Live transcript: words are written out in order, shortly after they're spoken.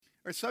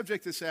Our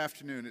subject this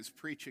afternoon is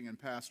preaching and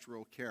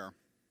pastoral care.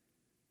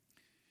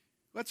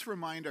 Let's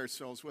remind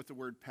ourselves what the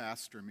word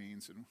pastor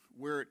means and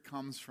where it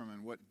comes from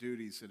and what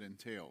duties it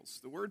entails.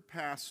 The word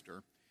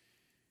pastor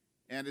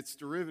and its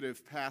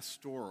derivative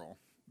pastoral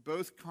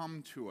both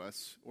come to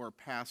us, or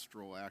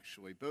pastoral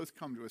actually, both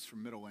come to us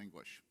from Middle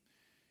English.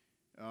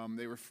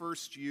 They were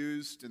first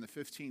used in the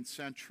 15th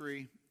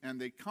century, and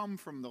they come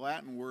from the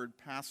Latin word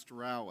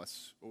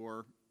pastoralis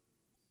or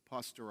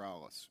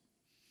pastoralis.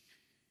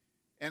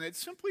 And it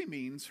simply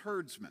means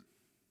herdsman.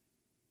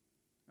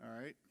 All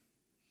right?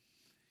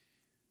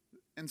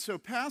 And so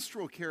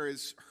pastoral care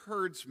is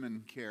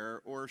herdsman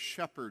care or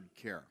shepherd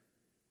care.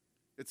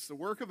 It's the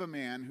work of a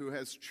man who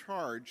has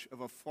charge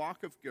of a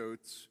flock of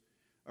goats,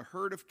 a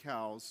herd of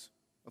cows,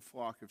 a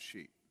flock of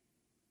sheep.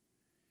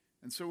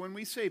 And so when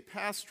we say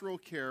pastoral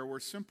care,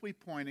 we're simply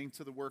pointing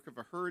to the work of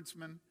a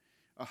herdsman,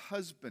 a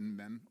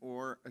husbandman,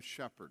 or a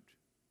shepherd.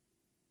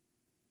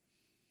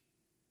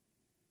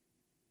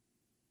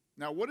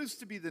 Now, what is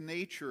to be the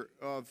nature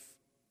of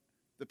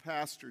the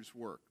pastor's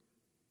work?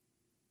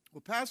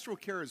 Well, pastoral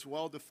care is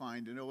well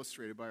defined and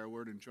illustrated by our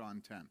Lord in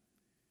John 10.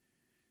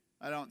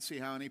 I don't see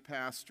how any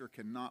pastor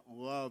can not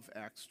love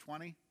Acts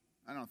 20.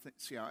 I don't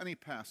see how any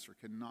pastor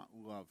can not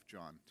love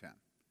John 10.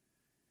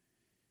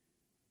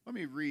 Let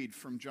me read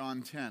from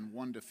John 10,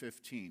 1 to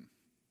 15.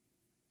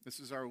 This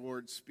is our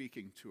Lord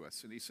speaking to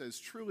us, and he says,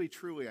 "Truly,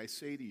 truly, I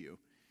say to you,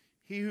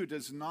 he who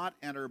does not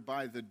enter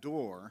by the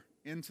door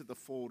into the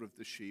fold of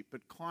the sheep,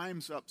 but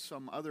climbs up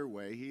some other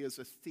way, he is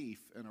a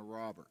thief and a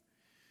robber.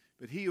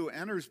 But he who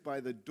enters by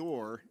the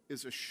door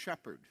is a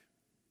shepherd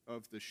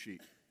of the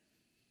sheep.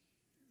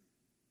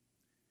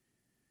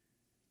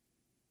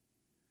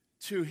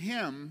 To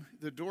him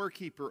the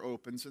doorkeeper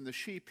opens, and the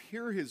sheep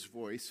hear his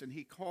voice, and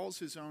he calls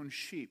his own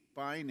sheep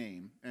by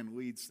name and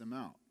leads them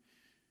out.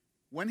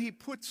 When he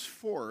puts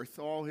forth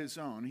all his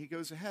own, he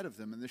goes ahead of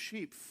them, and the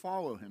sheep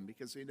follow him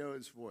because they know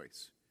his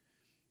voice.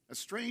 A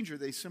stranger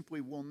they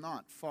simply will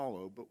not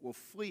follow, but will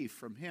flee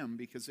from him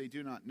because they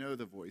do not know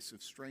the voice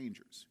of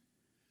strangers."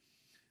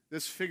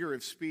 This figure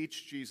of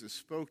speech Jesus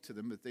spoke to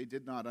them, but they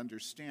did not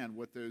understand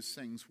what those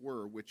things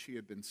were which he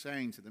had been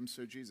saying to them.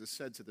 So Jesus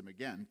said to them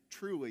again,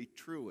 "Truly,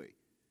 truly,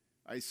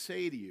 I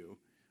say to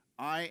you,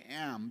 I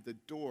am the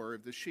door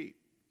of the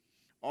sheep.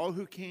 All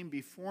who came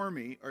before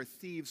me are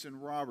thieves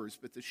and robbers,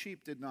 but the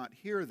sheep did not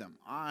hear them.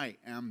 I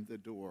am the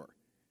door.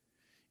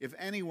 If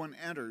anyone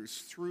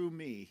enters through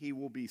me, he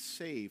will be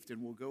saved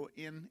and will go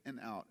in and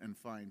out and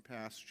find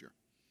pasture.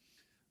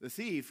 The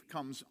thief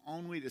comes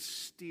only to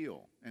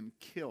steal and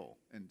kill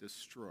and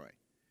destroy.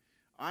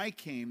 I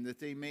came that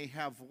they may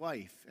have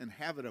life and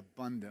have it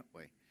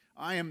abundantly.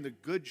 I am the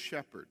good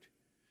shepherd.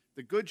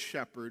 The good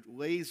shepherd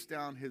lays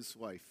down his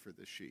life for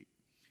the sheep.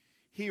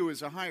 He who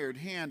is a hired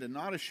hand and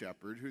not a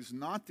shepherd, who's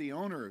not the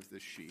owner of the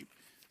sheep,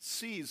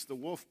 sees the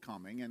wolf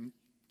coming and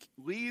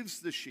leaves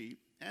the sheep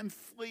and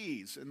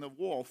flees, and the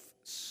wolf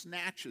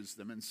snatches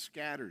them and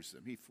scatters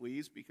them. He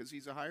flees because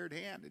he's a hired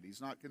hand and he's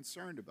not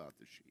concerned about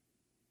the sheep.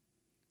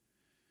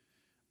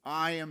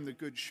 I am the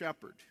good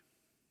shepherd,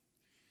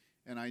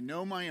 and I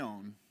know my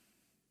own,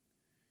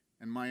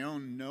 and my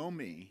own know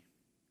me,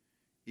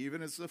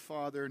 even as the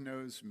Father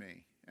knows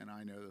me, and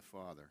I know the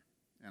Father,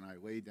 and I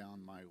lay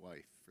down my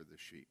life for the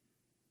sheep."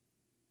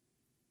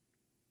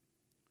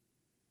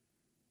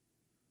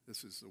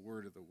 This is the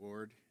word of the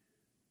Lord.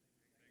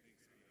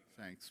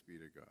 Thanks be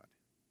to God.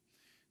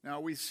 Now,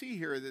 we see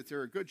here that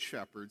there are good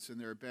shepherds and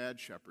there are bad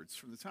shepherds.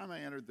 From the time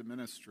I entered the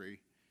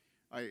ministry,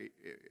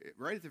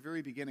 right at the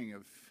very beginning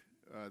of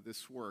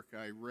this work,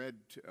 I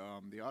read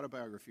the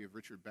autobiography of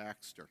Richard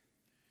Baxter.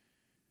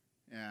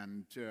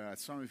 And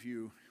some of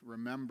you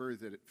remember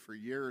that for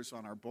years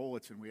on our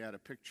bulletin we had a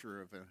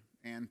picture of an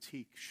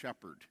antique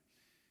shepherd.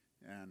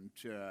 And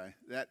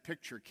that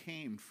picture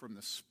came from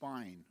the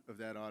spine of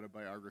that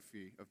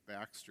autobiography of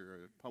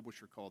Baxter, a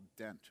publisher called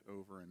Dent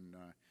over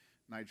in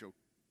Nigel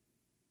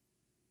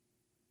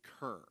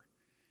Kerr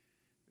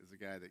is the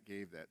guy that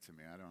gave that to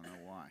me. I don't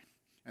know why.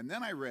 And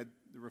then I read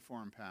The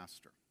Reformed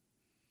Pastor.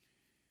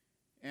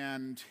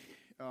 And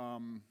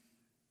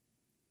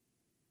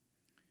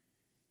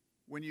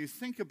when you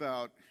think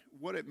about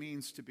what it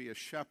means to be a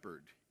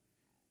shepherd,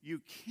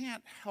 you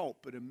can't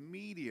help but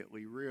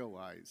immediately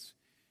realize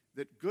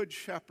that good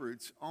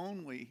shepherds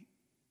only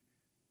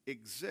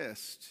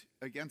exist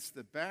against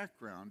the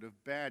background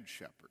of bad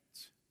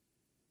shepherds.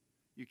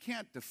 You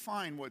can't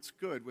define what's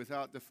good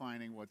without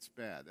defining what's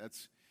bad.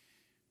 That's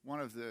one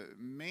of the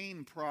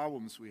main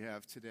problems we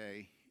have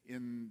today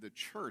in the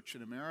church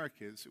in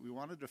America, is that we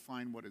want to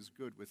define what is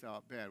good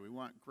without bad. We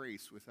want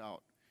grace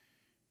without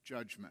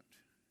judgment.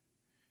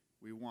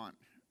 We want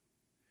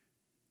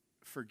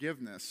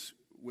forgiveness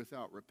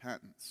without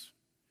repentance.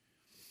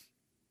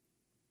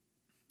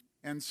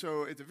 And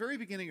so at the very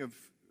beginning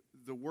of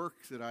the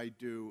work that I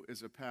do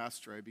as a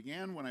pastor, I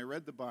began when I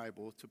read the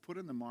Bible to put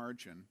in the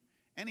margin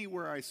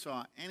anywhere I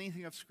saw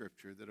anything of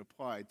Scripture that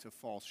applied to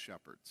false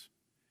shepherds.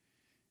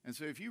 And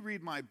so if you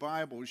read my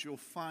Bibles, you'll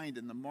find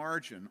in the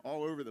margin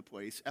all over the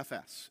place,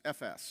 FS,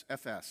 FS,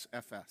 FS,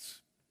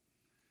 FS.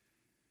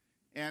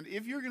 And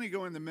if you're going to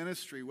go in the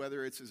ministry,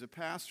 whether it's as a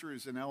pastor or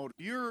as an elder,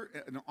 you're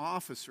an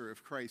officer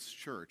of Christ's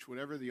church,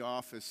 whatever the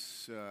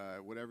office,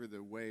 whatever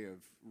the way of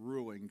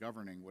ruling,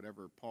 governing,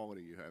 whatever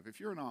polity you have. If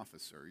you're an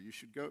officer, you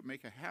should go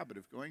make a habit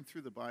of going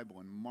through the Bible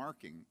and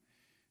marking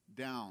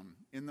down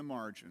in the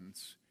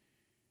margins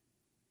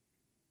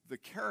the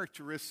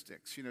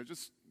characteristics.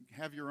 Just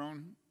have your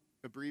own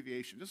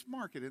abbreviation. Just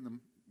mark it in the,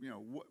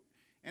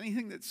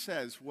 anything that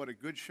says what a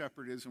good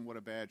shepherd is and what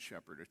a bad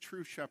shepherd, a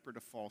true shepherd, a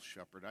false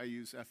shepherd. I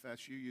use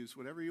FS, you use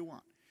whatever you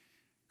want.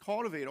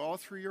 Cultivate all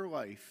through your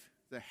life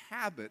the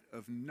habit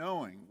of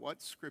knowing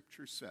what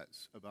Scripture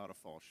says about a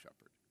false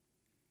shepherd.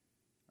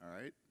 All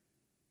right?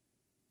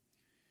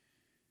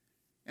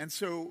 And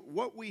so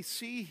what we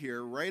see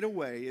here right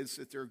away is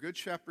that there are good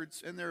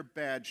shepherds and there are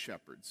bad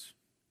shepherds.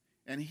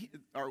 And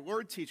our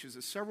Lord teaches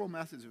us several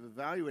methods of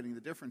evaluating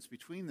the difference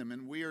between them,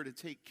 and we are to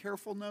take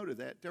careful note of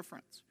that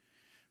difference.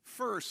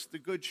 First, the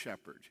good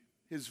shepherd,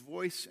 his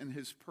voice and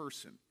his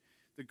person.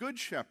 The good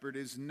shepherd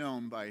is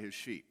known by his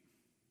sheep.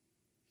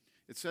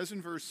 It says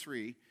in verse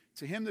 3,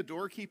 to him the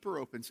doorkeeper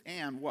opens,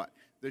 and what?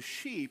 The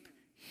sheep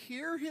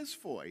hear his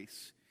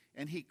voice,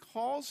 and he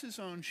calls his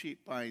own sheep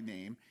by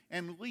name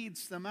and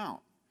leads them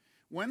out.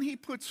 When he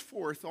puts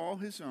forth all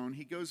his own,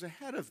 he goes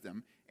ahead of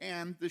them,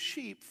 and the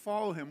sheep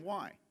follow him.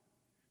 Why?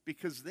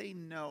 Because they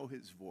know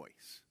his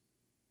voice.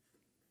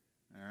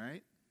 All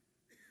right?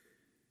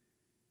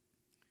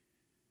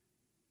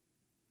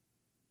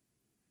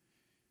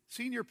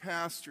 Senior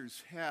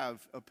pastors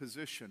have a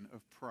position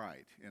of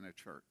pride in a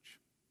church.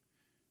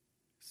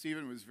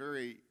 Stephen was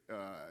very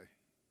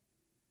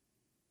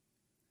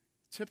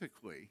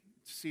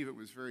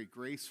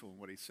graceful in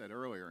what he said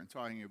earlier in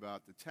talking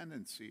about the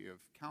tendency of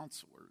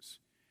counselors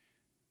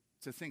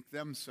to think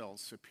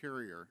themselves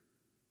superior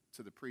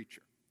to the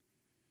preacher.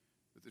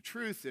 But the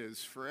truth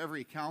is, for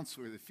every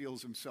counselor that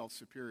feels himself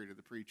superior to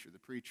the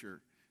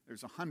preacher,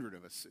 there's 100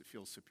 of us that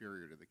feel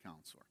superior to the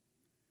counselor.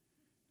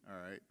 All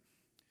right?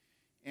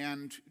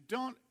 And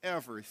don't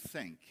ever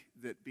think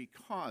that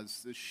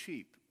because the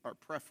sheep are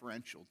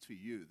preferential to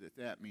you,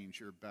 that means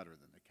you're better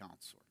than the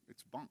counselor.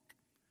 It's bunk.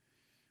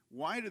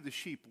 Why do the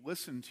sheep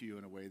listen to you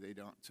in a way they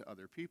don't to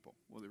other people?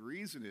 Well, the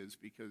reason is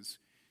because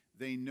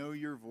they know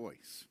your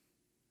voice.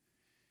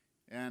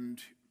 And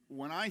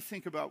when I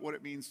think about what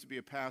it means to be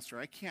a pastor,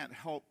 I can't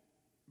help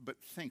but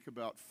think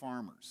about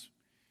farmers.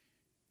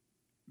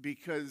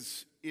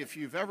 Because if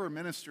you've ever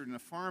ministered in a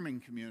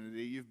farming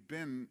community, you've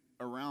been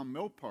around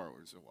milk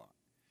parlors a lot.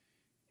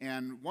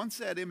 And once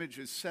that image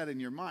is set in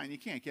your mind, you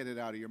can't get it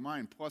out of your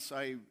mind. Plus,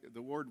 the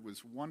Lord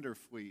was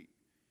wonderfully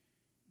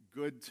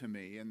good to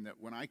me, and that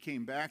when I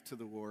came back to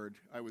the Lord,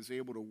 I was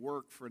able to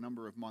work for a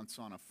number of months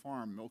on a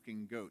farm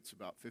milking goats,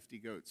 about 50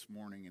 goats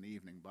morning and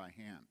evening by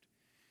hand.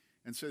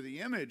 And so the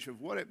image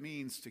of what it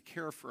means to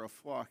care for a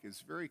flock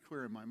is very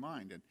clear in my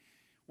mind. And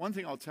one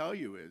thing I'll tell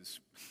you is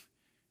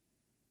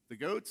the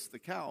goats, the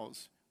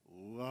cows,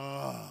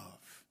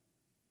 love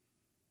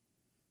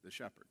the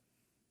shepherd.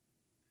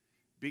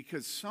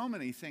 Because so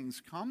many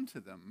things come to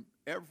them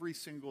every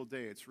single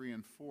day. It's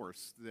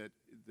reinforced that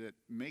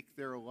make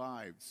their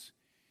lives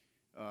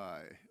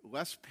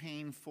less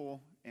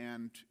painful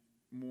and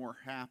more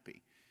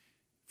happy.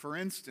 For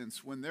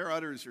instance, when their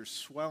udders are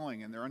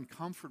swelling and they're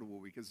uncomfortable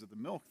because of the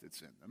milk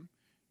that's in them,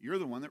 you're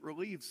the one that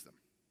relieves them.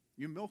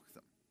 You milk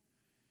them.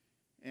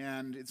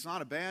 And it's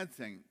not a bad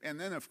thing. And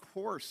then, of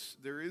course,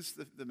 there is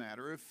the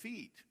matter of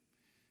feed.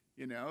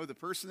 The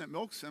person that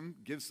milks them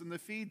gives them the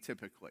feed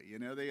typically.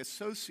 They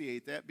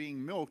associate that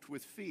being milked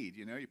with feed.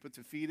 You put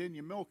the feed in,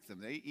 you milk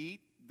them. They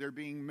eat, they're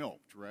being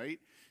milked, right?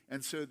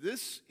 And so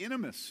this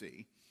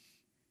intimacy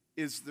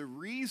is the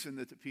reason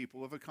that the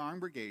people of a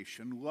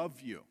congregation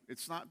love you.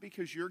 It's not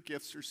because your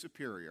gifts are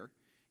superior.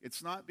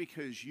 It's not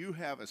because you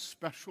have a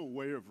special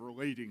way of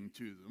relating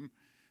to them.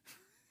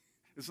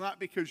 It's not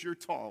because you're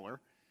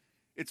taller.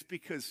 It's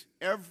because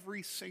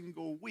every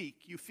single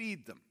week you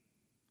feed them.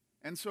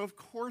 And so, of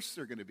course,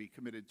 they're going to be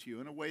committed to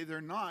you in a way they're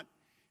not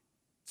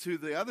to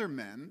the other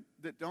men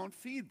that don't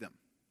feed them.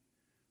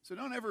 So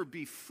don't ever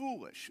be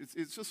foolish.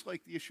 It's just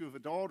like the issue of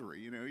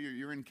adultery.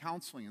 You're in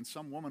counseling and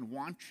some woman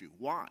wants you.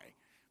 Why?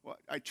 Well,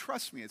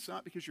 trust me, it's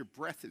not because your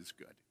breath is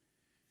good.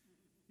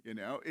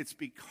 It's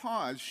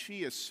because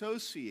she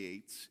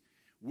associates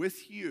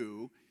with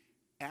you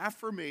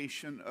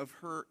affirmation of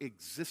her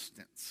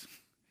existence.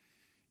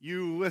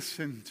 You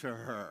listen to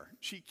her.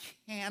 She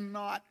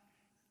cannot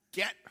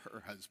get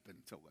her husband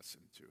to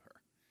listen to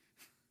her.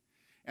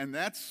 And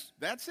that's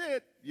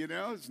it.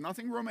 There's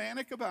nothing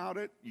romantic about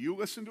it. You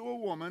listen to a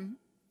woman,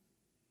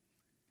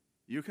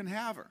 you can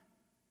have her.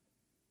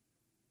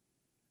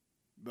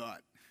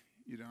 But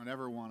you don't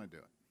ever want to do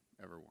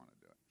it. Ever want to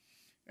do it.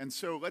 And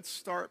so let's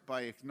start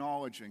by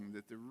acknowledging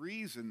that the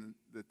reason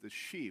that the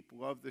sheep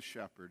love the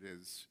shepherd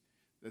is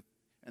that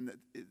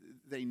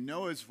they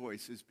know his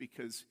voice is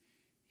because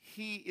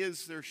he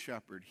is their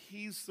shepherd.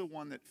 He's the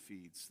one that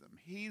feeds them.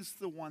 He's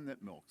the one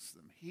that milks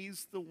them.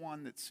 He's the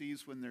one that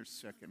sees when they're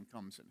sick and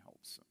comes and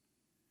helps them.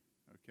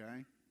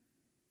 Okay?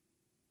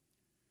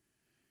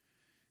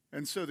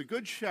 And so the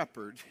good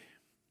shepherd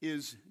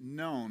is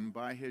known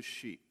by his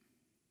sheep.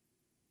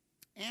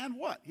 And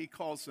what? He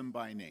calls them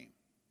by name.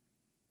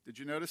 Did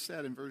you notice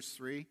that in verse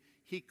 3?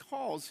 He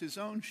calls his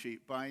own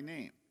sheep by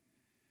name.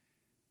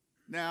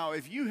 Now,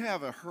 if you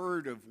have a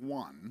herd of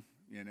one,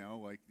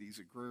 like these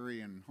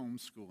agrarian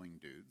homeschooling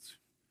dudes,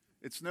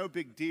 it's no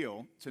big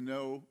deal to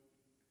know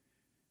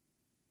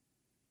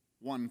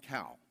one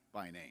cow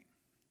by name,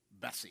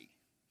 Bessie.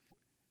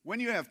 When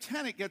you have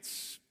 10, it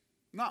gets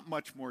not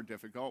much more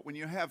difficult. When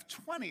you have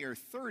 20 or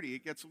 30,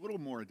 it gets a little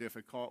more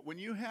difficult. When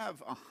you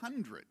have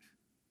 100,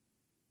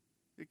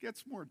 it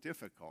gets more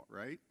difficult,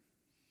 right?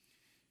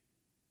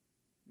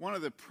 One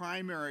of the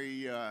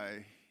primary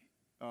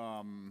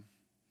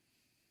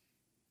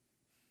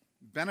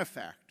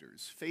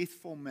benefactors,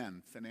 faithful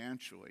men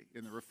financially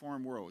in the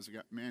Reformed world was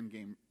a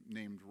man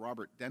named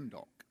Robert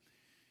Dendalk.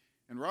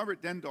 And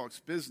Robert Dendalk's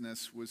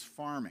business was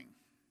farming.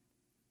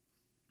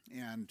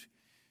 And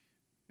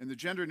in the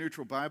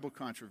gender-neutral Bible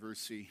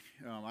controversy,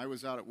 I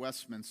was out at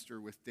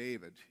Westminster with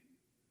David,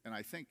 and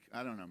I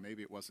don't know,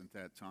 maybe it wasn't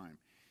that time,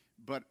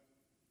 but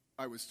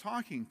I was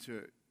talking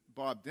to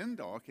Bob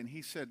Dendalk, and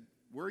he said,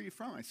 "Where are you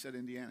from?" I said,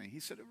 "Indiana." He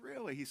said,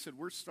 "Really?" He said,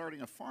 "We're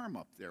starting a farm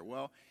up there."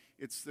 Well,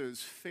 it's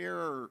those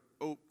Fair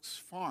Oaks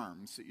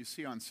farms that you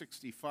see on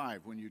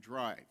 65 when you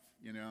drive,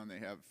 and they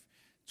have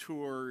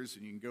tours,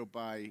 and you can go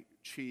buy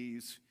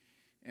cheese.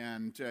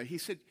 And he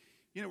said,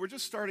 "We're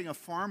just starting a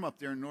farm up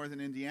there in northern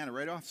Indiana,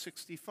 right off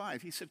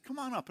 65. He said, "Come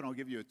on up and I'll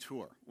give you a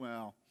tour."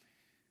 Well,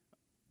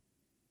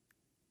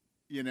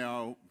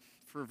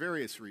 for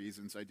various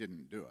reasons, I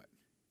didn't do it.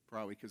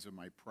 Probably because of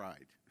my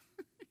pride.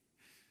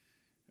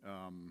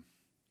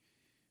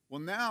 Well,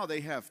 now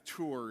they have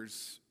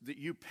tours that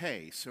you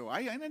pay. So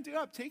I ended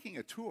up taking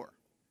a tour.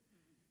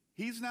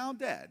 He's now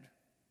dead.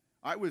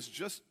 I was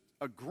just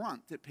a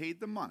grunt that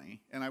paid the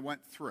money, and I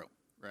went through,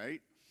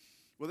 right?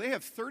 Well, they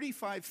have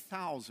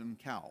 35,000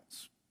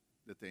 cows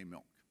that they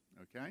milk,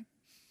 okay?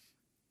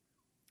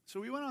 So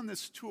we went on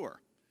this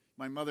tour,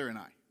 my mother and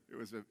I. It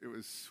was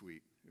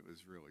sweet. It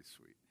was really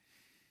sweet.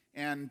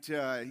 And,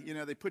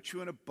 they put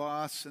you in a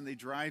bus, and they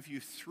drive you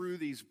through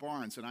these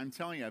barns. And I'm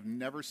telling you, I've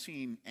never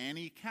seen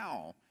any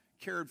cow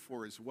cared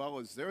for as well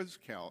as those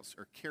cows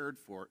are cared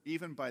for,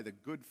 even by the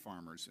good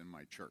farmers in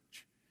my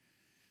church.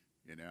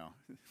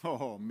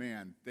 Oh,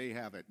 man, they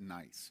have it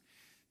nice.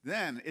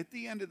 Then, at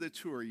the end of the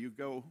tour, you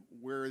go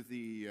where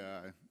the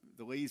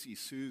Lazy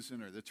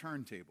Susan or the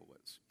turntable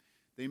is.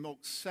 They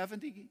milk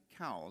 70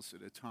 cows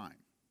at a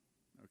time,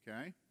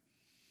 okay?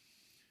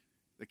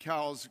 The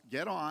cows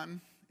get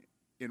on.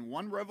 In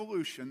one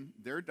revolution,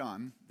 they're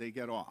done. They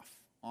get off.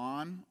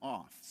 On,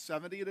 off.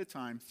 70 at a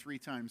time, 3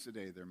 times a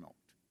day they're milked.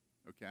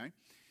 Okay?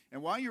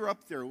 And while you're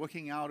up there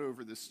looking out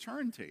over this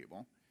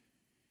turntable,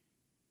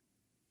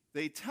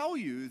 they tell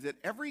you that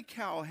every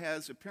cow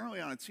has, apparently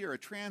on its ear, a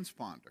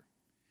transponder.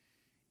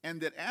 And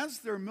that as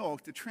they're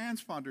milked, the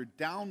transponder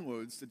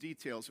downloads the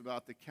details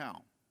about the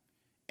cow.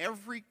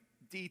 Every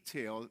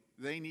detail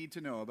they need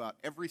to know about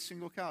every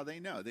single cow they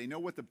know. They know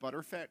what the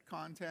butterfat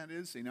content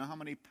is. They know how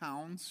many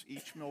pounds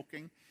each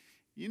milking.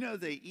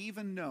 They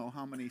even know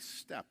how many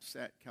steps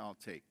that cow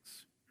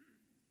takes.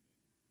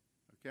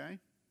 Okay?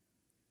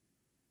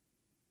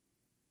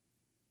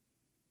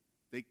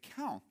 They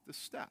count the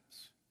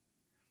steps.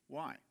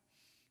 Why?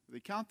 They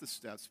count the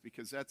steps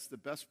because that's the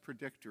best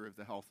predictor of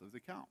the health of the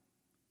cow.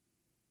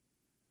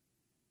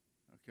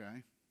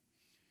 Okay?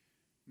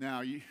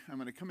 Now, I'm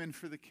going to come in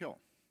for the kill.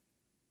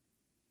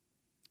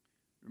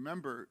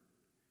 Remember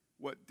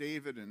what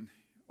David and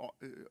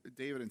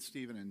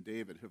Stephen and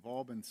David have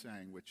all been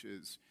saying, which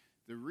is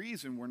the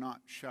reason we're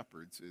not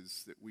shepherds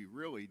is that we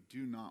really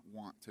do not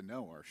want to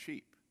know our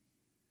sheep.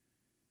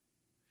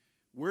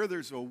 Where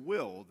there's a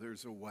will,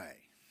 there's a way.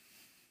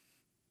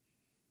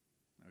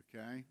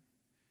 Okay?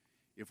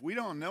 If we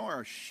don't know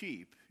our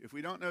sheep, if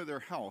we don't know their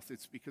health,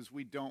 it's because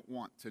we don't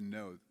want to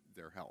know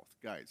their health.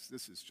 Guys,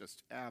 this is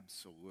just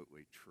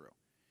absolutely true.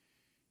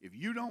 If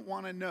you don't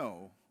want to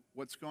know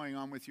what's going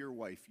on with your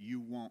wife,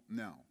 you won't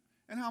know.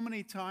 And how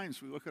many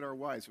times we look at our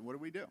wives and what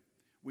do?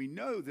 We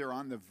know they're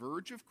on the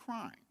verge of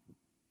crying.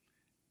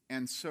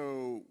 And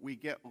so we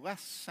get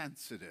less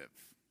sensitive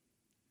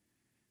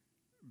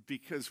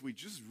because we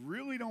just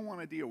really don't want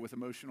to deal with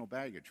emotional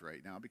baggage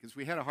right now because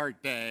we had a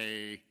hard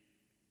day.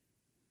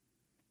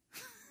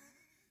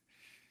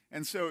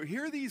 And so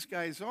here these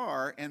guys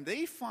are, and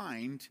they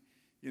find,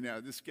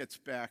 this gets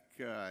back,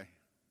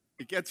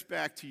 it gets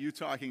back to you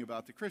talking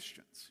about the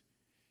Christians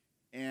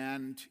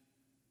and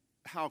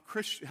how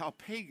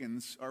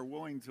pagans are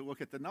willing to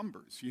look at the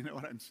numbers. You know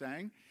what I'm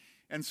saying?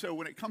 And so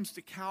when it comes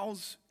to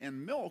cows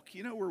and milk,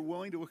 we're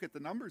willing to look at the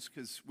numbers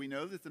because we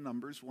know that the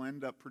numbers will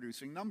end up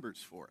producing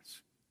numbers for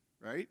us,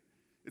 right?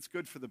 It's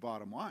good for the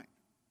bottom line.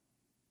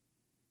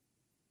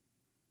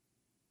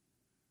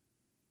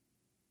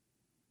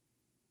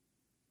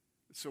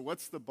 So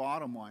what's the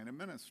bottom line of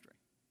ministry?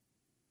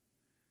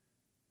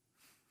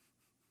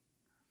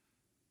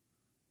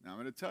 Now I'm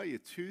going to tell you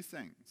 2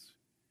 things.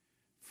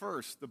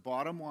 First, the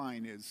bottom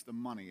line is the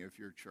money of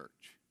your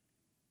church.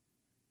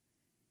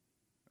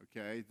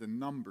 Okay? The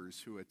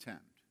numbers who attend.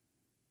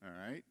 All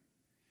right?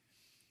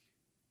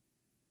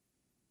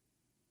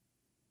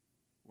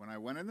 When I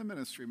went in the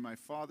ministry, my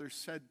father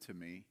said to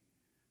me,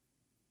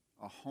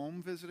 a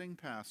home visiting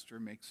pastor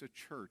makes a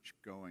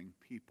church-going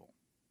people.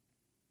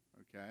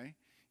 Okay?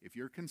 If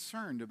you're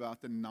concerned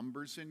about the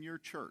numbers in your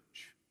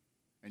church,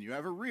 and you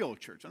have a real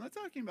church, I'm not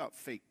talking about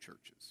fake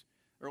churches.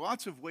 There are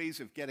lots of ways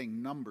of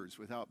getting numbers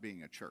without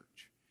being a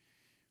church.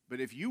 But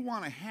if you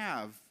want to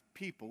have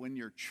people in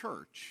your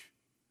church,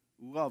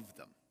 love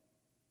them,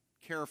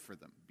 care for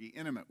them, be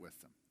intimate with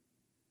them,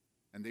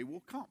 and they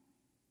will come.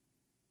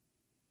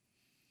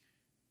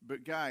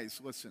 But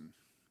guys, listen,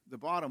 the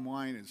bottom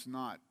line is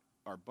not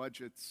our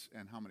budgets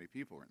and how many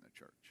people are in the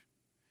church.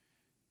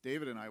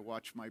 David and I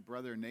watched my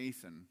brother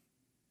Nathan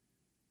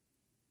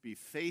be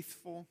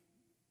faithful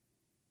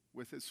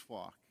with his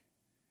flock,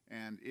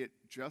 and it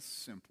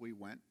just simply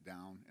went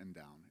down and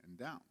down and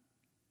down.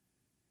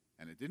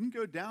 And it didn't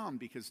go down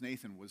because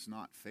Nathan was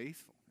not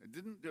faithful. It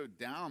didn't go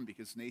down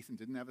because Nathan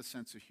didn't have a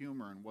sense of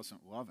humor and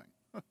wasn't loving.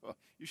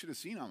 You should have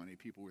seen how many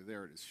people were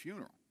there at his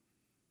funeral.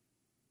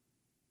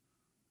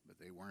 But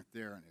they weren't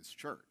there in his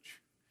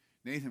church.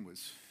 Nathan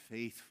was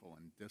faithful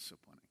and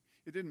disciplining.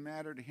 It didn't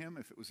matter to him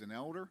if it was an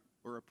elder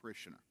or a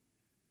parishioner.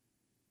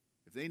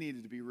 If they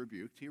needed to be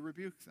rebuked, he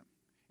rebuked them.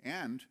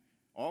 And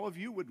all of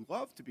you would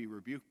love to be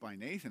rebuked by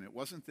Nathan. It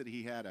wasn't that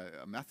he had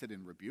a method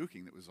in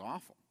rebuking that was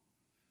awful.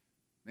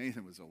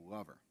 Nathan was a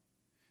lover.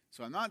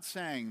 So I'm not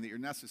saying that you're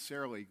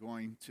necessarily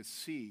going to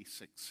see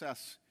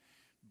success,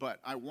 but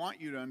I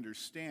want you to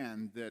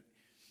understand that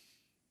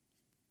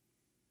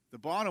the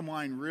bottom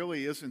line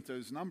really isn't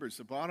those numbers.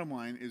 The bottom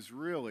line is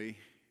really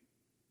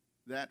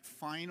that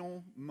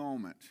final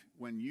moment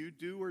when you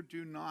do or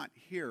do not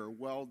hear,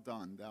 well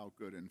done, thou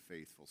good and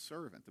faithful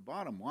servant. The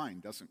bottom line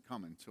doesn't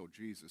come until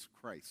Jesus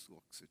Christ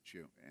looks at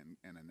you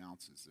and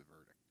announces the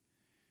verdict.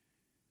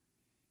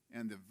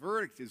 And the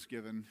verdict is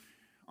given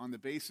on the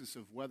basis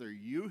of whether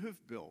you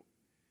have built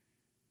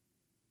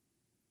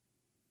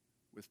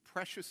with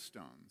precious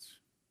stones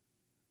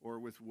or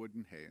with wood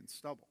and hay and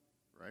stubble,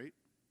 right?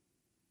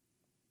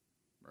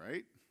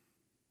 Right?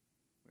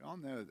 We all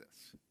know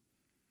this.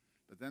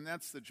 But then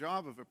that's the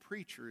job of a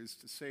preacher, is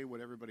to say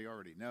what everybody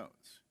already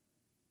knows.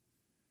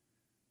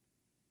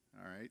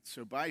 All right?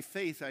 So by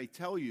faith, I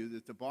tell you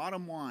that the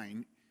bottom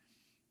line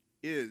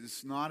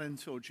is not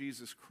until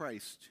Jesus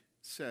Christ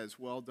says,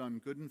 well done,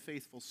 good and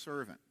faithful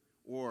servant,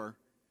 or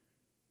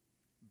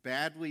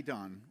badly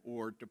done,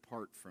 or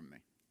depart from me.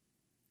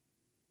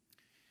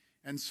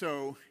 And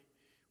so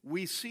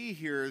we see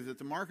here that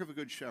the mark of a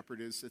good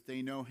shepherd is that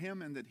they know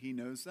him and that he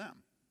knows them.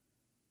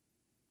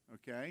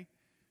 Okay?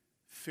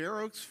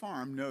 Fair Oaks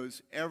Farm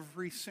knows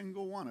every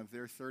single one of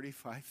their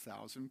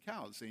 35,000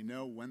 cows. They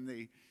know when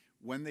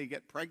they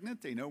get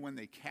pregnant. They know when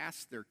they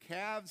cast their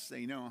calves.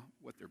 They know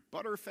what their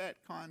butterfat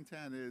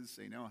content is.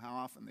 They know how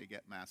often they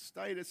get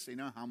mastitis. They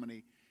know how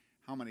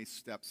many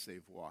steps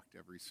they've walked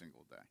every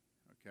single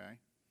day. Okay?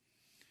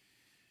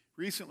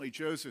 Recently,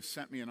 Joseph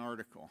sent me an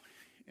article,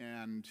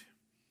 and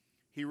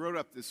he wrote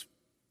up this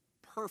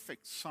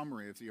perfect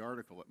summary of the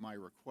article at my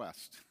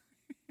request.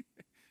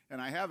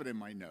 And I have it in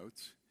my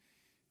notes.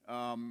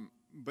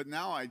 But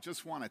now I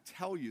just want to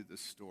tell you the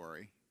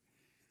story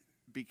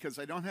because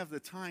I don't have the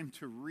time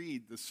to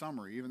read the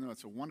summary, even though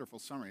it's a wonderful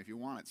summary. If you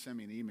want it, send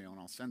me an email and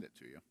I'll send it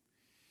to you.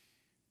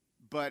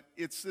 But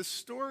it's this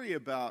story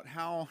about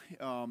how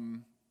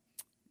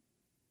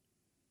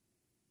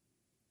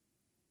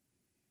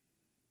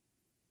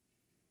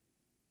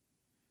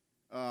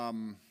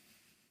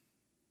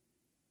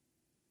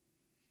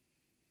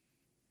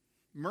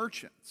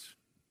merchants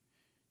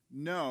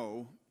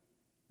know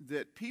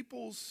that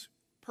people's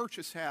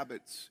purchase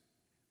habits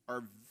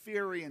are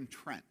very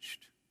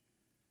entrenched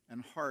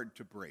and hard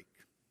to break.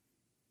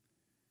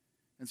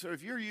 And so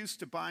if you're used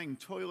to buying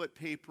toilet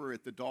paper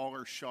at the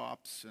dollar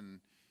shops and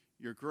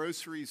your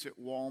groceries at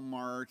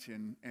Walmart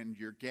and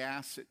your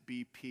gas at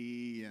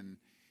BP, and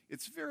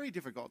it's very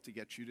difficult to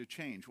get you to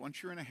change.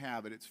 Once you're in a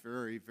habit, it's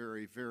very,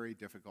 very, very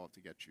difficult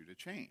to get you to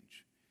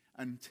change.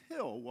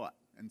 Until what?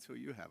 Until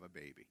you have a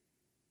baby.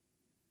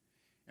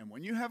 And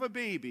when you have a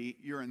baby,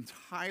 your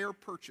entire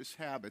purchase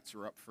habits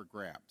are up for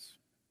grabs.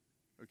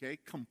 Okay?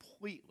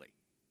 Completely.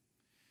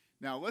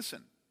 Now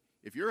listen,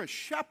 if you're a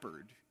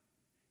shepherd,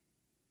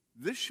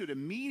 this should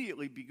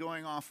immediately be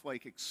going off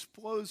like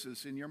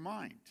explosives in your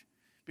mind.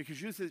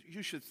 Because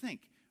you should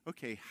think,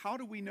 okay, how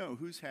do we know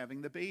who's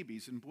having the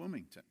babies in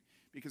Bloomington?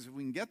 Because if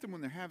we can get them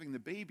when they're having the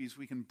babies,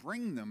 we can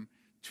bring them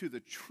to the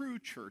true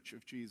church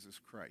of Jesus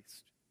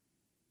Christ.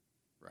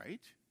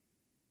 Right?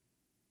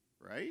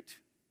 Right?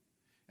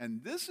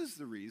 And this is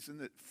the reason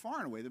that far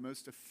and away the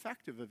most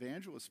effective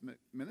evangelist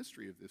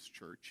ministry of this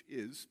church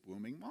is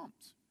Blooming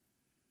Moms.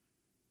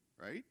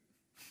 Right?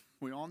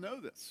 We all know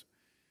this.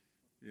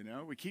 You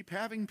know, we keep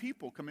having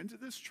people come into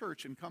this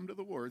church and come to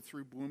the Lord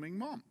through Blooming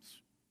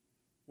Moms.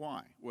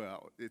 Why?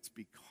 Well, it's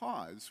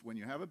because when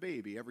you have a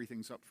baby,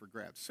 everything's up for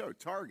grabs. So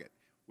Target,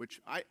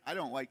 which I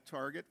don't like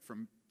Target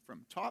from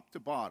top to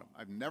bottom.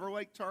 I've never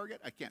liked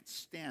Target. I can't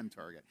stand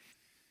Target.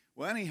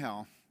 Well,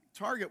 anyhow,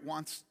 Target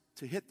wants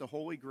to hit the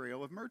holy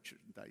grail of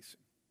merchandising.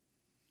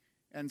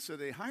 And so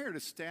they hired a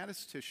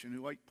statistician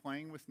who liked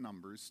playing with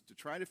numbers to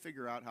try to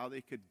figure out how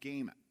they could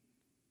game it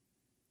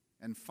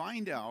and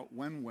find out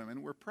when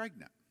women were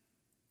pregnant.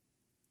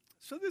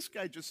 So this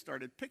guy just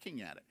started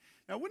picking at it.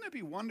 Now, wouldn't it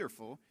be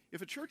wonderful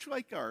if a church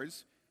like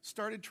ours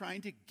started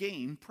trying to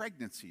game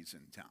pregnancies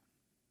in town?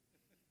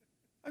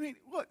 I mean,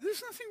 look,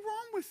 there's nothing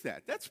wrong with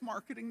that. That's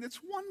marketing that's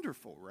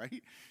wonderful,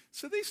 right?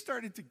 So they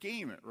started to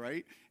game it,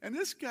 right? And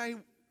this guy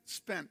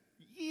spent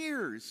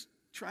years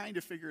trying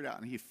to figure it out,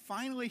 and he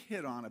finally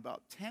hit on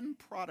about 10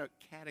 product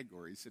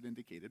categories that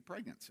indicated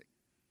pregnancy.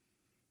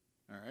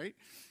 All right?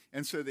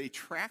 And so they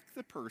track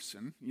the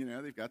person. You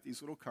know, they've got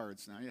these little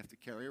cards now you have to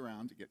carry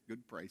around to get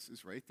good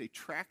prices, right? They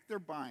tracked their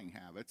buying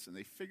habits, and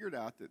they figured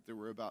out that there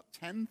were about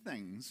 10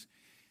 things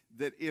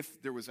that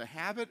if there was a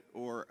habit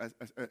or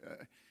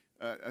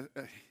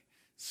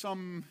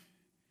some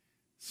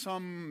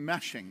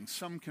meshing,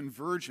 some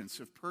convergence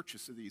of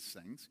purchase of these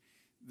things,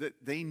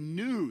 that they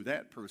knew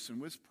that person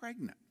was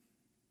pregnant.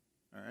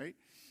 All right?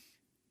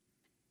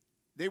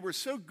 They were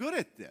so good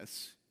at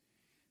this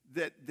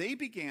that they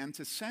began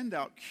to send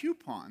out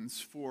coupons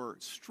for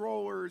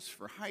strollers,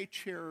 for high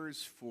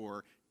chairs,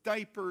 for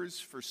diapers,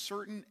 for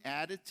certain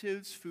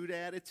additives, food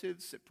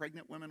additives that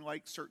pregnant women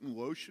like, certain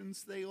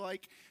lotions they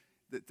like,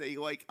 that they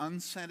like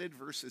unscented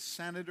versus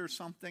scented or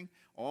something.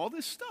 All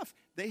this stuff,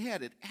 they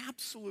had it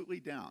absolutely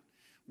down.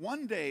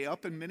 One day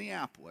up in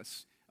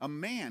Minneapolis, a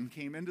man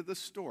came into the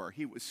store.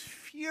 He was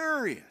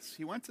furious.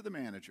 He went to the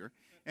manager,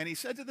 and he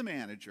said to the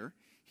manager,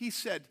 he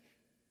said,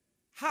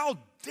 "How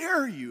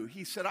dare you?"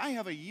 He said, "I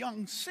have a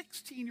young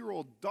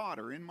 16-year-old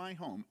daughter in my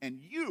home, and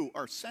you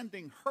are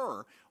sending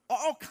her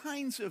all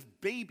kinds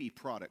of baby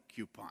product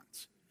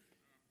coupons."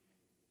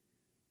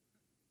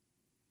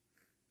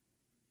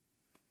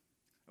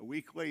 A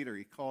week later,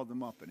 he called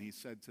them up, and he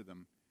said to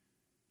them,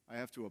 "I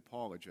have to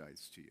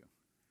apologize to you.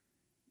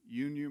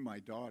 You knew my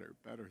daughter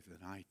better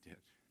than I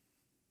did."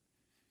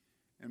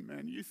 And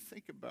man, you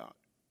think about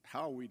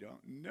how we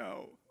don't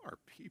know our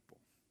people,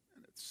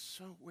 and it's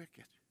so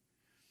wicked.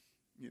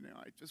 You know,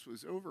 I just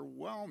was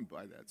overwhelmed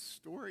by that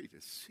story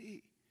to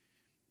see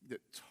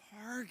that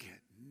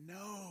Target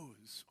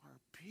knows our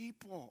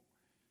people,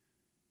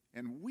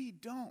 and we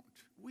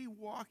don't. We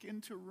walk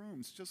into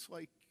rooms just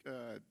like,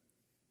 I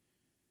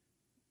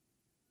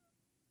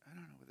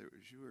don't know whether it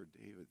was you or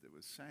David that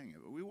was saying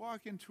it, but we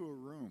walk into a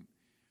room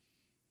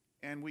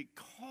and we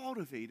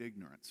cultivate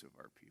ignorance of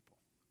our people.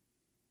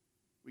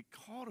 We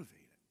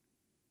cultivate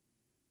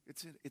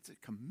it. It's a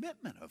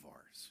commitment of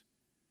ours.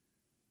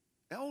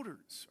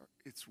 Elders,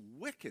 it's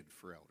wicked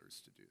for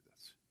elders to do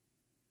this.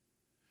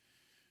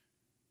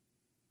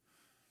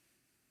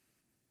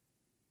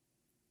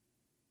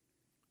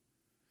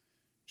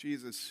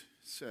 Jesus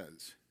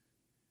says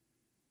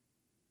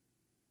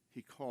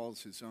he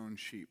calls his own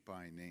sheep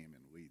by name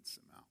and leads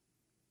them out.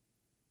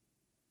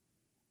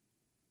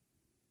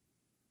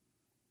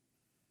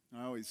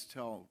 I always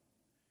tell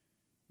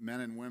men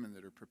and women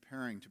that are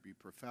preparing to be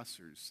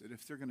professors that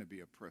if they're going to be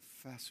a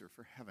professor,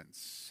 for heaven's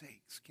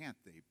sakes, can't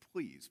they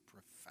please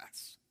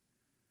profess?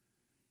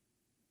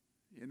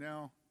 You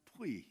know,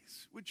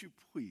 please, would you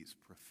please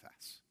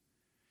profess?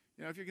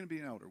 You know, if you're going to be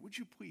an elder, would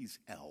you please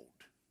eld?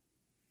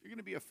 If you're going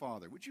to be a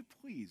father, would you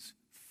please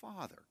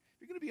father?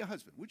 If you're going to be a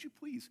husband, would you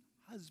please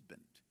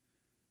husband?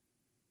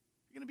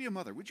 If you're going to be a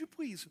mother, would you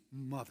please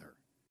mother?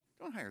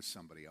 Don't hire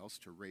somebody else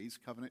to raise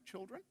covenant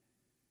children.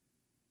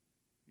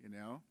 You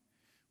know?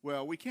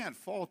 Well, we can't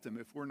fault them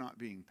if we're not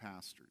being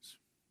pastors,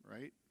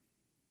 right?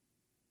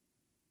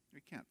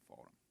 We can't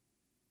fault them.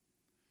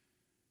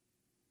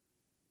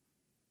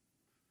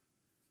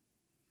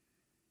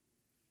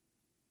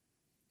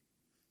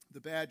 The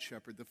bad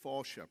shepherd, the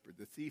false shepherd,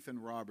 the thief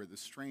and robber, the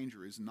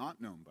stranger is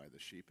not known by the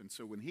sheep, and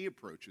so when he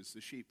approaches,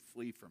 the sheep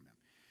flee from him.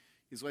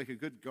 He's like a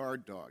good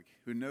guard dog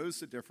who knows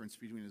the difference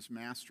between his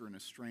master and a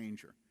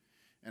stranger.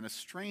 And a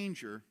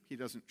stranger he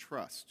doesn't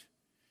trust.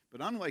 But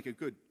unlike a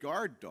good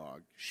guard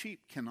dog,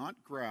 sheep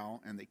cannot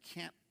growl, and they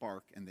can't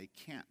bark, and they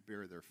can't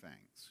bare their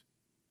fangs.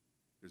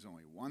 There's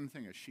only one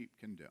thing a sheep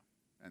can do,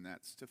 and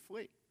that's to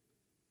flee.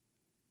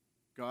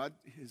 God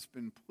has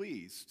been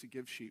pleased to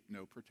give sheep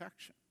no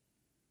protection.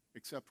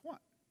 Except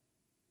what?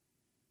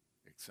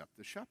 Except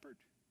the shepherd.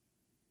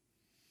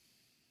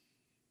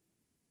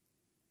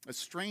 A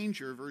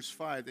stranger, verse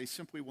 5, they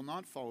simply will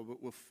not follow,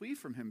 but will flee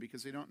from him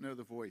because they don't know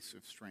the voice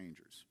of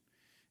strangers.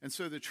 And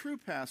so the true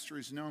pastor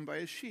is known by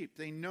his sheep.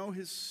 They know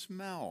his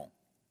smell.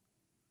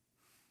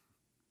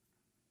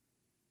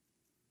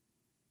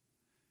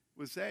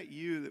 Was that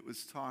you that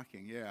was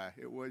talking? Yeah,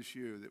 it was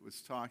you that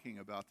was talking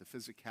about the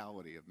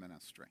physicality of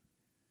ministry.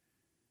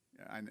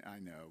 Yeah, I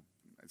know,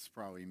 it's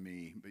probably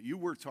me, but you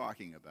were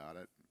talking about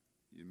it.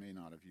 You may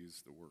not have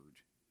used the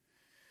word.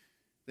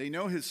 They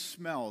know his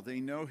smell.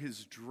 They know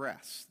his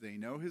dress. They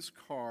know his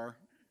car.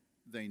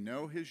 They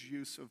know his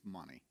use of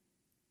money.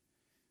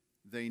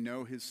 They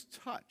know his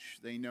touch.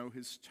 They know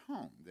his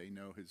tone. They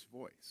know his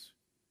voice.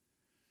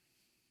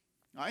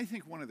 I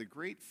think one of the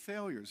great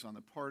failures on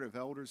the part of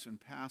elders and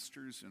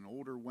pastors and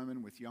older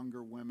women with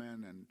younger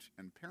women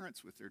and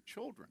parents with their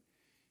children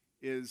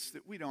is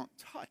that we don't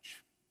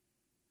touch.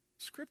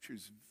 Scripture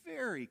is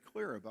very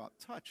clear about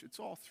touch. It's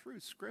all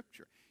through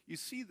Scripture. You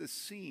see the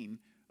scene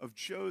of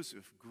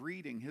Joseph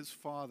greeting his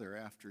father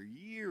after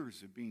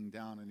years of being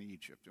down in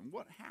Egypt. And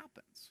what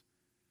happens?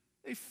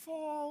 They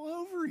fall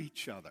over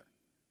each other.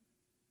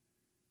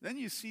 Then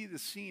you see the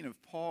scene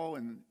of Paul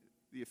and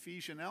the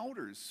Ephesian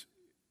elders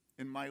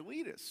in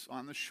Miletus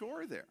on the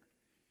shore there.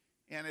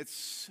 And it's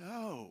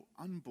so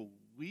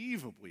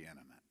unbelievably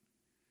intimate.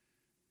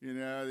 You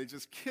know, they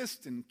just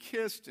kissed and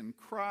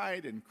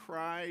cried and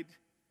cried.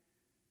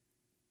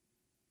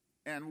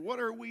 And what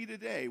are we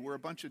today? We're a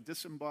bunch of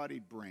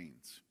disembodied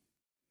brains.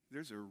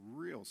 There's a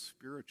real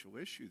spiritual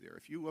issue there.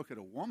 If you look at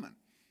a woman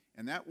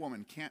and that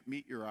woman can't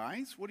meet your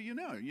eyes, what do you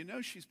know? You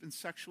know she's been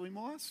sexually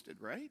molested,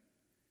 right?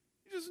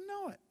 You just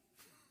know it.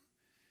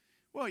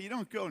 Well, you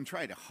don't go and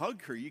try to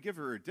hug her. You give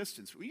her a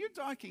distance. Well, you're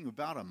talking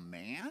about a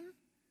man?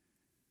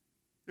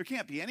 There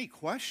can't be any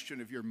question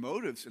of your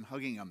motives in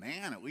hugging a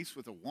man. At least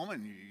with a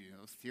woman, you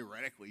know,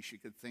 theoretically, she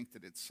could think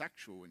that it's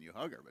sexual when you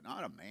hug her, but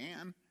not a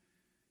man,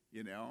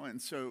 you know.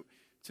 And so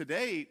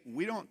today,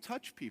 we don't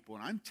touch people.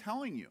 And I'm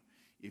telling you,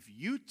 if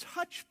you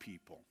touch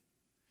people,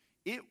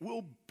 it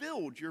will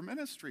build your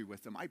ministry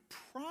with them. I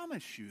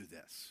promise you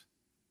this.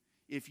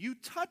 If you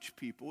touch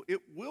people,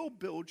 it will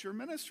build your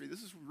ministry.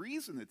 This is the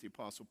reason that the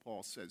Apostle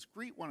Paul says,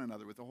 greet one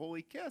another with a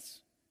holy kiss.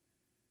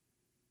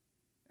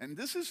 And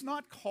this is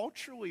not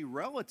culturally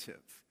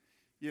relative.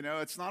 You know,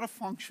 it's not a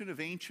function of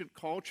ancient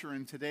culture,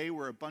 and today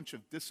we're a bunch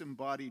of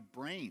disembodied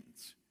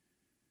brains.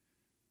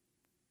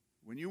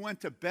 When you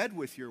went to bed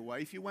with your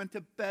wife, you went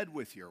to bed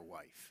with your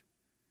wife.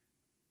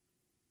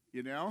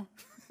 You know?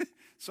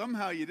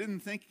 Somehow you didn't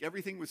think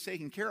everything was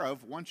taken care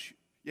of once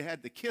you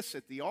had the kiss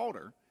at the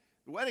altar.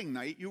 The wedding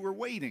night, you were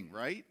waiting,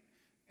 right?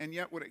 And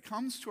yet when it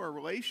comes to our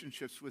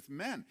relationships with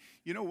men,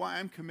 you know why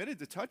I'm committed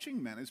to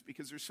touching men is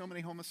because there's so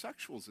many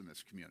homosexuals in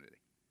this community.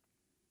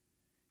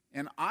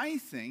 And I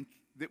think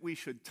that we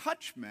should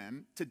touch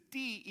men to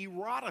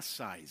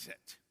de-eroticize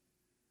it.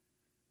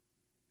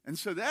 And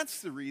so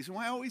that's the reason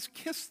why I always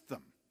kiss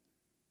them.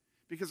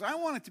 Because I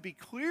want it to be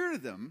clear to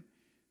them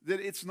that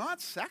it's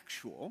not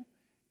sexual,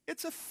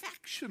 it's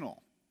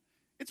affectional,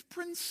 it's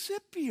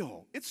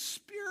principial, it's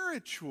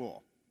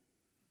spiritual.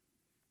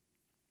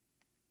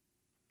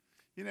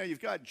 You know,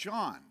 you've got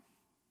John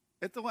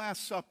at the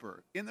Last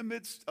Supper, in the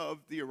midst of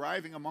the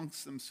arriving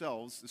amongst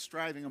themselves, the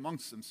striving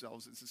amongst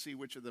themselves, to see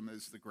which of them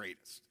is the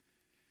greatest.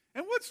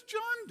 And what's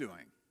John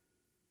doing?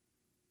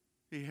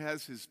 He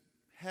has his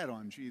head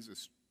on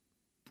Jesus'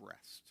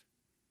 breast.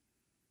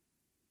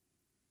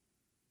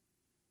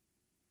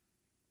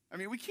 I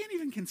mean, we can't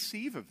even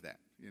conceive of that,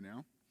 you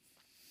know.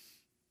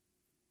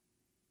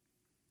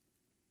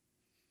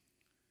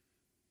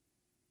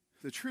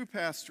 The true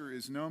pastor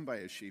is known by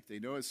his sheep. They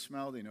know his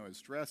smell, they know his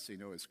dress, they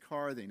know his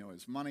car, they know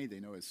his money, they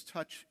know his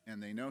touch,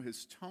 and they know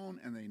his tone,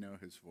 and they know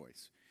his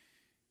voice.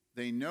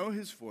 They know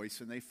his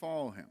voice, and they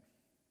follow him.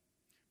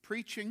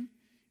 Preaching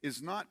is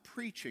not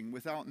preaching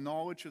without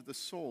knowledge of the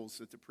souls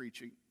that the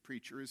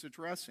preacher is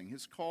addressing.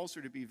 His calls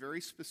are to be very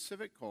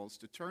specific calls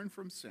to turn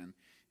from sin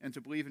and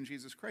to believe in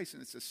Jesus Christ.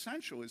 And it's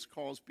essential his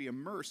calls be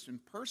immersed in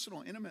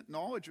personal, intimate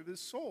knowledge of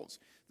his souls,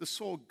 the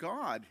soul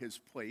God has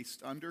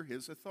placed under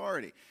his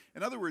authority.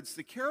 In other words,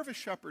 the care of a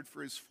shepherd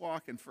for his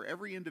flock and for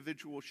every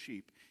individual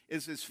sheep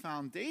is as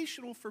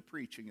foundational for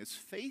preaching as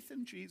faith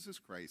in Jesus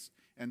Christ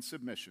and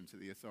submission to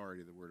the authority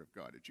of the Word of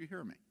God. Did you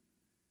hear me?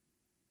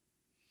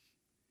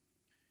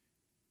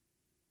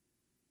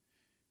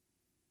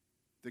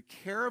 The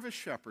care of a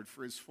shepherd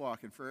for his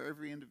flock and for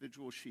every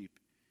individual sheep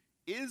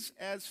is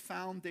as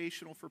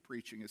foundational for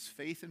preaching as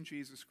faith in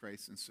Jesus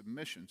Christ and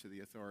submission to the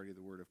authority of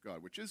the Word of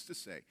God, which is to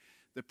say,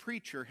 the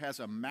preacher has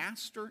a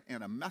master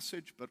and a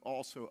message, but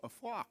also a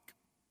flock.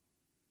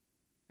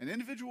 An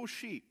individual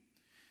sheep,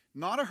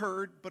 not a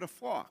herd, but a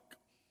flock,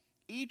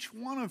 each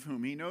one of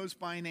whom he knows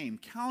by name,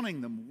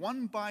 counting them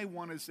one by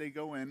one as they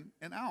go in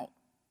and out.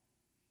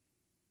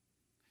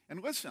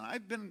 And listen,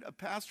 I've been a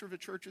pastor of a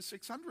church of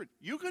 600.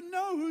 You can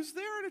know who's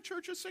there in a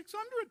church of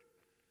 600.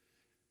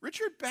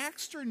 Richard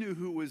Baxter knew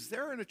who was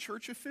there in a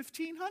church of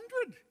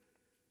 1,500.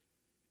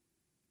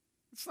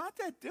 It's not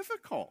that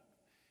difficult.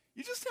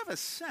 You just have a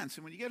sense,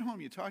 and when you get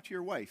home, you talk to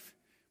your wife,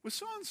 with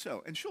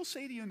so-and-so, and she'll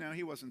say to you, no,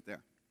 he wasn't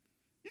there.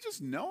 You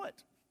just know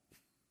it.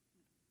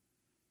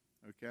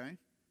 Okay?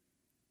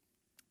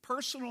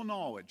 Personal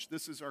knowledge,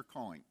 this is our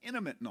calling.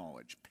 Intimate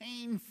knowledge,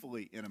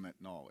 painfully intimate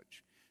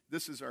knowledge.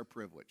 This is our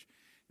privilege.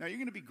 Now, you're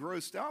going to be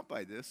grossed out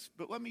by this,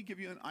 but let me give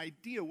you an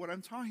idea what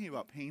I'm talking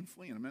about,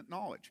 painfully intimate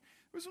knowledge.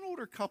 There was an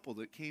older couple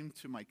that came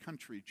to my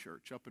country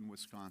church up in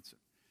Wisconsin.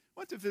 I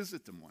went to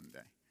visit them one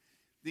day.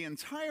 The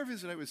entire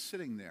visit I was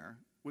sitting there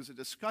was a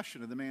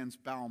discussion of the man's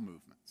bowel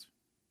movements.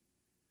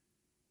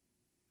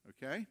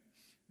 Okay?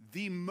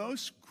 The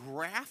most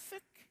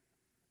graphic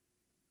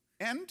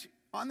and,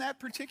 on that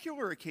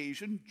particular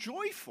occasion,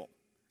 joyful,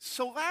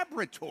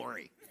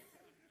 celebratory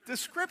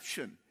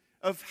description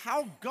of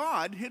how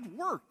God had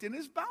worked in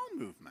his bowel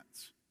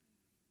movements.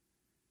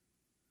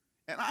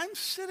 And I'm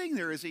sitting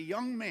there as a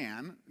young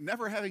man,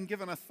 never having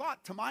given a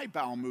thought to my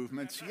bowel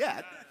movements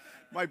yet.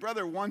 My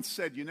brother once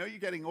said, you know, you're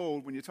getting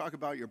old when you talk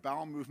about your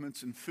bowel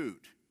movements and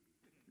food.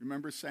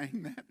 Remember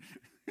saying that?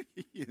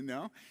 You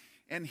know?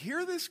 And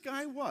here this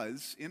guy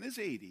was in his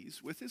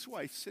 80s with his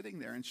wife sitting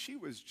there, and she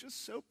was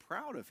just so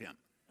proud of him.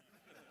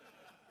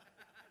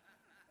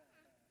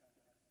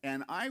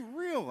 And I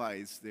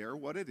realized there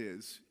what it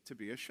is to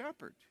be a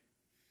shepherd.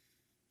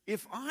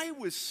 If I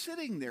was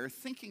sitting there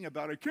thinking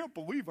about, I can't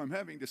believe I'm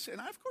having to say,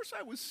 and of course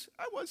I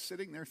was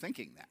sitting there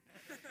thinking that.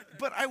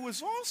 But I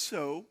was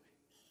also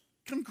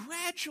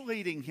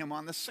congratulating him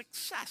on the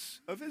success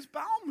of his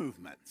bowel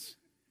movements.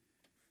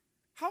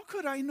 How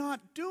could I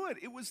not do it?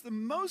 It was the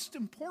most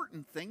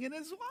important thing in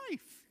his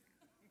life.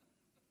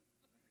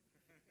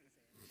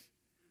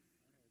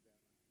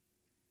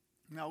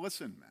 Now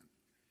listen, men.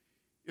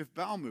 If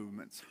bowel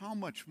movements, how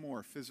much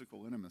more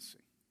physical intimacy?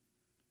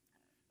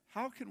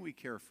 How can we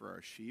care for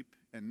our sheep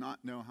and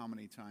not know how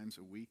many times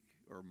a week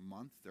or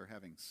month they're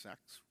having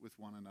sex with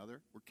one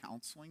another? We're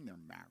counseling their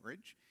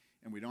marriage,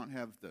 and we don't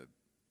have the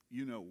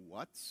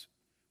you-know-whats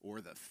or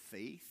the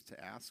faith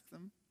to ask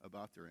them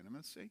about their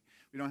intimacy.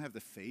 We don't have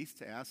the faith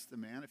to ask the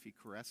man if he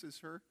caresses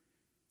her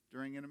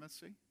during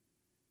intimacy.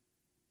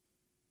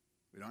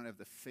 We don't have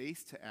the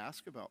faith to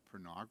ask about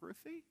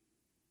pornography.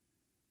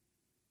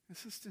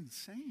 It's just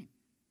insane.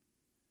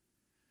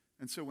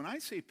 And so when I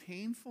say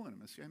painful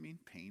intimacy, I mean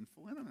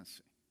painful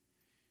intimacy.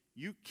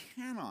 You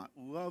cannot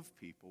love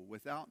people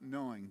without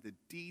knowing the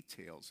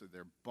details of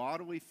their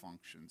bodily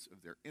functions,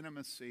 of their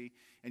intimacy.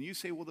 And you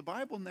say, well, the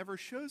Bible never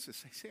shows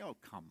this. I say, oh,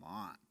 come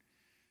on.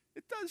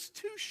 It does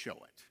too show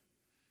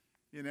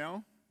it. You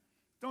know?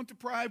 Don't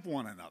deprive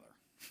one another.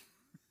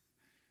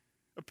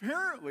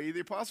 Apparently, the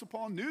Apostle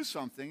Paul knew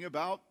something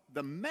about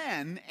the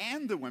men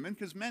and the women,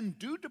 because men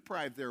do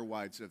deprive their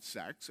wives of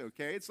sex,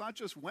 okay? It's not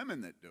just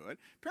women that do it.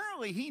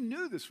 Apparently, he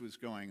knew this was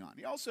going on.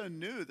 He also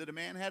knew that a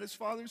man had his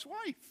father's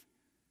wife.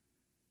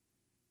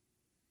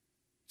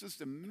 It's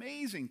just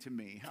amazing to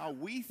me how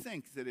we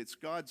think that it's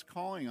God's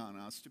calling on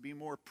us to be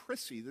more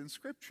prissy than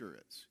Scripture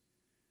is.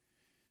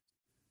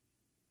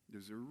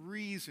 There's a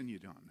reason you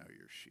don't know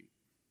your sheep.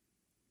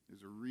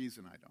 There's a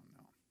reason I don't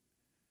know.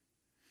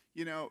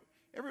 You know,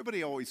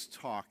 everybody always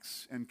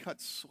talks and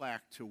cuts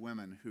slack to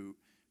women who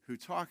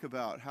talk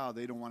about how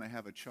they don't want to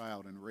have a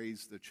child and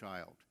raise the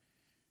child.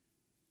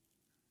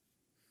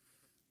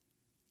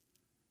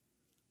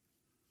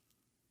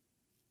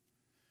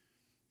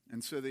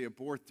 And so they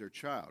abort their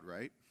child,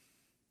 right?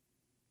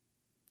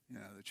 You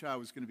know, the child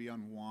was going to be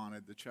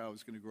unwanted. The child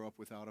was going to grow up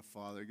without a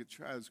father. The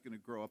child was going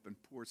to grow up in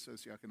poor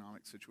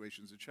socioeconomic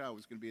situations. The child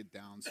was going to be a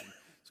Down syndrome.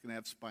 It's going to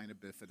have spina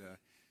bifida,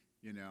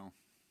 you know.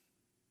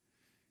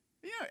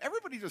 Yeah,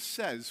 everybody just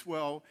says,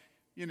 well,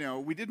 you know,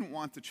 we didn't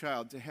want the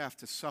child to have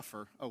to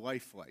suffer a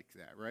life like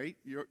that, right?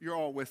 You're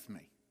all with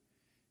me.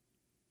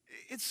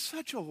 It's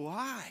such a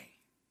lie.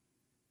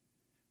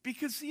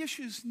 Because the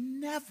issue's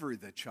never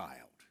the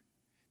child.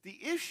 The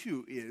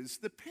issue is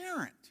the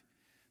parent.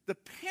 The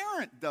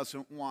parent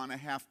doesn't want to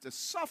have to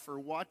suffer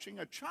watching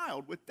a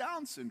child with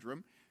Down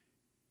syndrome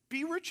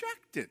be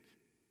rejected.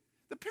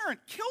 The parent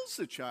kills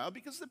the child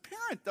because the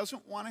parent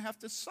doesn't want to have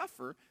to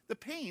suffer the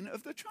pain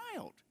of the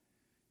child.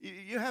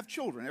 You have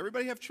children.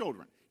 Everybody have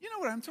children. You know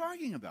what I'm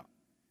talking about.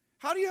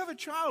 How do you have a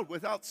child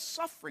without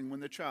suffering when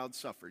the child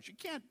suffers? You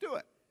can't do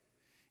it.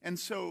 And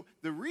so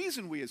the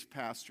reason we as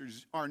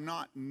pastors are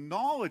not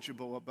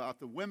knowledgeable about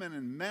the women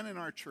and men in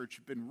our church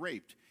have been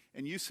raped,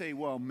 and you say,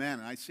 well, men,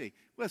 and I say,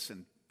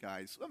 listen,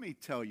 guys, let me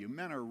tell you,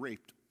 men are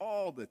raped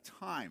all the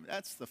time.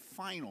 That's the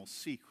final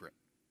secret,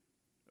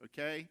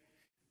 okay?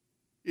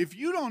 If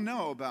you don't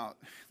know about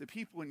the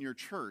people in your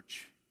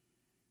church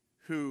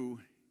who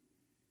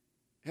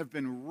have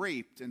been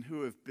raped and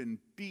who have been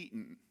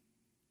beaten.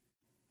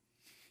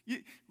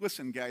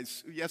 Listen,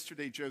 guys,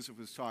 yesterday Joseph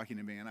was talking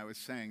to me, and I was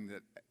saying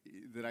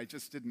that I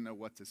just didn't know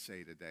what to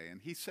say today.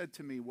 And he said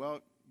to me, well,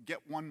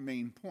 get one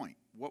main point.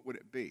 What would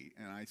it be?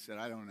 And I said,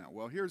 I don't know.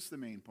 Well, here's the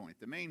main point.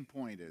 The main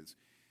point is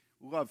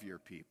love your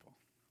people.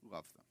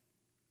 Love them.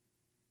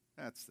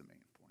 That's the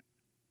main point.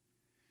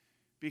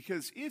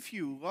 Because if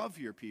you love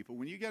your people,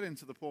 when you get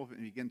into the pulpit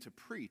and begin to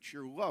preach,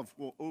 your love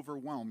will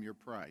overwhelm your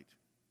pride.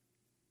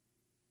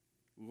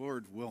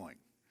 Lord willing,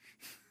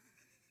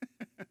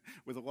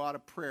 with a lot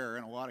of prayer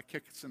and a lot of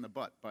kicks in the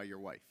butt by your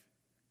wife.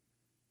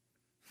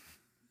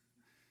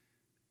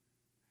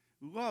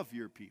 Love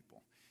your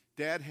people.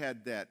 Dad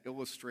had that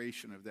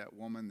illustration of that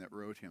woman that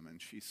wrote him, and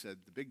she said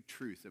the big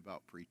truth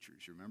about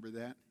preachers. You remember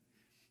that?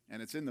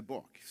 And it's in the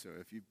book. So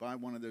if you buy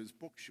one of those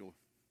books, you'll...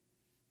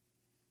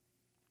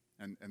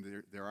 And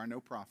there are no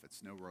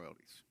profits, no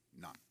royalties.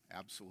 None.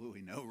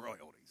 Absolutely no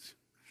royalties.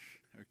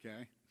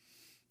 Okay?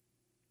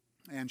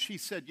 And she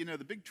said, you know,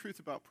 the big truth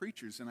about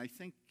preachers, and I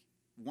think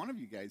one of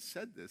you guys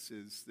said this,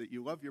 is that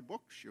you love your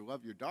books, you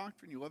love your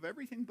doctrine, you love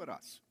everything but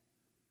us.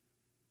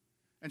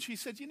 And she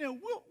said, you know,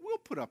 we'll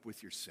put up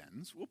with your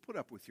sins. We'll put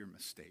up with your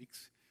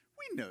mistakes.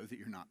 we know that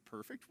you're not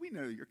perfect. We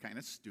know you're kind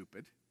of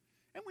stupid.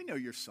 And we know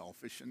you're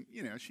selfish. And,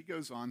 she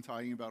goes on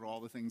talking about all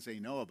the things they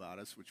know about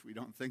us, which we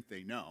don't think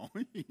they know.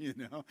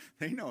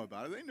 They know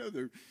about it. They know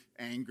their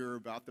anger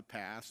about the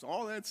past,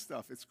 all that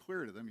stuff. It's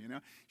clear to them,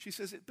 She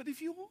says, but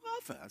if you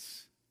love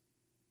us,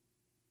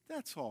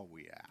 that's all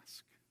we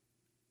ask.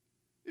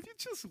 If you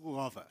just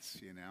love us,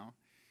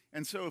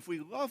 And so if we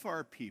love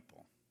our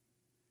people,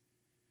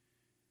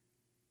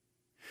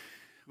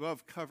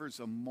 love covers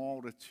a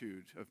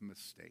multitude of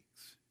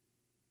mistakes.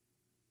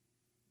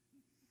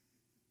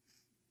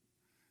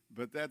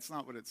 But that's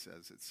not what it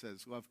says. It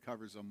says love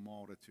covers a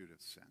multitude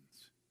of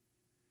sins.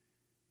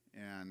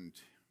 And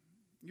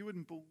you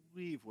wouldn't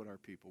believe what our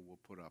people will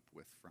put up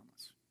with from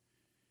us.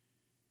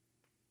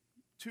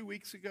 2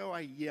 weeks ago, I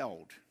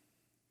yelled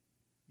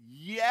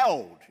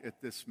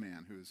at this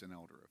man who is an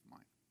elder of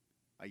mine.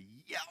 I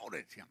yelled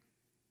at him.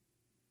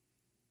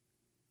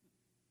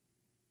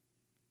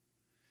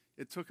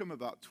 It took him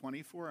about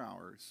 24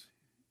 hours,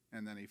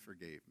 and then he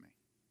forgave me,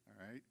 all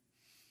right?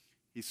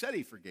 He said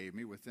he forgave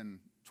me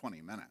within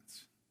 20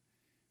 minutes.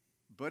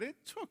 But it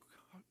took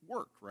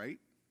work, right?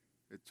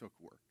 It took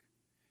work.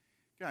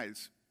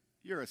 Guys,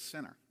 you're a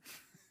sinner.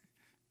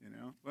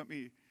 Let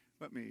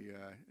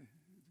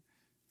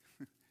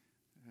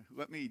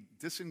me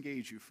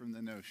disengage you from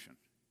the notion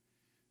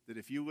that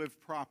if you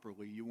live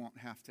properly, you won't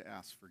have to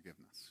ask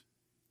forgiveness.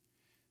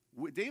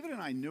 David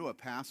and I knew a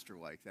pastor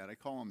like that. I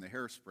call him the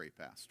hairspray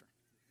pastor.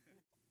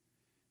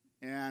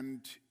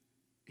 And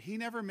he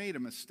never made a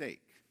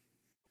mistake.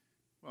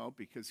 Well,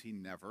 because he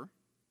never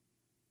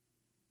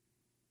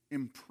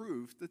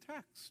improved the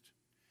text.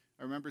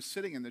 I remember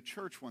sitting in the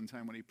church one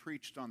time when he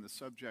preached on the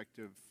subject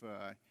of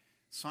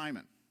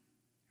Simon,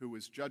 who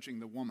was judging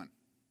the woman,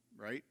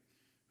 right?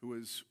 Who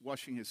was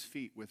washing his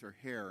feet with her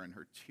hair and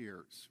her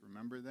tears.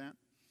 Remember that?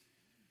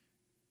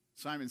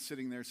 Simon's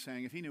sitting there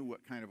saying, if he knew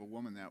what kind of a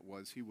woman that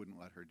was, he wouldn't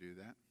let her do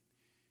that.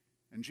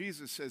 And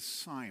Jesus says,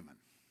 Simon,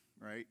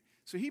 right?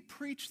 So he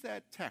preached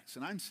that text,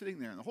 and I'm sitting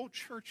there, and the whole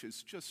church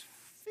is just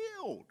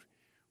filled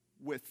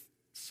with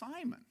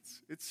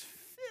Simons. It's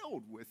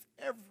filled with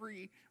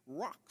every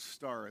rock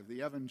star of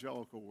the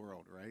evangelical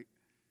world, right?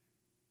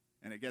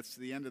 And it gets to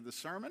the end of the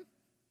sermon,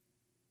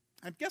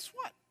 and guess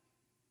what?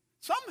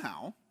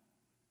 Somehow,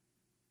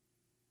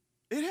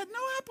 it had no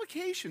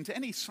application to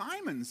any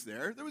Simons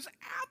there. There was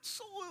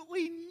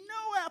absolutely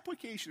no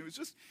application. It was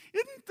just,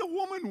 isn't the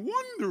woman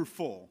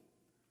wonderful?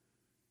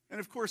 And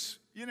of course,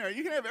 you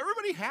can have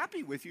everybody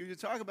happy with you to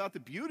talk about the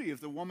beauty of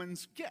the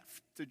woman's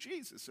gift to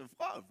Jesus of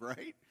love,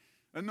 right?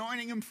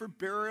 Anointing him for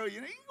burial. You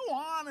can go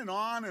on and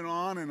on and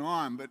on and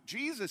on. But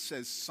Jesus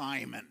says,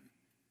 Simon,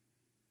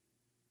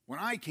 when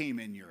I came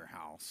in your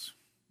house,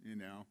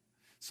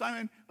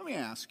 Simon, let me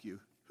ask you,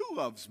 who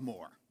loves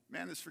more?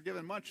 Man that's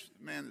forgiven much,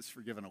 man that's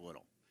forgiven a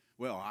little.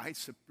 Well,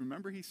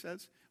 remember he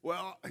says,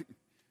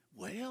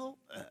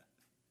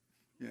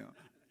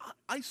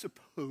 I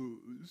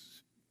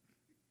suppose,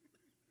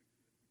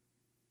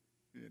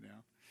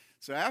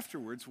 So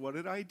afterwards, what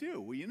did I do?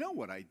 Well, you know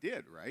what I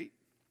did, right?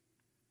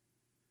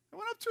 I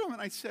went up to him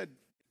and I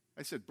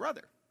said,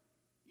 brother,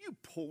 you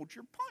pulled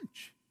your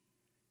punch.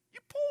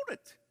 You pulled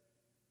it.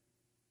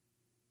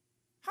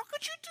 How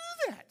could you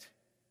do that?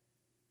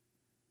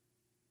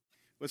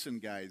 Listen,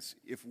 guys,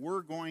 if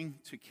we're going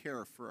to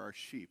care for our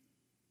sheep,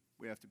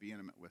 we have to be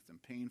intimate with them,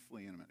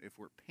 painfully intimate. If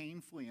we're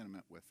painfully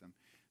intimate with them,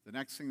 the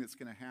next thing that's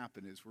going to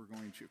happen is we're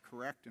going to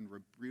correct and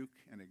rebuke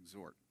and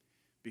exhort,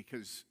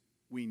 because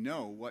we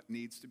know what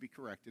needs to be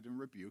corrected and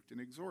rebuked and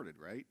exhorted,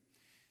 right?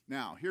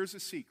 Now, here's a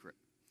secret.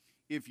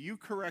 If you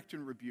correct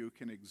and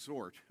rebuke and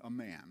exhort a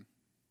man,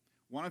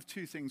 one of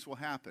two things will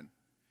happen.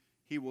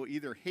 He will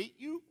either hate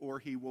you or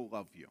he will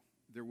love you.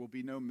 There will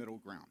be no middle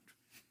ground.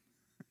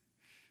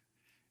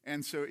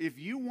 And so if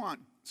you want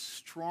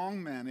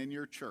strong men in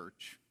your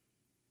church,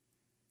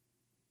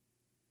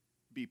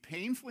 be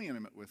painfully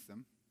intimate with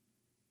them,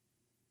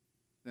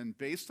 then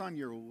based on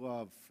your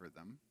love for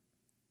them,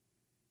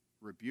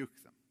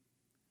 rebuke them.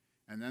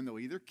 And then they'll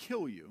either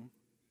kill you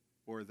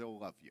or they'll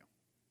love you.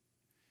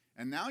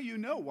 And now you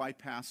know why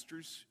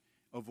pastors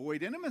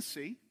avoid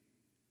intimacy,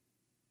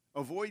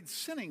 avoid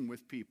sinning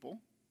with people,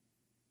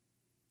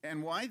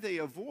 and why they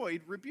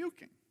avoid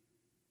rebuking,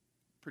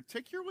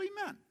 particularly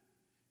men.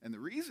 And the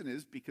reason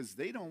is because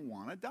they don't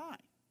want to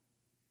die.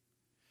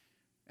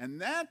 And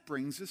that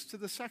brings us to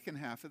the second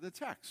half of the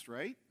text,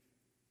 right?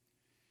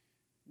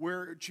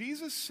 Where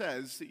Jesus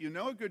says that you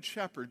know a good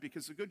shepherd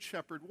because a good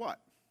shepherd what?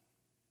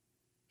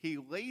 He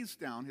lays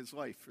down his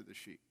life for the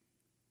sheep.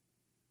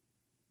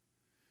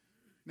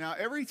 Now,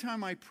 every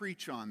time I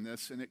preach on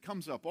this, and it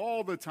comes up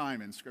all the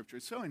time in Scripture,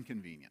 it's so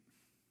inconvenient.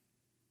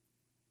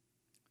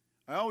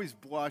 I always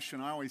blush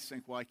and I always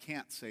think, well, I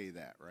can't say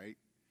that, right?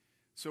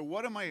 So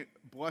what am I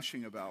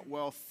blushing about?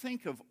 Well,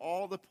 think of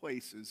all the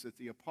places that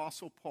the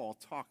Apostle Paul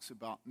talks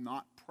about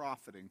not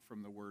profiting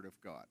from the Word of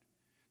God,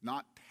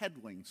 not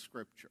peddling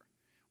Scripture,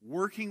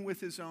 working with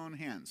his own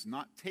hands,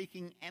 not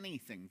taking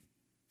anything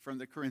from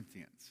the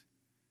Corinthians,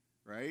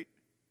 right?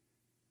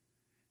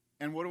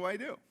 And what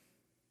do?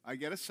 I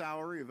get a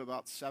salary of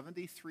about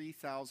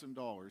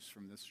 $73,000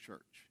 from this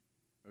church,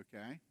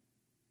 okay?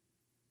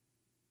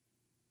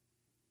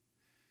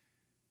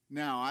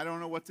 Now, I don't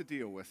know what to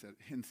deal with it.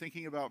 In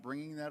thinking about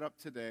bringing that up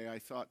today, I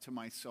thought to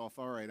myself,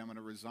 all right, I'm going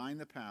to resign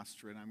the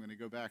pastorate. I'm going to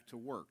go back to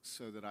work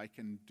so that I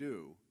can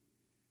do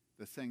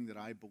the thing that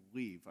I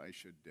believe I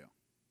should do.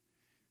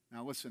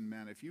 Now, listen,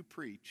 man, if you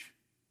preach,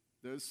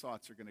 those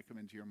thoughts are going to come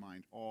into your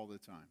mind all the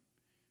time.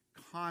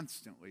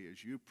 Constantly,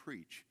 as you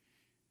preach,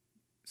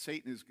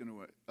 Satan is going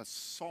to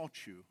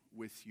assault you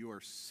with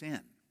your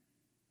sin.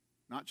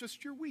 Not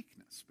just your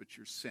weakness, but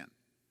your sin.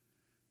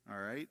 All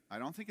right? I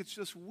don't think it's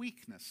just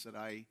weakness that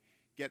I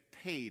get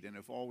paid and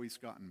have always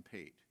gotten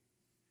paid.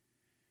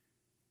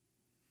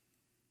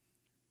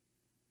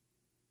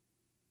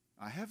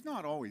 I have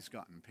not always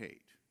gotten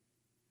paid.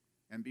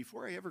 And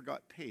before I ever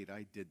got paid,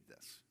 I did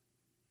this.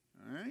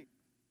 All right?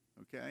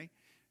 Okay?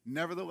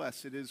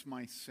 Nevertheless, it is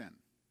my sin.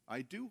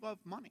 I do love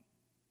money.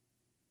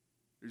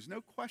 There's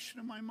no question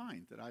in my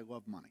mind that I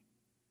love money.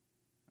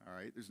 All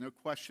right? There's no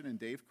question in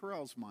Dave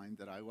Carell's mind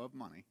that I love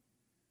money.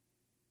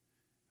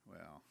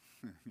 Well,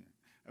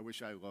 I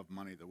wish I loved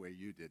money the way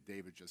you did.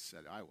 David just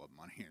said, I love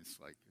money. It's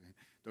like,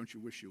 don't you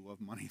wish you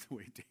loved money the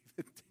way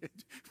David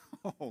did?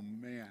 Oh,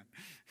 man.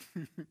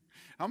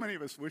 How many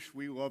of us wish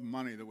we loved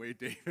money the way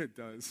David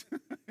does?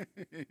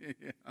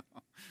 Yeah.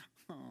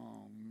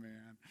 Oh,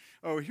 man.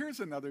 Oh, here's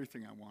another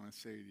thing I want to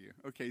say to you.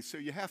 Okay, so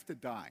you have to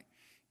die.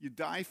 You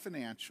die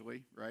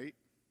financially, right?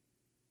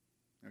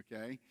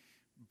 Okay?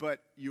 But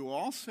you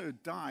also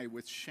die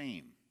with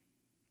shame.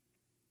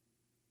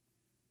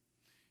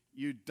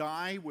 You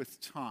die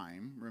with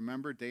time.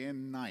 Remember, day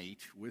and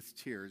night with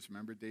tears.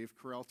 Remember Dave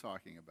Carell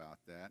talking about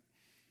that.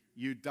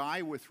 You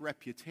die with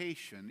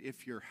reputation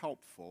if you're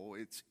helpful.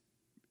 It's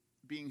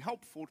being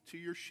helpful to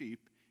your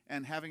sheep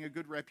and having a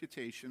good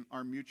reputation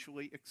are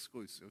mutually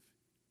exclusive.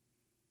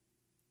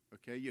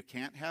 Okay, you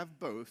can't have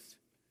both.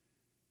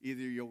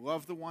 Either you'll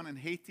love the one and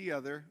hate the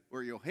other,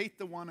 or you'll hate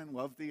the one and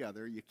love the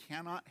other. You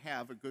cannot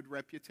have a good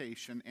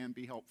reputation and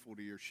be helpful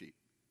to your sheep.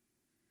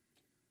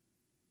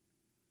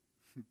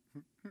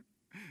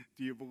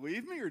 Do you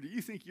believe me, or do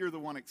you think you're the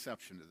one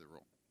exception to the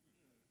rule?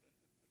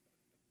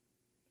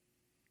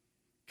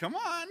 Come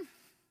on.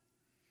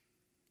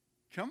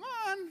 Come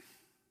on.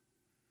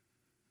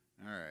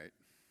 All right.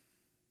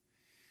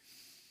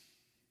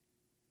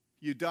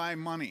 You die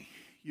money.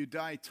 You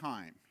die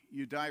time.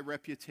 You die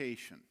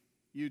reputation.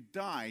 You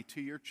die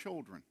to your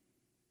children.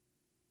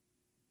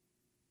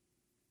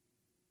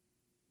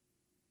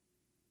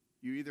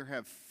 You either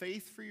have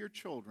faith for your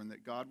children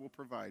that God will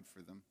provide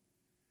for them,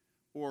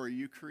 or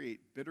you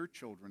create bitter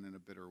children and a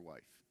bitter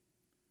wife.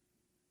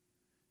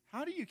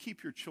 How do you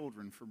keep your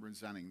children from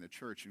resenting the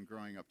church and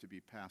growing up to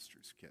be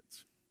pastors'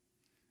 kids?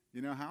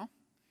 You know how?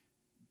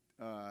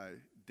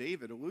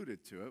 David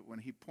alluded to it when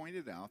he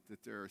pointed out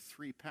that there are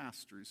 3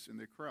 pastors in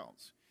the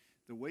Carells.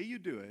 The way you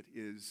do it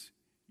is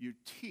you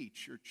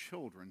teach your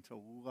children to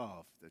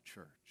love the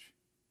church.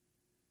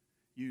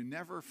 You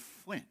never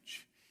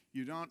flinch.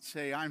 You don't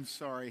say, I'm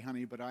sorry,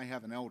 honey, but I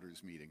have an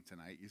elders meeting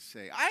tonight. You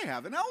say, I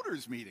have an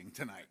elders meeting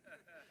tonight.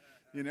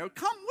 You know,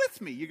 come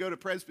with me. You go to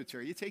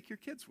Presbytery, you take your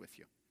kids with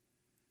you.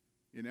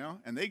 You know,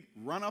 and they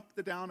run up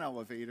the down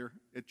elevator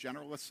at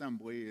General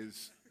Assembly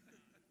as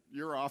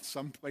you're off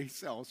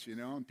someplace else, you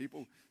know, and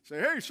people say,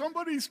 hey,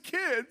 somebody's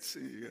kids.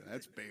 Yeah,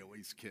 that's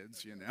Bailey's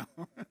kids, you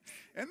know.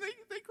 And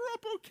they grew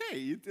up okay.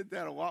 You did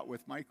that a lot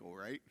with Michael,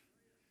 right?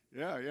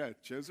 Yeah.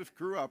 Joseph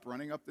grew up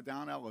running up the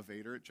down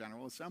elevator at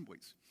General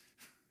Assemblies.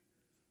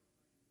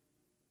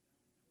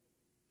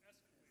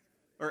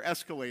 Or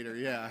escalator,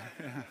 yeah.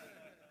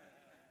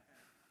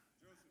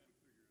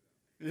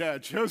 Yeah,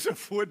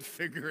 Joseph would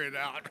figure it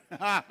out.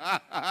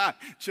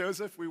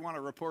 Joseph, we want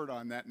to report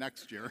on that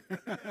next year.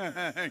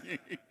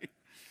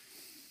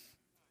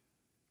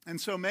 And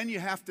so, men, you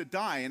have to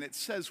die. And it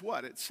says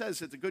what? It says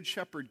that the good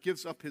shepherd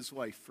gives up his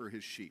life for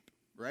his sheep,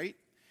 right?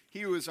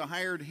 He who is a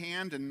hired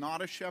hand and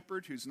not a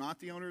shepherd, who's not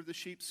the owner of the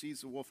sheep,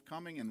 sees the wolf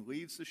coming and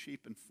leaves the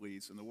sheep and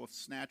flees, and the wolf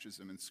snatches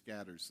them and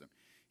scatters them.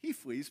 He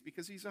flees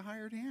because he's a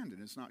hired hand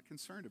and is not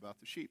concerned about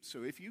the sheep.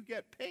 So if you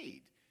get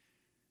paid,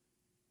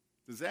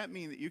 does that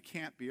mean that you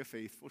can't be a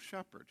faithful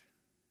shepherd?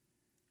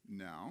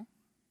 No.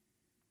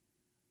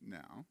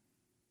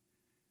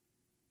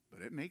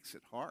 But it makes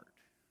it hard.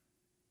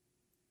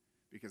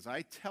 Because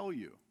I tell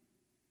you,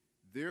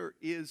 there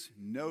is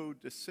no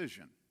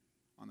decision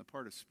on the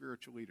part of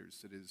spiritual leaders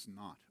that is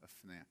not a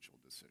financial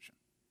decision.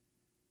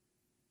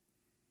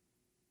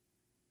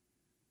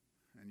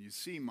 And you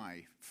see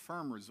my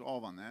firm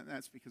resolve on that, and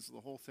that's because of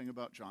the whole thing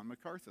about John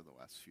MacArthur the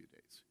last few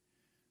days.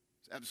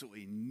 There's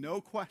absolutely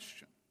no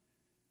question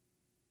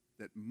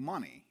that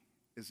money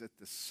is at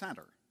the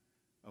center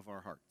of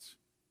our hearts.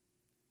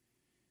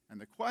 And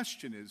the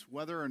question is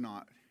whether or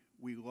not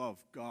we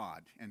love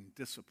God and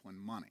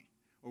discipline money,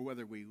 or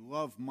whether we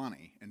love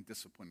money and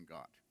discipline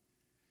God.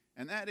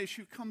 And that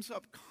issue comes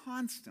up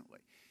constantly.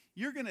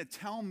 You're going to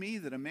tell me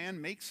that a man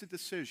makes a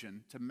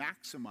decision to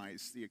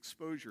maximize the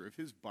exposure of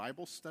his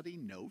Bible study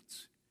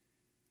notes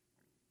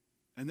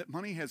and that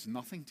money has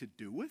nothing to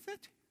do with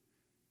it?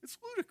 It's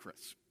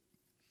ludicrous.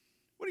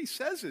 What he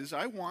says is,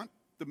 I want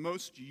the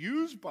most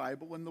used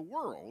Bible in the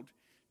world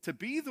to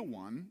be the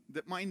one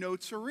that my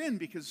notes are in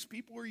because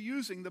people are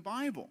using the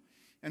Bible.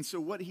 And so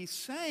what he's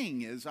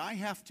saying is, I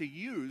have to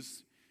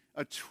use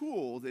a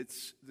tool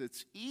that's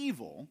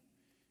evil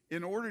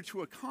in order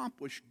to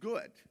accomplish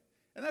good.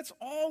 And that's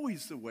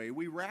always the way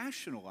we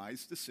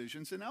rationalize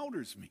decisions in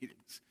elders'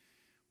 meetings.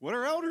 What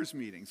are elders'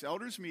 meetings?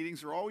 Elders'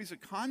 meetings are always a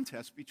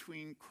contest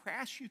between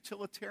crass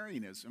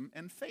utilitarianism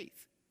and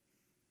faith.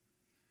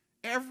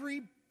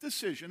 Every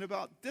decision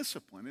about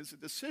discipline is a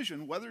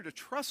decision whether to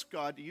trust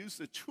God to use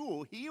the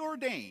tool he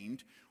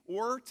ordained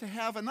or to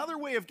have another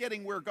way of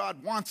getting where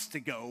God wants to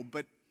go,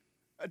 but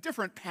a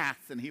different path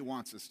than he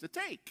wants us to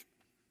take.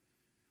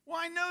 Well,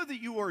 I know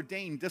that you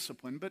ordain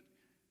discipline, but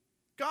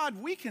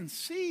God, we can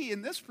see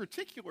in this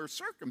particular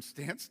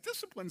circumstance,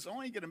 discipline's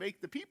only going to make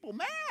the people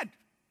mad.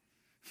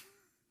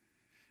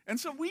 And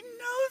so we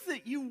know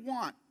that you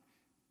want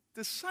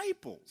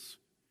disciples.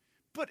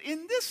 But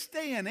in this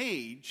day and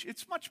age,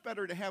 it's much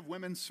better to have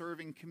women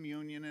serving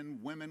communion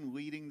and women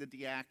leading the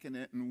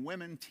diaconate and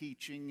women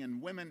teaching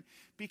and women,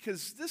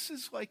 because this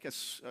is like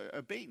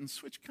a bait and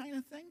switch kind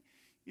of thing.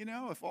 You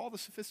know, if all the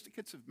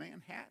sophisticates of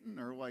Manhattan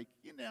are like,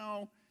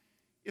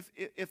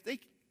 if they,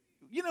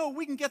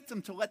 we can get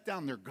them to let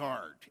down their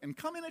guard and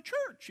come in a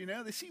church.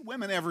 They see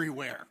women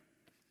everywhere.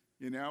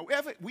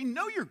 We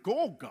know your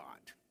goal, God.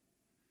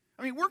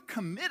 I mean, we're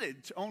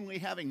committed to only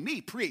having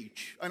me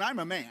preach, and I'm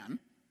a man.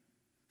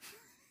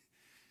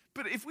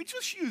 But if we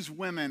just use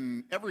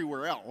women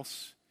everywhere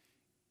else,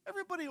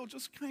 everybody will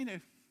just kind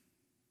of,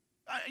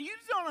 you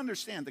don't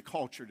understand the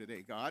culture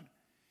today, God.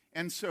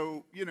 And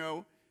so,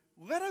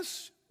 let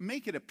us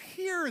make it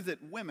appear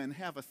that women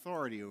have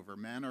authority over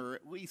men, or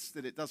at least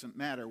that it doesn't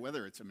matter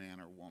whether it's a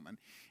man or a woman.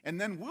 And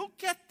then we'll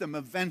get them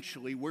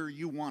eventually where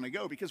you want to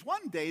go, because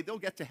one day they'll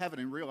get to heaven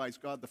and realize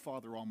God the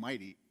Father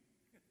Almighty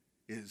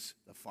is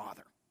the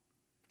Father.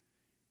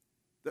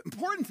 The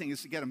important thing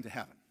is to get them to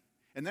heaven.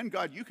 And then,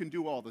 God, you can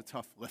do all the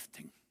tough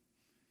lifting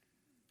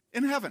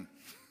in heaven.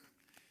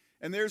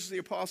 And there's the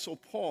Apostle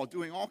Paul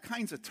doing all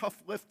kinds of tough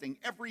lifting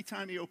every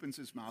time he opens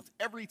his mouth,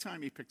 every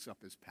time he picks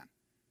up his pen.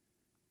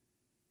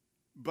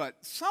 But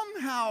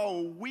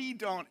somehow we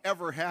don't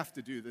ever have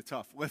to do the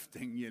tough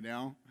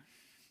lifting,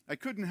 I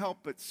couldn't help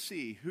but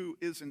see who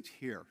isn't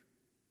here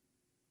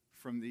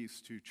from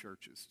these two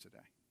churches today.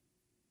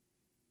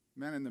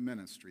 Men in the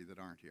ministry that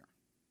aren't here.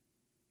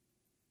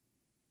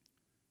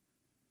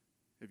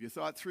 Have you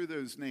thought through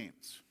those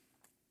names?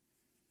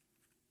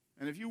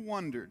 And have you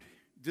wondered,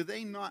 do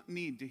they not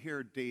need to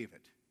hear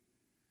David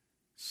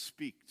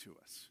speak to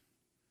us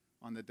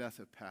on the death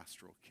of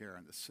pastoral care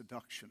and the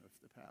seduction of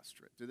the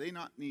pastorate? Do they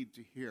not need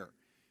to hear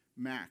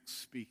Max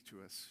speak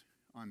to us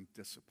on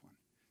discipline?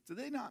 Do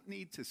they not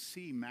need to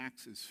see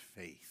Max's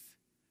faith?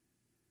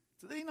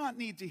 Do they not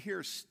need to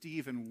hear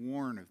Stephen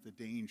warn of the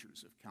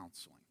dangers of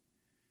counseling?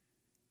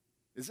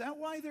 Is that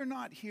why they're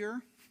not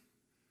here?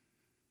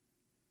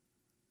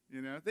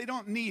 They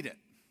don't need it.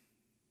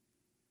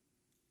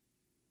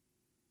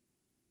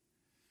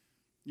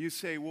 You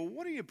say, well,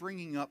 what are you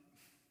bringing up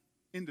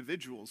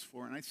individuals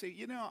for? And I say,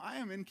 I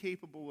am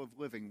incapable of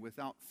living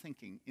without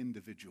thinking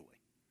individually.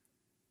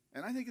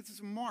 And I think it's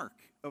a mark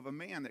of a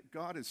man that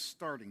God is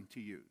starting to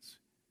use.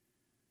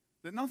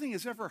 That nothing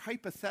is ever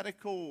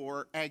hypothetical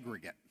or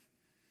aggregate.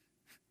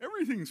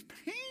 Everything's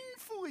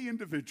painfully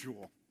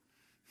individual.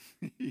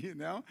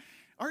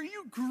 Are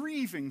you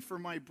grieving for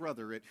my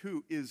brother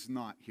who is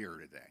not here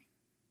today?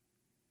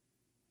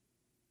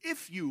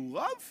 If you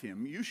love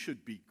him, you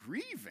should be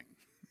grieving.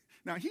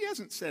 Now, he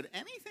hasn't said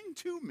anything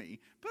to me,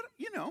 but,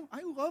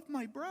 I love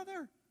my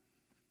brother.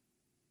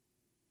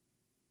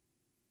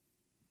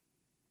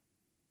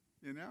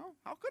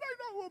 How could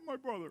I not love my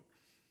brother?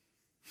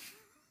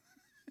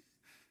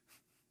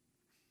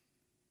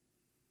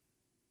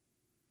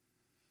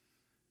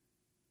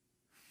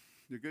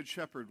 The Good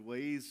Shepherd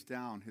lays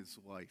down his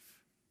life,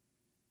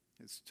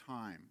 his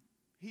time.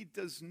 He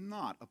does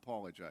not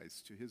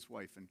apologize to his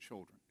wife and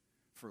children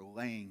for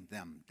laying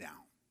them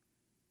down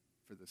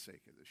for the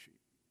sake of the sheep.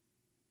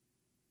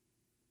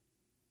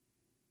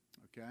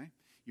 Okay?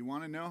 You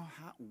want to know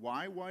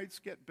why wives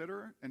get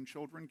bitter and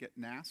children get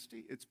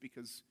nasty? It's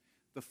because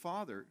the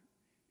father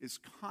is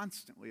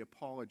constantly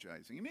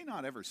apologizing. He may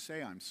not ever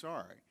say, I'm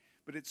sorry,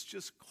 but it's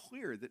just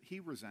clear that he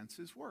resents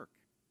his work.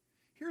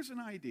 Here's an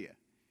idea.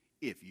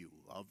 If you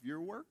love your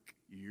work,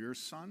 your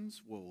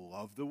sons will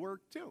love the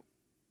work too.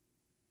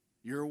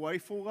 Your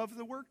wife will love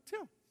the work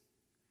too.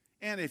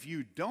 And if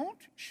you don't,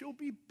 she'll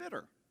be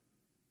bitter.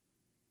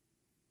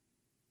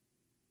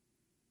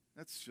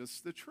 That's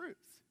just the truth.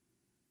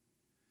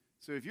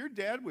 So if your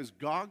dad was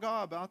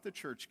gaga about the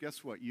church,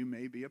 guess what? You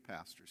may be a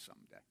pastor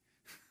someday.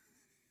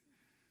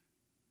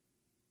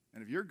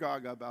 And if you're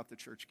gaga about the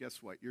church,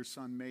 guess what? Your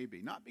son may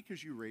be. Not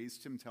because you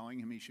raised him telling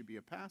him he should be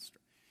a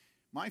pastor.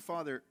 My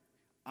father,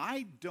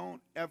 I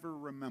don't ever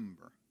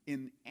remember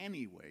in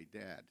any way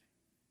Dad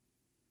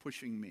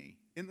pushing me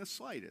in the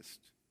slightest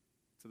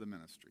to the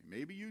ministry.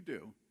 Maybe you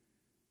do.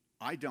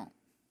 I don't.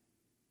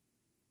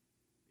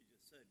 He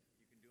just said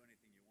you can do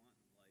anything you want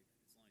in life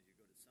as long as you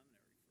go to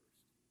seminary first.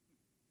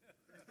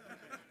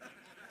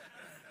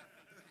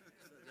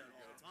 He says that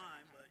all the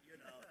time, but you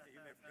may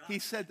have forgotten.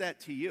 He said that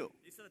to you.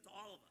 He said it to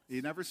all of us.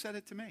 He never said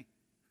it to me.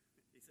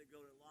 He said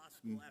go to law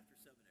school after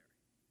seminary.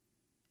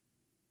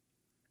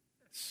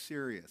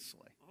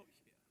 Seriously. Oh,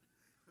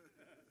 yeah.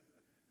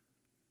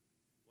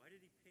 Why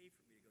did he pay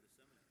for me to go to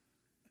seminary?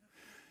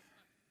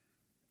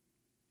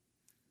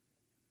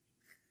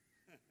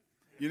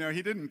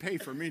 He didn't pay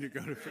for me to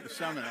go to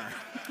seminary.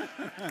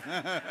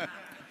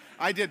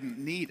 I didn't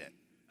need it.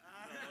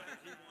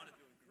 He wanted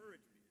to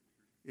encourage me.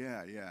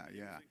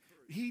 Yeah.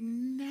 He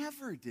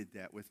never did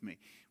that with me.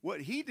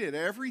 What he did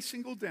every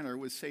single dinner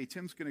was say,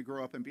 Tim's going to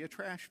grow up and be a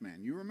trash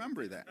man. You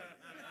remember that?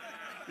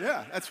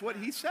 Yeah, that's what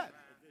he said.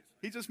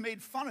 He just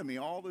made fun of me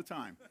all the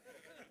time.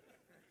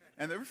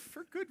 And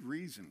for good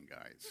reason,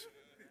 guys.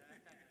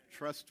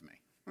 Trust me.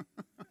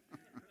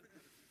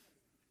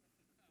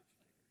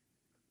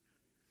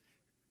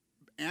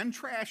 And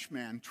trash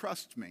man,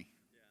 trust me.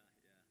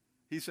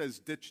 He says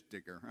ditch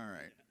digger. All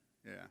right.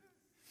 Yeah.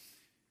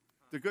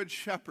 The good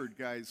shepherd,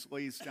 guys,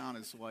 lays down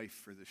his life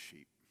for the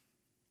sheep.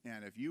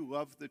 And if you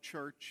love the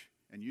church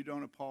and you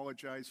don't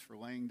apologize for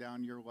laying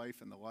down your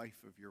life and the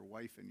life of your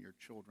wife and your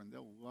children,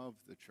 they'll love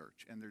the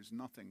church. And there's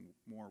nothing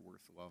more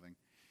worth loving.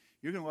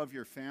 You can love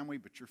your family,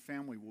 but your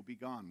family will be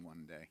gone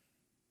one day.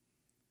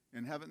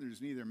 In heaven,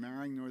 there's neither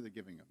marrying nor the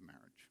giving of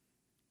marriage.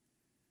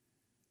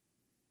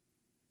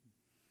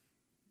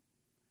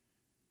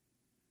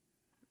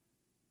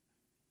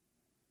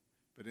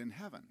 But in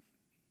heaven,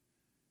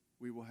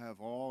 we will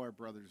have all our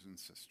brothers and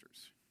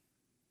sisters,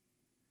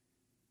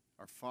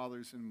 our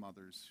fathers and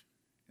mothers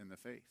in the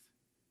faith.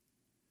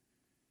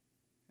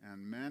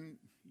 And men,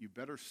 you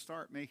better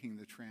start making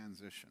the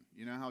transition.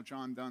 You know how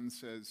John Donne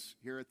says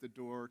here at the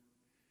door,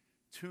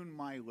 tune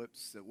my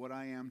lips that what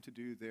I am to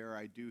do there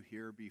I do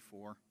here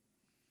before.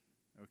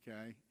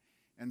 Okay?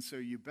 And so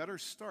you better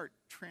start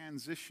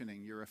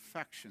transitioning your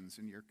affections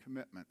and your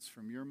commitments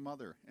from your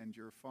mother and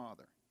your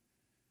father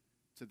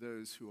to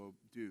those who will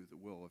do the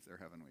will of their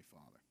heavenly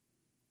Father.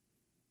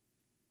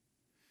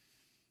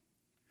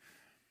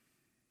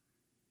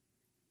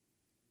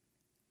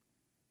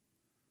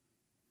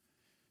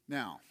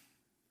 Now,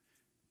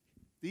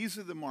 these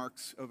are the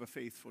marks of a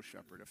faithful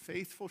shepherd. A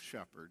faithful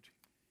shepherd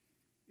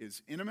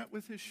is intimate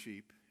with his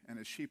sheep, and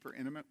his sheep are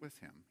intimate with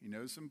him. He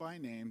knows them by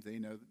name. They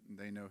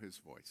know his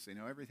voice. They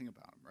know everything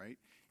about him, right?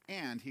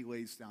 And he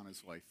lays down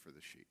his life for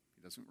the sheep.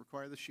 He doesn't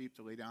require the sheep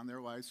to lay down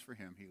their lives for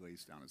him. He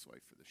lays down his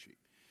life for the sheep.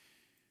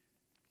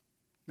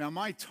 Now,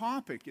 my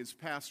topic is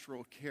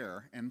pastoral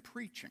care and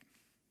preaching.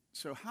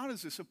 So how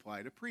does this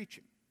apply to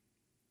preaching?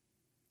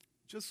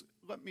 Just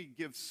let me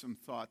give some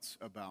thoughts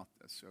about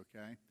this,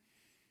 okay?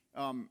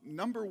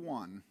 Number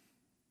one,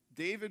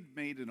 David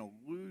made an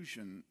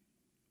allusion,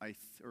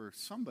 or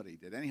somebody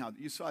did. Anyhow,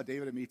 you saw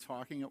David and me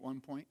talking at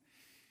one point.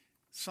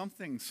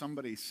 Something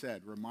somebody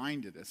said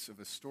reminded us of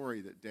a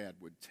story that Dad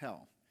would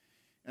tell.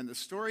 And the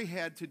story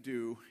had to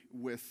do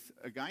with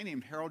a guy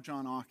named Harold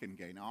John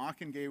Auchengay. Now,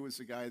 Auchengay was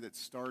the guy that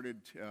started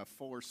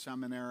Fuller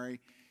Seminary.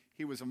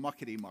 He was a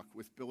muckety-muck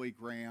with Billy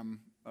Graham,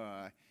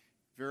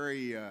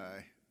 very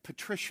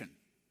patrician,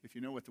 if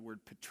you know what the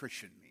word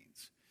patrician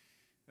means.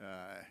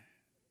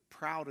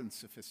 Proud and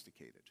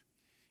sophisticated.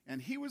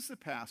 And he was the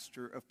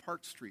pastor of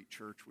Park Street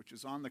Church, which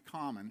is on the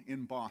Common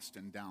in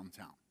Boston,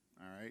 downtown.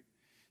 All right?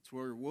 It's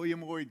where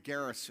William Lloyd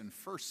Garrison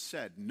first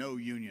said no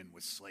union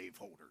with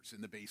slaveholders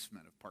in the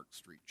basement of Park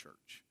Street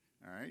Church.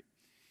 All right?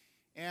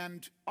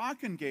 And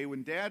Auchengay,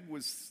 when Dad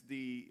was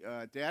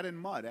Dad and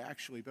Mud,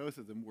 actually, both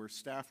of them were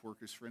staff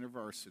workers for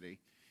InterVarsity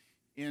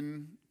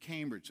in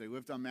Cambridge. They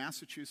lived on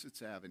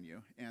Massachusetts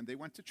Avenue, and they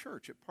went to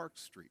church at Park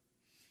Street.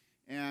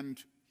 And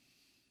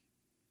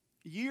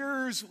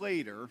years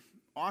later,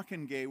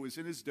 Auchengay was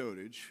in his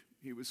dotage.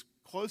 He was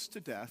close to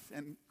death,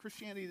 and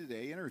Christianity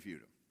Today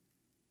interviewed him.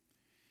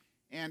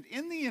 And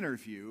in the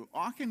interview,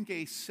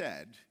 Auchengay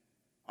said,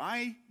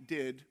 I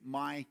did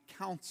my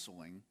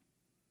counseling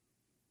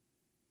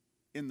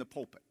in the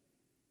pulpit.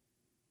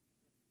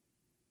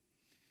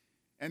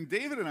 And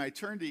David and I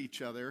turned to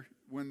each other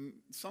when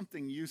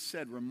something you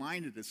said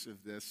reminded us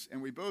of this,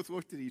 and we both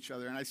looked at each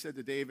other, and I said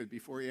to David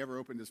before he ever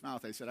opened his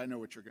mouth, I said, I know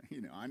what you're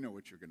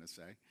going to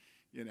say,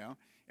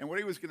 And what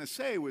he was going to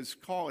say was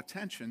call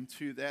attention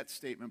to that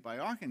statement by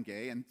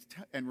Auchengay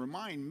and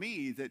remind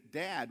me that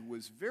Dad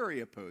was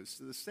very opposed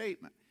to the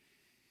statement.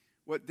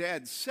 What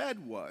Dad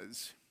said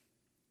was,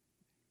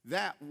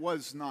 that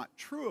was not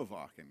true of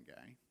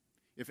Auchengay.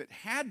 If it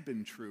had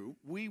been true,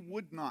 we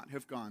would not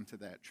have gone to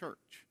that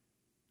church.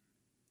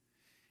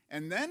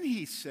 And then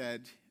he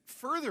said,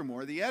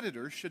 furthermore, the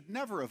editor should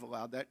never have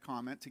allowed that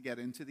comment to get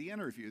into the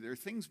interview. There are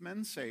things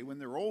men say when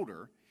they're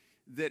older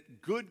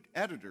that good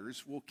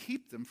editors will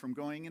keep them from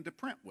going into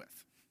print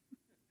with.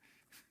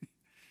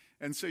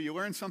 And so you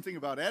learn something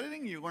about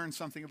editing, you learn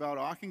something about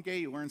Auchengay,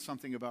 you learn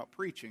something about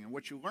preaching. And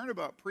what you learn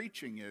about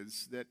preaching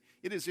is that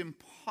it is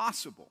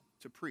impossible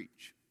to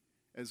preach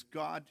as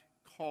God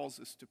calls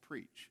us to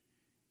preach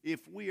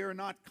if we are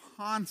not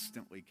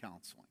constantly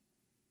counseling.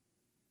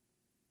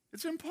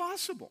 It's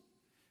impossible.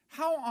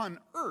 How on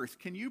earth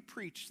can you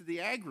preach to the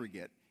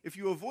aggregate if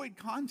you avoid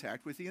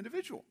contact with the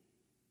individual?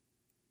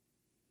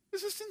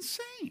 This is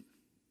insane.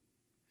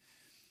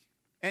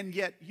 And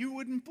yet you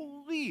wouldn't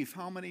believe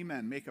how many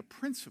men make a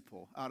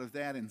principle out of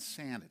that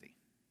insanity.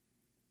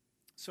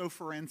 So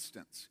for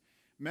instance,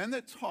 men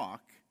that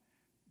talk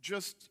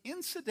just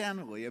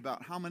incidentally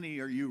about how many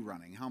are you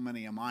running, how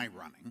many am I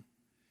running,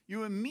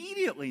 you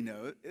immediately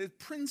know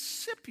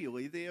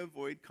principially they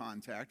avoid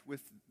contact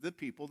with the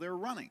people they're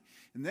running.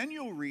 And then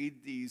you'll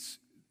read these,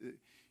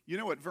 you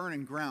know what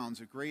Vernon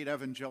Grounds, a great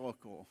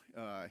evangelical,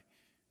 a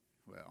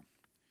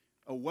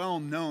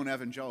well-known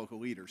evangelical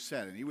leader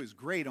said, and he was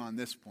great on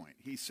this point.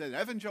 He said,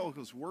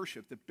 evangelicals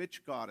worship the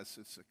bitch goddess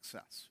of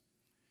success.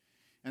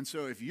 And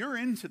so if you're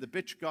into the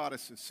bitch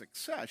goddess of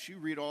success, you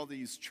read all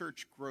these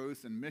church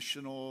growth and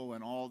missional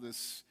and all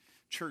this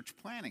church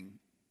planning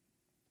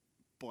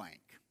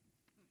blank.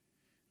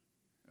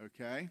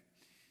 Okay?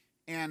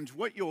 And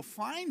what you'll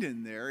find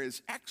in there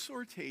is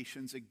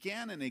exhortations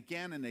again and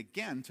again and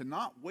again to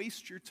not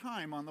waste your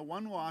time on the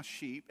one lost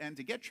sheep and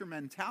to get your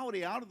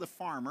mentality out of the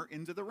farmer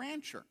into the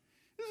rancher.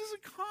 This is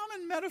a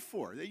common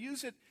metaphor. They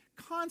use it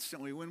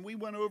constantly when we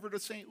went over to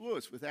St.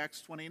 Louis with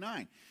Acts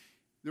 29.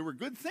 There were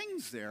good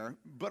things there,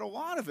 but a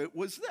lot of it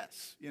was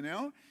this,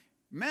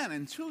 Men,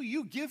 until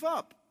you give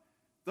up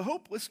the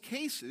hopeless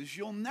cases,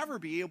 you'll never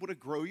be able to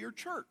grow your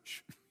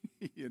church,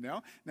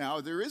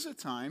 Now, there is a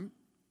time,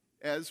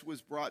 as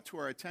was brought to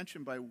our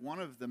attention by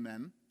one of the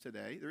men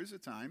today, there is a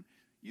time,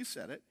 you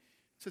said it,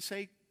 to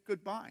say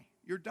goodbye.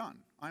 You're done.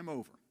 I'm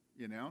over,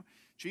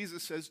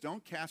 Jesus says,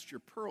 don't cast your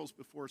pearls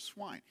before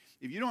swine.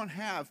 If you don't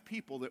have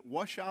people that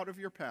wash out of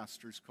your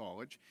pastor's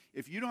college,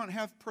 if you don't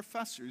have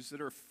professors that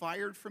are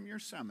fired from your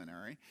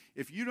seminary,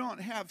 if you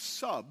don't have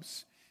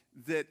subs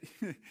that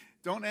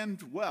don't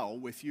end well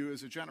with you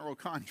as a general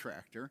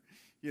contractor,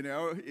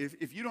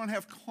 if you don't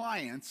have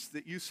clients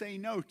that you say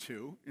no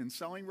to in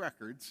selling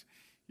records,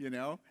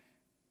 the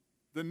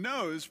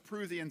no's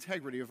prove the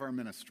integrity of our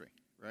ministry,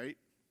 right?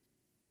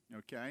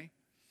 Okay?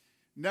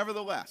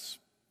 Nevertheless,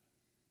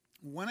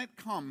 when it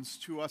comes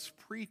to us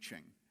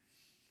preaching,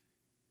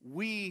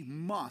 we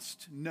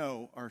must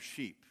know our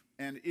sheep.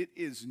 And it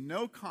is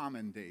no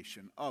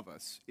commendation of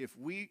us if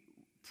we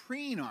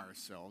preen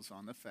ourselves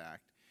on the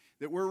fact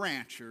that we're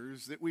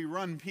ranchers, that we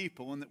run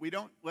people, and that we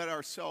don't let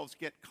ourselves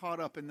get caught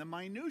up in the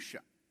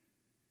minutia.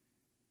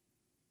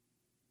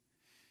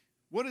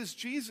 What does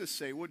Jesus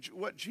say?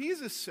 What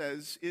Jesus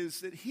says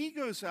is that he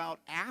goes out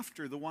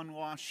after the one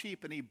lost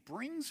sheep and he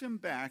brings him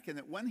back, and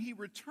that when he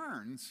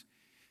returns,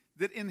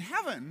 that in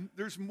heaven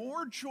there's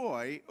more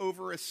joy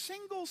over a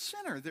single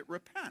sinner that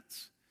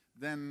repents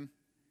than,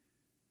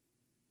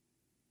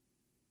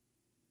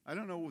 I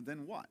don't know,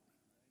 than what?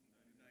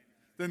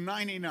 The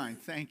 99,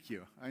 thank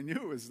you. I knew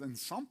it was then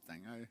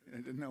something. I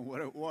didn't know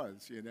what it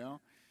was,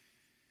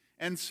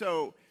 And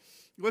so,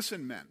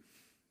 listen, men.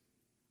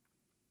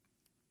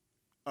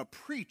 A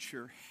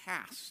preacher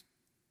has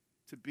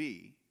to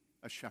be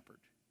a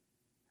shepherd.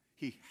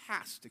 He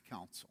has to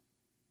counsel.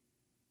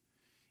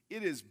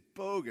 It is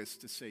bogus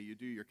to say you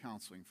do your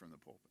counseling from the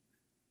pulpit.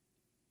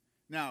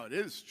 Now, it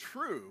is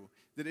true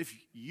that if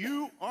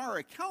you are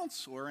a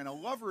counselor and a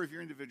lover of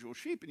your individual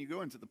sheep and you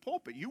go into the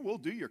pulpit, you will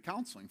do your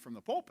counseling from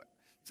the pulpit.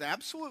 It's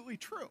absolutely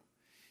true.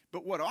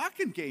 But what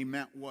Ockengay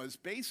meant was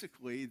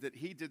basically that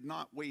he did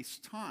not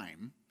waste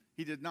time,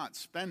 he did not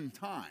spend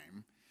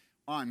time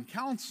on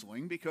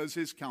counseling because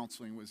his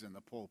counseling was in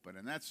the pulpit.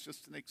 And that's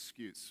just an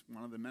excuse,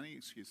 one of the many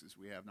excuses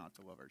we have not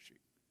to love our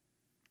sheep.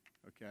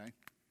 Okay?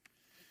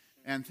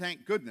 And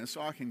thank goodness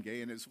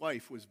Ockengay in his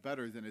life was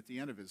better than at the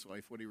end of his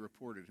life what he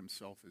reported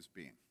himself as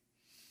being.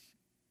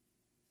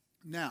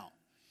 Now,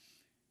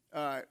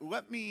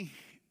 let me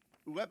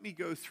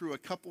go through a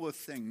couple of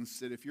things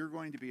that if you're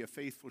going to be a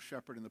faithful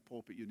shepherd in the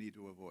pulpit, you need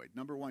to avoid.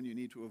 Number one, you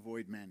need to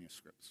avoid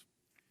manuscripts.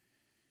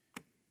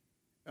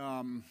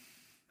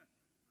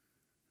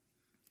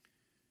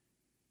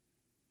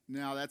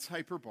 Now, that's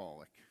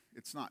hyperbolic.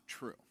 It's not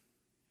true.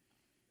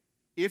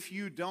 If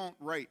you don't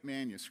write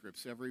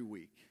manuscripts every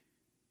week,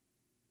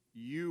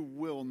 you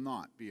will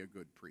not be a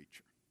good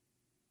preacher.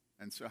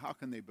 And so how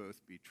can they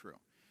both be true?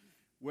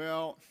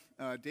 Well,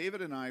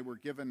 David and I were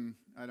given,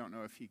 I don't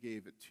know if he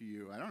gave it to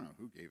you, I don't know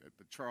who gave it,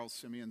 but Charles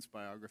Simeon's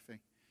biography.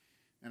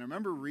 And I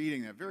remember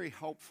reading that very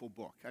helpful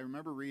book. I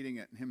remember reading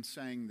it and him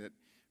saying that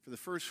for the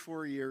first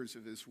 4 years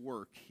of his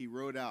work, he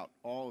wrote out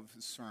all of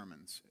his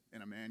sermons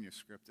in a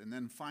manuscript, and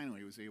then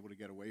finally was able to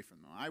get away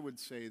from them. I would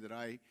say that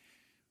I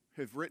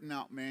have written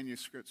out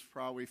manuscripts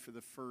probably for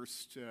the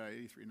first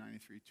 83,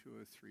 93,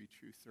 203,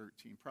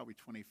 213, probably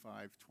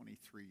 25,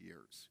 23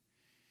 years.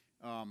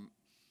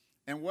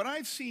 And what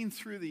I've seen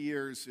through the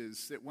years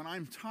is that when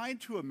I'm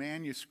tied to a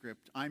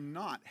manuscript, I'm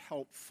not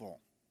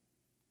helpful,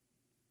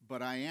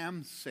 but I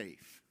am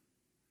safe.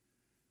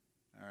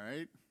 All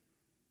right?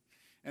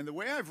 And the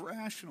way I've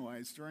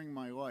rationalized during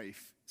my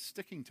life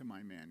sticking to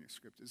my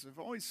manuscript is I've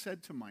always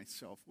said to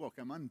myself, look,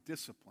 I'm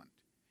undisciplined.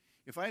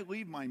 If I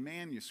leave my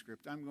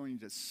manuscript, I'm going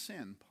to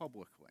sin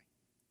publicly.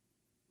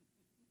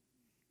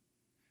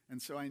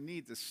 And so I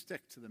need to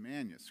stick to the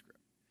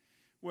manuscript.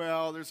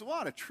 Well, there's a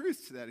lot of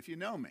truth to that if you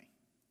know me.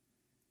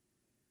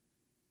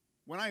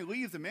 When I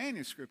leave the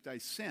manuscript, I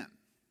sin.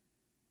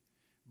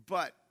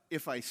 But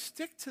if I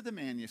stick to the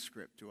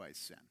manuscript, do I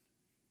sin?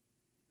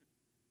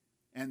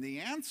 And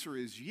the answer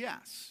is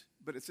yes,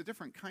 but it's a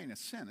different kind of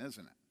sin,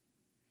 isn't it?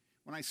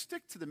 When I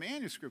stick to the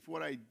manuscript,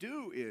 what I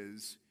do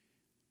is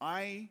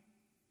I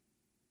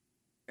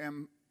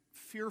am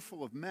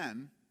fearful of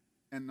men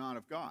and not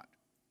of God.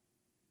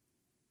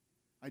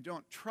 I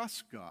don't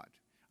trust God.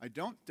 I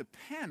don't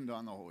depend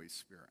on the Holy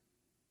Spirit.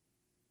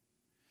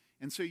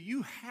 And so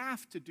you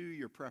have to do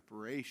your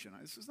preparation.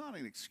 This is not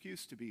an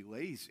excuse to be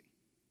lazy.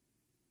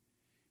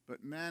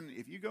 But men,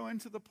 if you go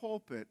into the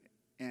pulpit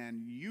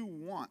and you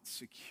want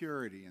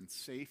security and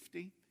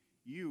safety,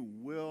 you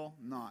will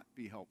not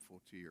be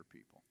helpful to your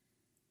people.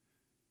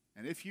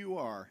 And if you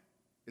are,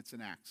 it's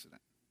an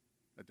accident,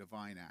 a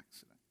divine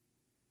accident.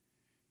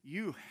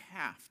 You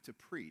have to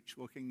preach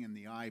looking in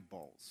the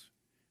eyeballs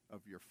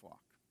of your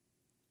flock.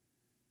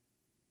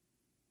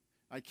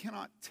 I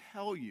cannot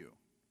tell you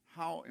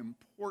how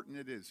important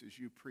it is as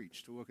you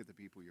preach to look at the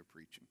people you're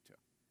preaching to.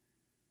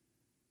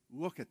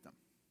 Look at them.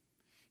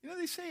 You know,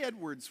 they say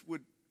Edwards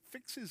would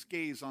fix his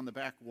gaze on the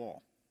back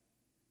wall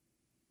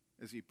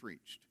as he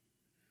preached.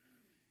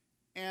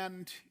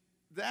 And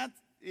that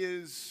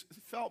is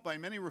felt by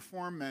many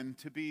Reformed men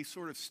to be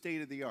sort of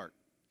state of the art.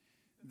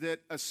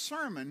 That a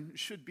sermon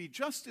should be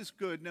just as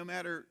good no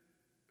matter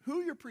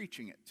who you're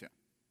preaching it to.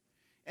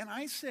 And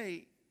I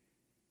say,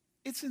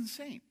 it's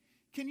insane.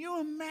 Can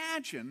you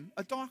imagine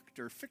a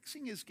doctor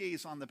fixing his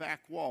gaze on the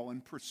back wall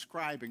and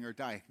prescribing or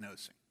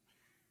diagnosing?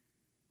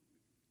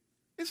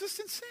 It's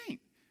just insane.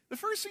 The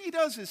first thing he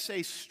does is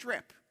say,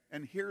 strip,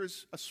 and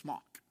here's a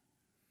smock.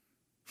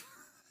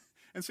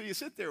 And so you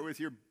sit there with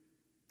your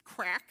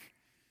crack,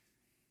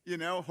 you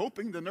know,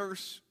 hoping the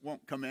nurse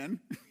won't come in,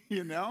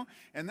 you know,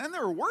 and then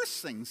there are worse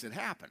things that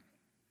happen.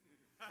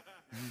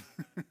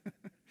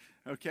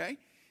 Okay?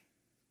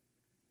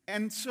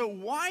 And so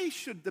why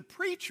should the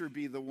preacher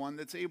be the one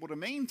that's able to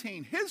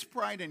maintain his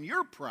pride and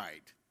your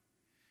pride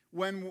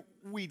when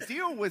we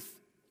deal with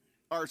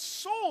our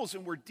souls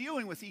and we're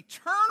dealing with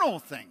eternal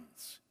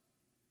things?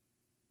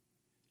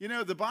 You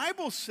know, the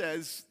Bible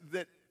says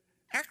that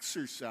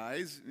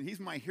exercise, and he's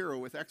my hero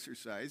with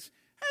exercise,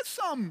 has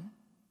some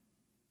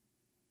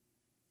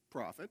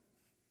profit.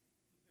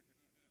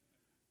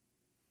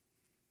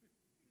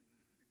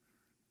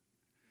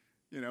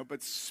 You know,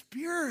 but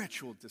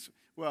spiritual discipline.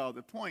 Well,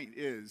 the point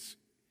is,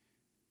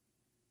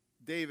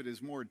 David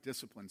is more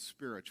disciplined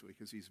spiritually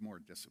because he's more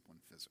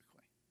disciplined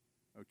physically.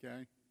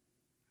 Okay?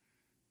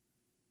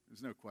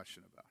 There's no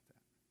question about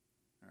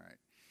that. All right.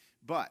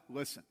 But,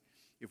 listen,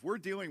 if we're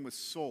dealing with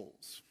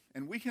souls,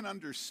 and we can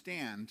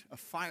understand a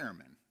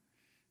fireman,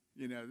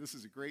 you know, this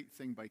is a great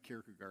thing by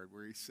Kierkegaard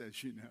where he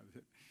says, you know,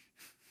 that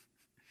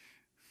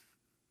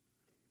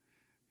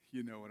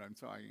you know what I'm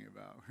talking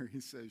about, where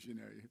he says, you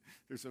know,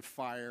 there's a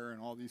fire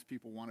and all these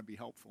people want to be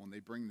helpful and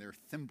they bring their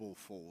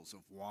thimblefuls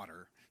of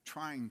water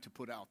trying to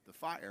put out the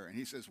fire. And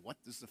he says, what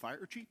does the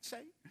fire chief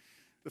say?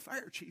 The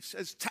fire chief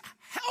says, to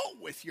hell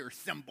with your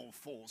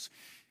thimblefuls.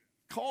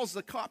 Calls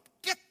the cop,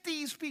 get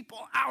these people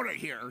out of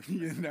here,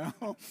 you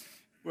know.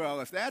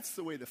 Well, if that's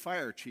the way the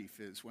fire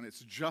chief is when it's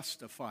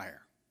just a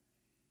fire,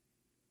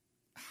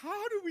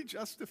 how do we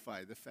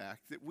justify the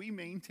fact that we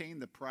maintain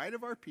the pride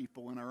of our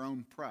people and our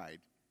own pride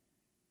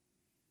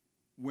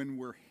when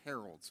we're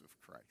heralds of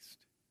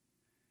Christ?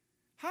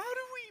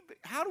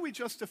 How do we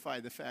justify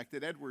the fact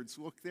that Edwards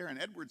looked there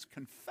and Edwards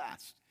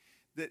confessed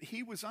that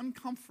he was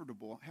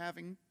uncomfortable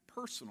having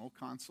personal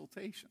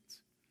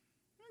consultations?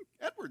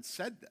 Edwards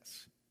said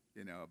this,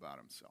 you know, about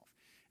himself.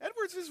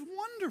 Edwards is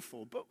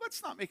wonderful, but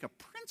let's not make a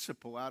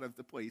principle out of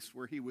the place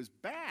where he was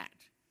bad,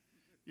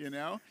 you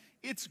know?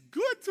 It's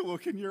good to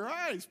look in your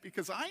eyes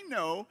because I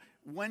know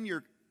when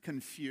you're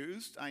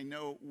confused. I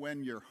know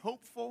when you're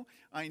hopeful.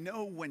 I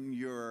know when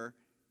you're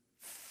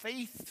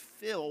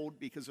faith-filled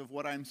because of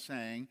what I'm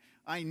saying.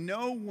 I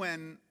know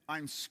when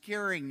I'm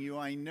scaring you.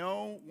 I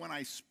know when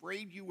I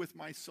sprayed you with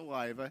my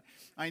saliva.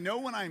 I know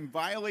when I'm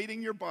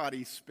violating your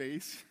body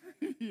space,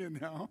 you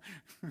know.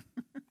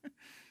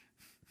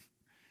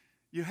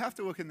 You have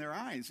to look in their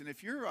eyes. And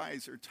if your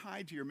eyes are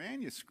tied to your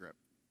manuscript,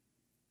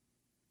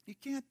 you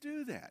can't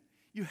do that.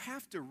 You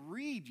have to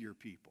read your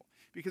people.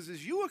 Because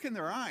as you look in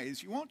their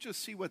eyes, you won't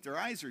just see what their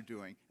eyes are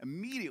doing.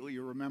 Immediately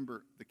you'll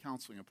remember the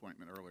counseling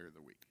appointment earlier in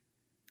the week.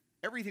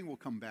 Everything will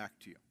come back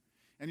to you.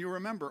 And you'll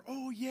remember,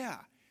 oh yeah,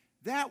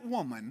 that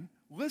woman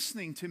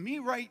listening to me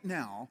right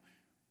now,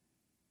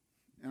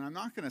 and I'm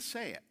not going to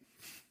say it.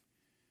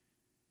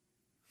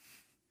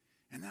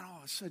 And then all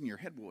of a sudden your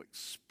head will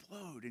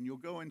explode and you'll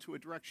go into a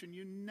direction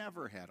you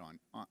never had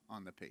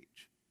on the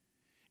page.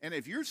 And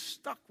if you're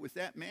stuck with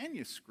that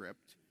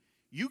manuscript,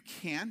 you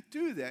can't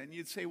do that. And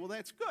you'd say, well,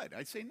 that's good.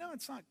 I'd say, no,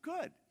 it's not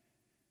good.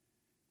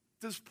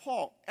 Does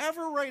Paul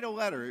ever write a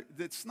letter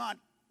that's not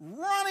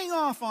running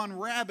off on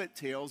rabbit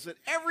tails that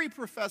every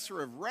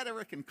professor of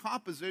rhetoric and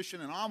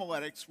composition and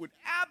homiletics would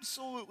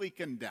absolutely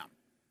condemn,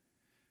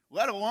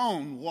 let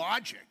alone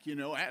logic,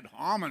 ad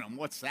hominem.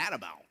 What's that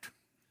about?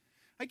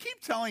 I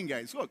keep telling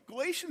guys, look,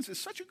 Galatians is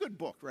such a good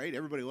book, right?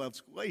 Everybody loves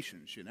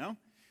Galatians,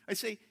 I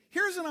say,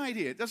 here's an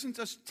idea. It doesn't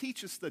just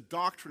teach us the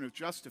doctrine of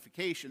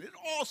justification. It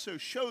also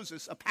shows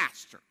us a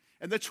pastor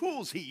and the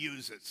tools he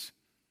uses.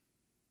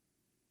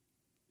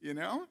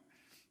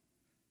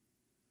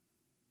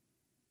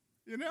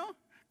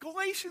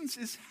 Galatians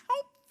is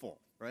helpful,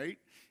 right?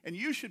 And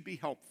you should be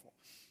helpful.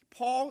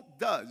 Paul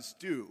does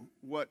do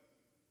what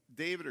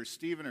David or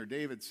Stephen or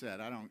David said.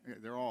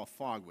 They're all a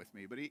fog with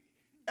me, but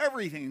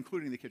everything,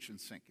 including the kitchen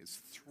sink, is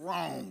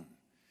thrown.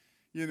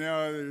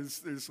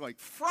 There's like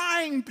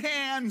frying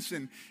pans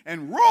and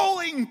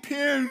rolling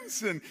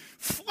pins and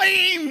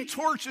flame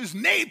torches,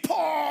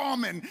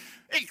 napalm and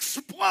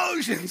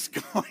explosions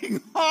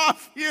going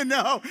off.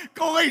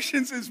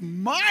 Galatians is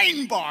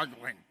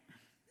mind-boggling.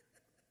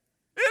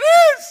 It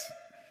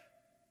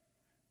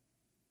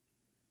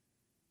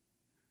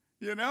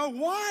is.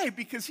 Why?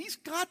 Because he's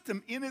got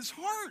them in his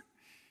heart.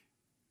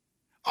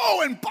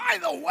 Oh, and by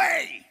the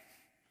way,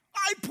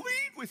 I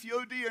plead with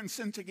Euodia and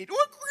Syntyche to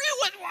agree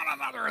with one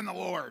another in the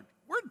Lord.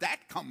 Where'd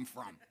that come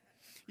from?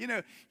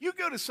 You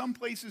go to some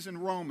places in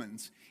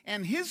Romans,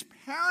 and his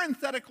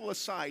parenthetical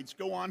asides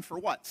go on for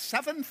what?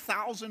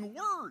 7,000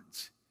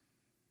 words.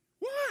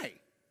 Why?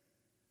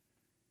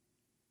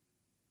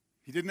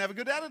 He didn't have a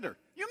good editor.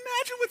 You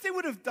imagine what they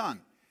would have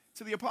done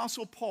to the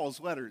Apostle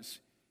Paul's letters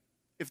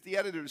if the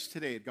editors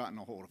today had gotten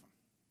a hold of them.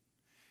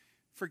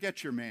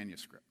 Forget your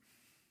manuscript.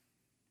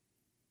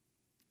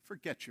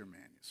 Forget your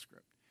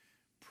manuscript.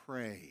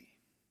 Pray.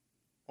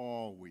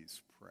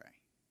 Always pray.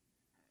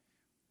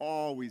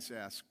 Always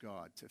ask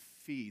God to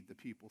feed the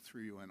people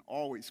through you, and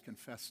always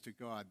confess to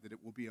God that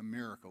it will be a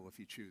miracle if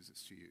he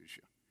chooses to use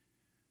you.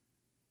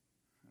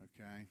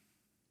 Okay?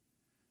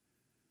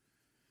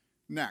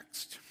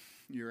 Next,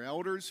 your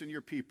elders and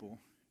your people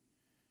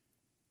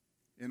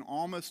in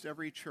almost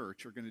every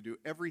church are going to do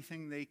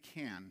everything they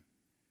can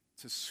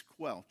to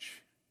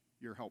squelch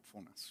your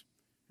helpfulness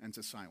and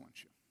to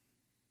silence you.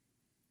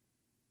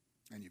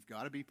 And you've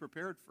got to be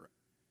prepared for it.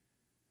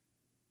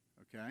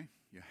 Okay?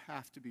 You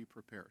have to be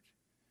prepared.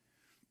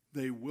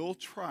 They will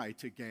try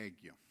to gag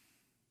you.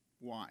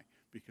 Why?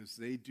 Because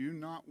they do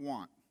not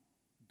want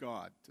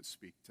God to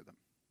speak to them.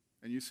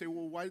 And you say,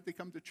 well, why did they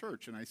come to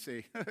church? And I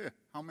say,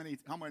 how many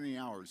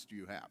hours do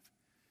you have?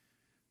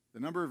 The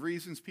number of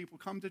reasons people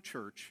come to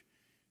church.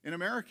 In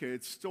America,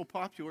 it's still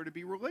popular to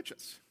be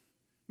religious.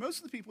 Most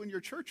of the people in your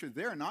church are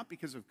there not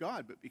because of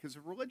God, but because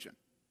of religion.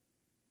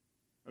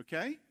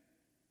 Okay?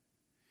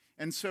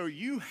 And so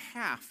you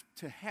have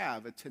to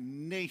have a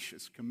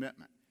tenacious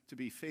commitment to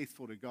be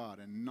faithful to God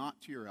and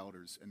not to your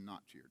elders and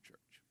not to your church.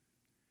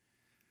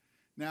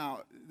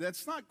 Now,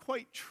 that's not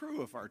quite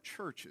true of our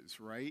churches,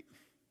 right?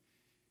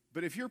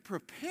 But if you're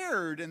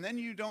prepared and then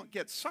you don't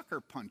get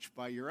sucker punched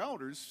by your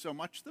elders, so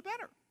much the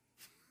better.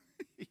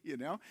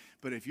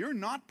 But if you're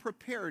not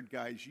prepared,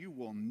 guys, you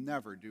will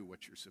never do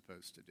what you're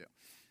supposed to do.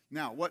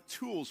 Now, what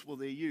tools will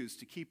they use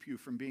to keep you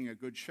from being a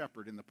good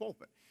shepherd in the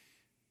pulpit?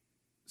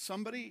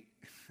 Somebody,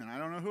 and I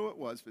don't know who it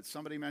was, but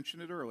somebody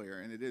mentioned it earlier,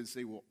 and it is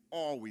they will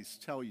always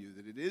tell you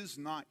that it is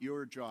not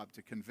your job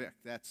to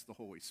convict. That's the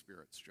Holy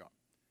Spirit's job.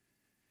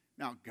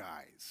 Now,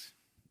 guys,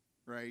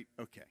 right?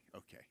 Okay.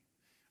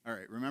 All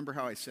right, remember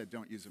how I said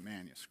don't use a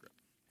manuscript.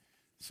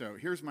 So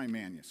here's my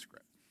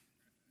manuscript.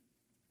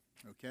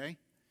 Okay?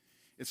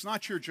 It's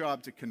not your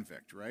job to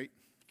convict, right?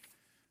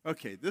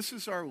 Okay, this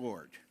is our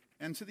Lord.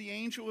 And to the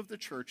angel of the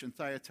church in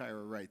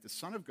Thyatira write, the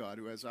Son of God,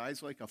 who has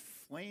eyes like a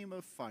flame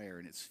of fire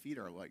and his feet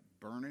are like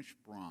burnished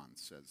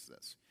bronze, says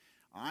this.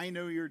 I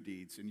know your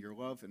deeds and your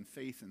love and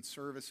faith and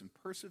service and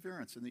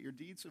perseverance, and that your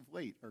deeds of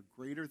late are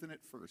greater than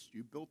at first.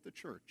 You built the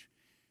church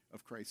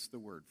of Christ the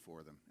Word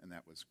for them, and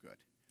that was good.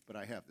 But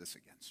I have this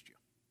against you.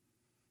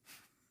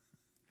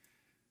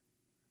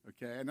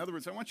 Okay, in other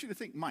words, I want you to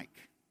think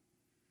Mike.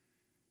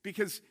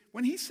 Because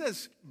when he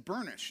says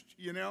burnished,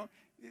 they all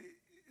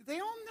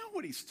know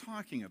what he's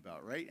talking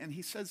about, right? And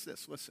he says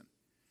this, listen.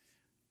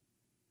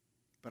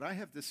 But I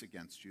have this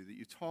against you, that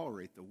you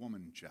tolerate the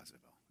woman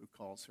Jezebel, who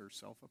calls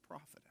herself a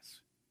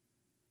prophetess.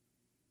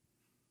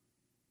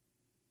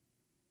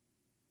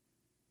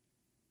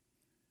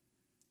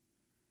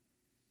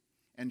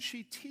 And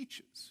she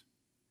teaches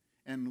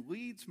and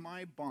leads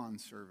my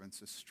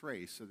bondservants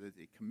astray so that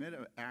they commit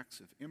acts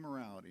of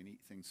immorality and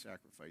eat things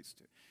sacrificed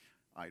to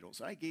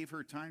idols. I gave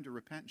her time to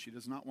repent, and she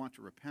does not want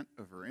to repent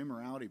of her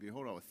immorality.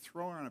 Behold, I will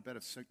throw her on a bed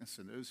of sickness,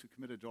 and those who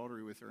commit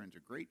adultery with her into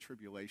great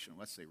tribulation,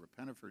 unless they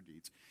repent of her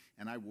deeds,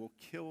 and I will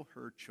kill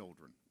her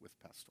children with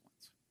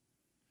pestilence.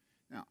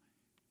 Now,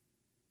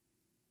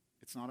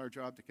 it's not our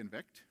job to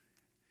convict.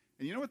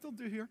 And you know what they'll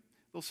do here?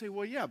 They'll say,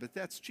 well, yeah, but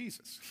that's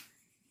Jesus.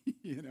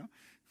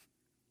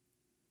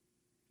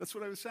 That's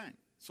what I was saying.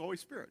 It's the Holy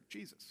Spirit,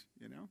 Jesus,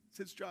 It's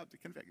his job to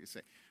convict. You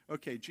say,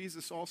 okay,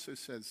 Jesus also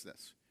says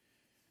this.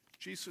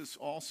 Jesus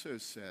also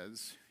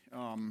says,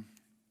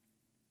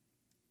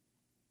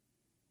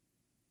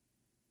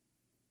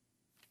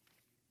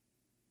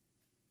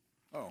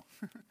 Oh,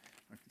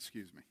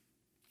 excuse me.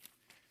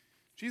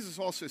 Jesus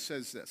also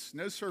says this,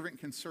 no servant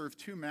can serve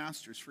two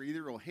masters, for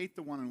either will hate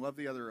the one and love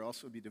the other, or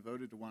else will be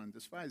devoted to one and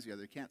despise the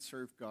other. He can't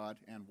serve God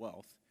and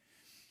wealth.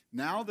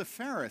 Now the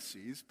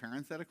Pharisees,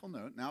 parenthetical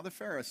note, now the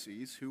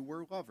Pharisees, who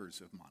were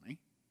lovers of money,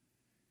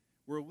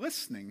 were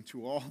listening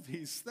to all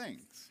these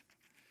things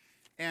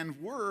and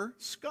were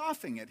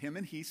scoffing at him,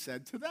 and he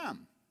said to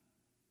them,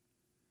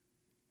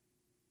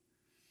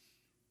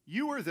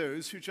 you are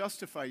those who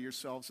justify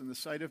yourselves in the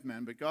sight of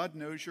men, but God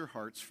knows your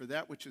hearts, for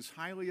that which is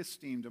highly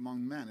esteemed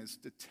among men is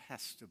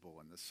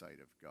detestable in the sight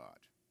of God.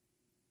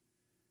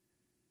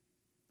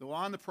 The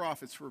law and the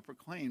prophets were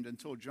proclaimed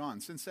until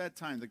John. Since that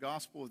time, the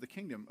gospel of the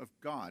kingdom of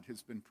God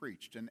has been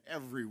preached, and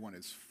everyone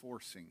is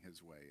forcing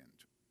his way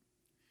into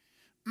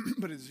it.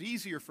 But it is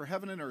easier for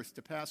heaven and earth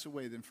to pass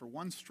away than for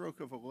one stroke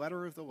of a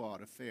letter of the law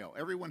to fail.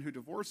 Everyone who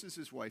divorces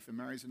his wife and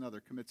marries another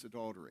commits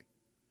adultery.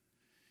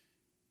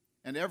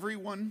 And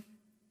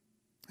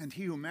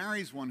he who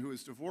marries one who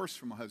is divorced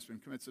from a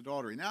husband commits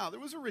adultery. Now, there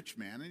was a rich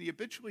man, and he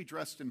habitually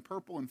dressed in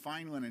purple and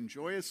fine linen,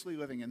 joyously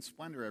living in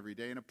splendor every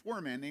day. And a poor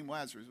man named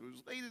Lazarus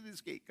was laid at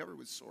his gate, covered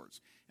with sores,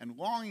 and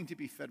longing to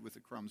be fed with the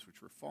crumbs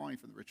which were falling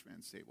from the rich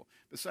man's table.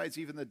 Besides,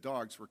 even the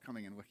dogs were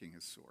coming and licking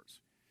his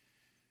sores.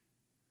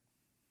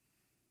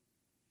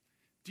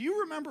 Do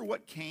you remember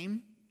what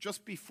came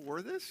just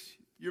before this?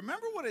 You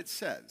remember what it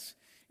says?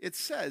 It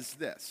says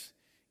this.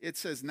 It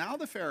says, now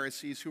the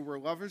Pharisees, who were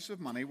lovers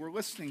of money, were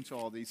listening to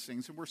all these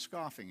things and were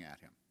scoffing at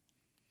him.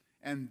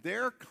 And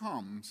there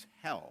comes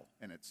hell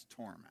and its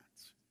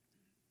torments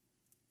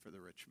for the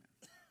rich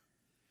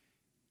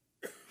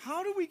man.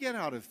 How do we get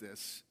out of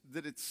this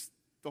that it's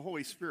the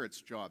Holy Spirit's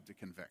job to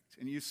convict?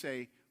 And you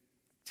say,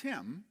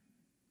 Tim,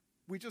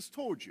 we just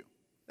told you.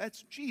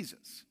 That's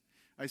Jesus.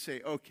 I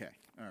say, okay,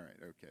 all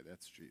right, okay,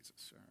 that's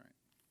Jesus, all right.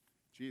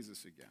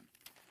 Jesus again.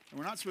 And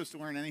we're not supposed to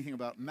learn anything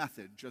about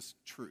method, just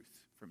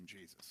truth from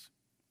Jesus,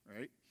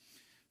 right?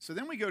 So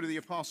then we go to the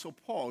Apostle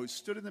Paul, who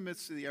stood in the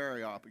midst of the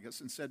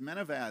Areopagus and said, men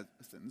of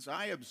Athens,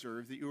 I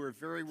observe that you are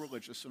very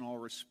religious in all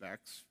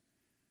respects.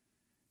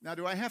 Now,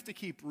 do I have to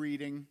keep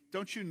reading?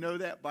 Don't you know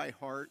that by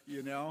heart,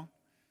 you know?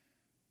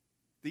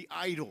 The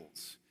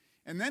idols.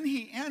 And then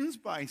he ends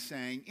by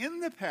saying, in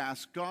the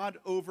past, God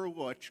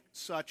overlooked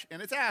such,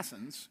 and it's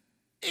Athens,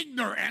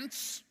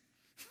 ignorance.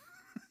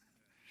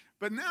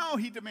 But now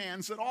he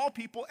demands that all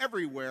people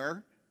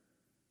everywhere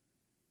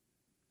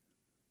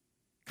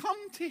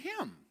come to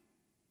him.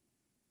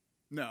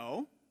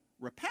 No,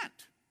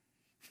 repent.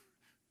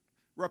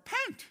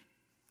 Repent.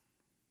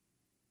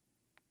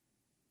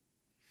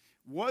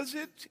 Was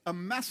it a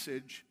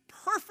message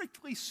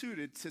perfectly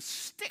suited to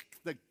stick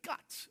the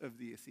guts of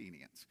the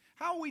Athenians?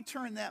 How we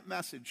turn that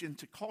message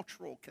into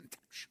cultural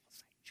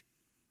contextualization?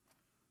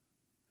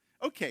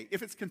 Okay,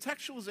 if it's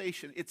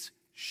contextualization, it's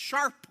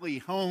sharply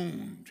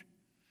honed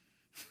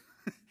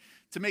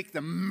to make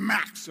the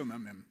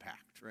maximum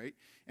impact, right?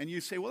 And you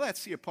say, well,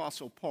 that's the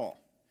Apostle Paul.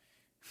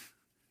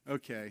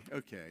 Okay,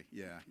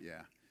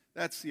 yeah.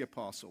 That's the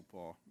Apostle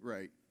Paul,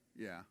 right,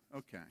 yeah,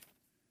 okay.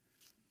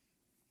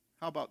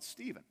 How about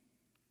Stephen?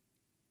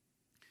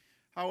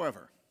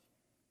 However,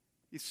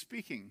 he's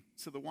speaking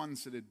to the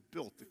ones that had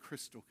built the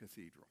Crystal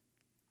Cathedral.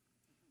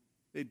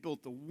 They'd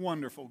built the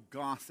wonderful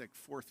Gothic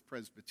 4th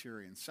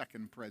Presbyterian,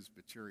 2nd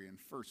Presbyterian,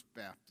 1st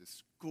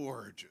Baptist,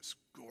 gorgeous,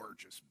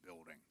 gorgeous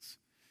buildings.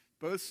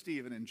 Both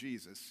Stephen and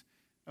Jesus,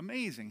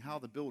 amazing how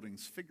the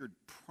buildings figured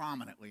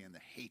prominently in the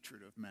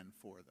hatred of men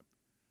for them.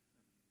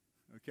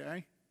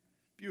 Okay?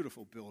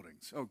 Beautiful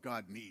buildings. Oh,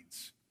 God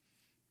needs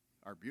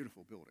our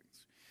beautiful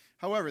buildings.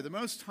 However, the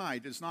Most High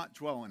does not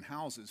dwell in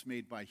houses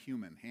made by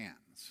human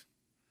hands.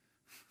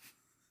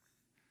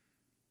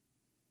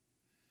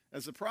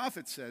 As the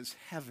prophet says,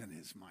 heaven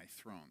is my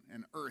throne,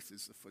 and earth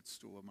is the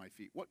footstool of my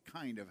feet. What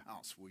kind of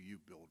house will you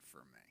build for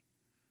me?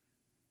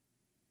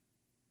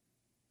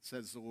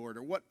 Says the Lord.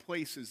 Or what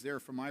place is there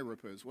for my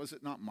repose? Was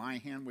it not my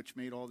hand which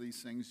made all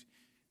these things?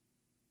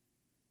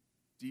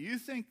 Do you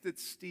think that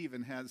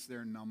Stephen has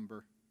their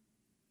number?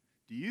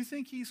 Do you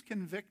think he's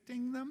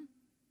convicting them?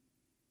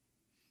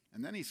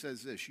 And then he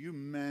says this, you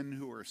men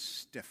who are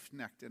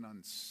stiff-necked and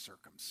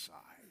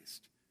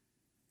uncircumcised.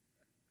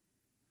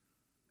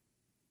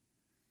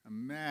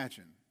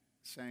 Imagine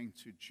saying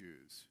to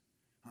Jews,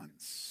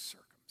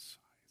 uncircumcised.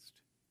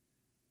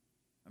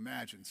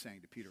 Imagine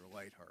saying to Peter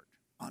Lightheart,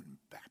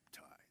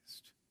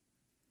 unbaptized.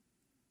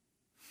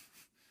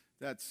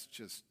 That's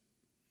just,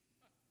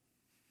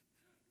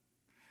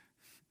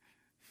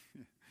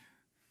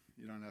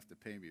 you don't have to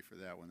pay me for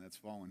that one. That's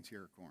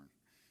volunteer corn.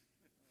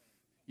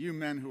 You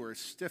men who are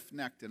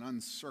stiff-necked and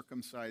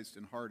uncircumcised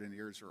in heart and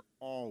ears are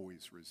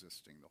always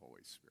resisting the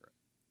Holy Spirit.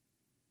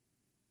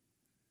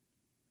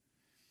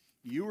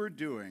 You are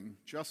doing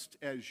just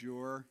as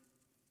your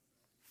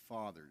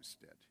fathers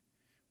did.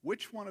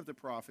 Which one of the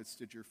prophets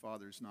did your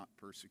fathers not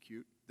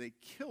persecute? They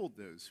killed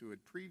those who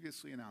had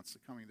previously announced the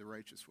coming of the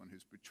righteous one,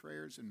 whose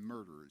betrayers and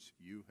murderers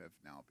you have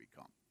now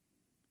become.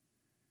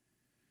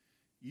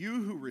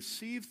 You who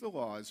received the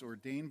laws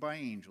ordained by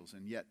angels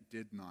and yet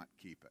did not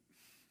keep it.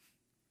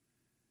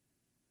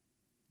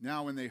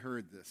 Now when they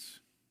heard this,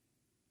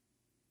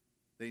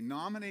 they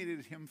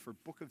nominated him for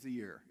Book of the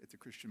Year at the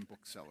Christian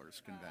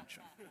Booksellers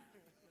Convention.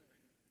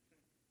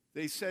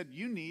 They said,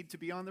 you need to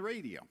be on the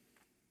radio.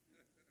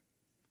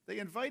 They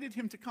invited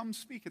him to come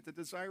speak at the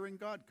Desiring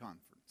God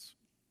conference.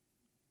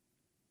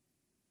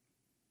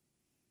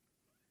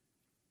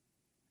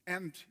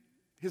 And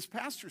his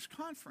pastor's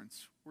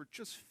conference were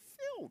just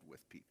filled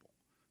with people.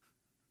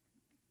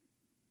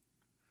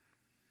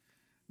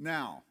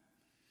 Now,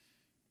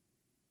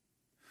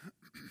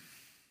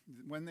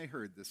 when they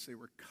heard this, they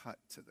were cut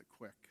to the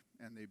quick,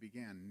 and they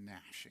began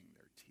gnashing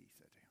their teeth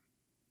at him.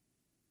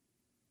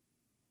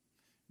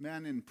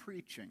 Men, in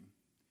preaching,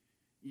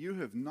 you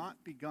have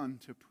not begun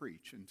to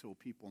preach until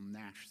people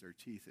gnash their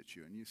teeth at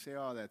you. And you say,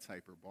 oh, that's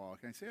hyperbolic.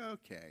 And I say,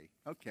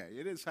 okay,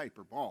 it is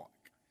hyperbolic.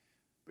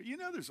 But you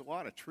know there's a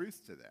lot of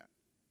truth to that.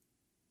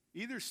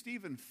 Either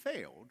Stephen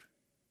failed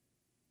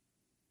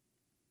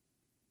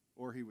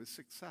or he was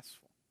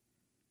successful.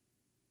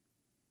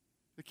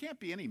 There can't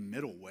be any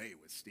middle way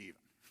with Stephen.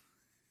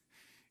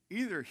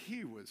 Either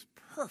he was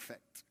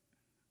perfect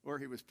or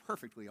he was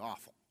perfectly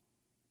awful.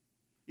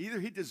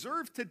 Either he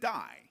deserved to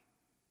die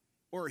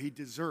or he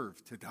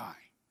deserved to die.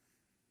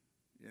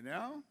 You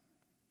know?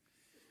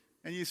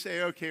 And you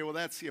say, okay, well,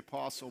 that's the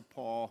Apostle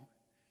Paul,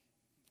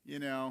 you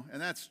know,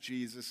 and that's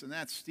Jesus, and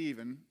that's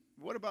Stephen.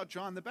 What about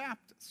John the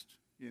Baptist?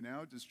 You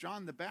know, does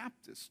John the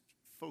Baptist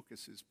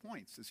focus his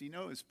points? Does he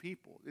know his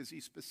people? Is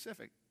he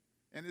specific?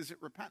 And is it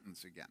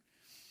repentance again?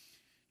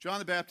 John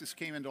the Baptist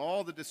came into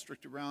all the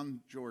district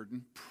around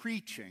Jordan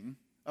preaching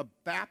a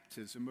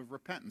baptism of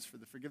repentance for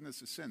the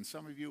forgiveness of sins.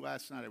 Some of you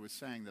last night I was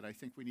saying that I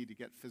think we need to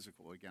get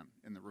physical again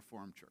in the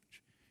Reformed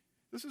Church.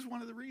 This is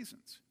one of the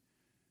reasons.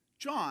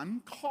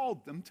 John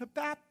called them to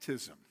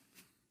baptism.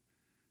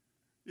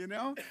 You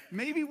know,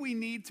 maybe we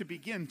need to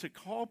begin to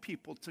call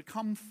people to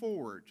come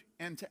forward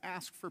and to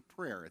ask for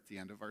prayer at the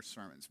end of our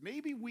sermons.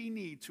 Maybe we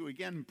need to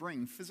again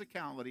bring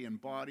physicality and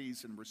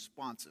bodies and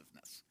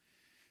responsiveness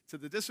to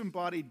the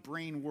disembodied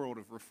brain world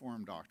of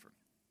Reformed doctrine.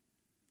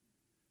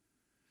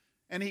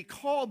 And he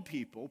called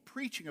people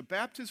preaching a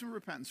baptism of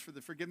repentance for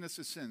the forgiveness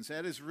of sins.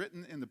 That is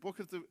written in the book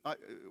of the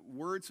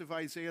words of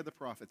Isaiah the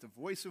prophet, the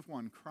voice of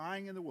one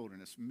crying in the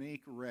wilderness,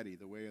 make ready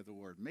the way of the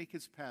Lord. Make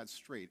his paths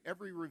straight.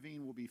 Every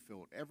ravine will be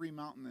filled. Every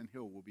mountain and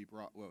hill will be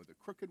brought low. The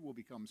crooked will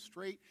become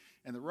straight,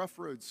 and the rough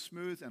roads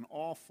smooth, and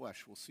all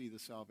flesh will see the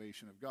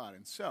salvation of God.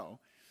 And so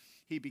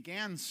he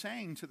began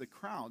saying to the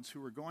crowds who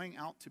were going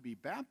out to be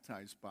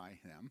baptized by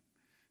him,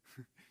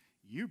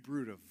 you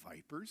brood of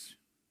vipers,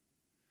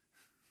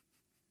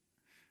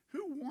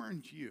 who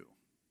warned you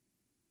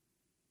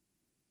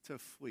to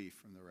flee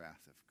from the wrath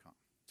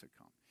to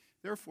come?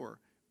 Therefore,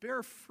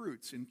 bear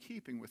fruits in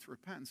keeping with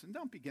repentance, and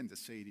don't begin to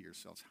say to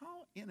yourselves,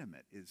 how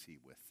intimate is he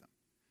with them?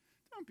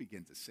 Don't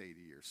begin to say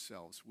to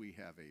yourselves, we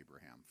have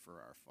Abraham for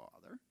our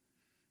father.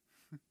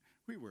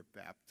 We were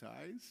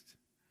baptized.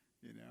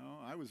 You know,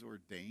 I was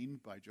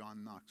ordained by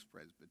John Knox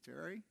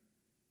Presbytery.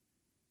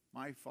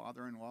 My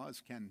father-in-law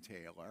is Ken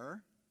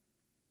Taylor.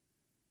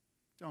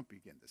 Don't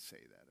begin to say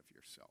that of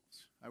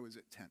yourselves. I was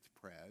at 10th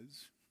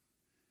Pres,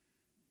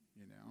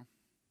 you know.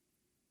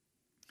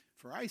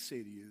 For I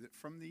say to you that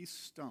from these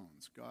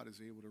stones, God is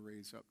able to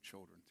raise up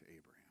children to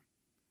Abraham.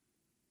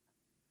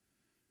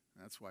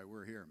 And that's why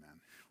we're here,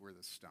 men. We're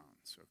the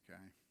stones,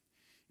 okay?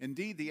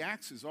 Indeed, the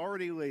axe is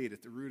already laid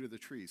at the root of the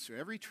tree. So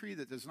every tree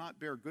that does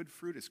not bear good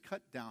fruit is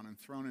cut down and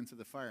thrown into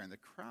the fire. And the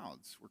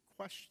crowds were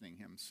questioning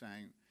him,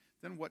 saying,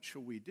 then what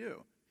shall we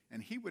do?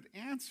 And he would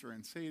answer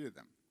and say to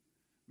them,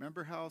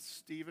 remember how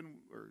Stephen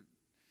or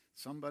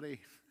somebody,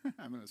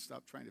 I'm going to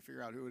stop trying to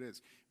figure out who it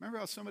is. Remember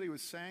how somebody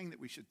was saying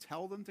that we should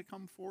tell them to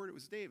come forward? It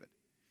was David.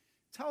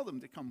 Tell them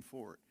to come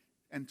forward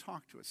and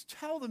talk to us.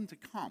 Tell them to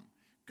come.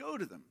 Go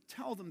to them.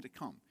 Tell them to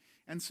come.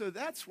 And so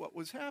that's what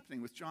was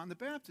happening with John the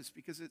Baptist,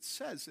 because it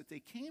says that they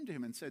came to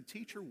him and said,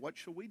 teacher, what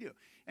shall we do?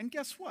 And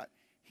guess what?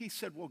 He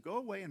said, well, go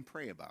away and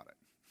pray about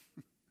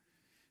it.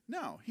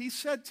 No, he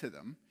said to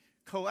them,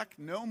 collect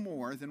no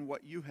more than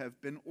what you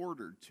have been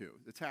ordered to.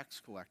 The tax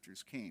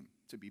collectors came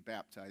to be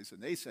baptized,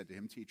 and they said to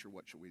him, teacher,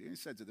 what shall we do? And he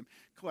said to them,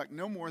 collect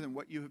no more than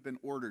what you have been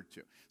ordered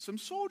to. Some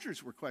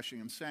soldiers were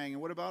questioning him, saying,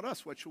 and what about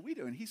us? What shall we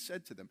do? And he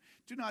said to them,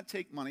 do not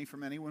take money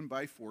from anyone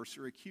by force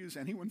or accuse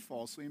anyone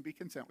falsely, and be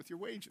content with your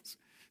wages.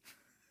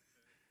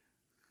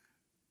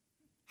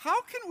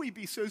 How can we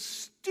be so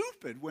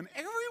stupid when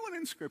everyone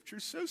in Scripture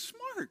is so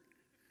smart?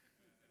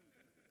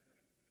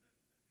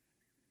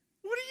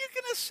 What are you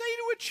going to say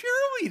to a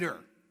cheerleader?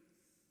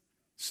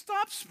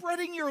 Stop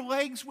spreading your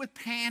legs with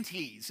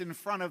panties in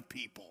front of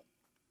people.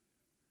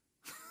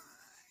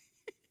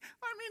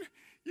 I mean,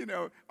 you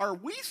know, are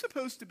we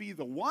supposed to be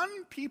the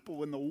one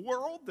people in the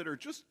world that are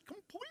just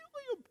completely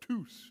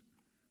obtuse?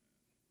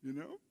 You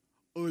know?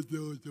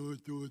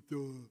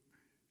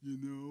 You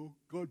know,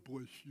 God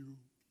bless you.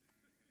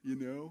 You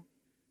know?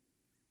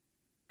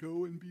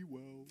 Go and be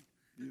well,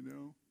 you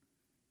know?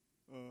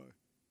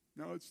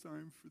 Now it's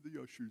time for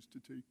the ushers to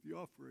take the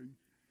offering.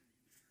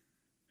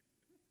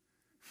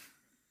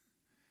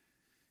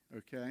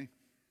 Okay?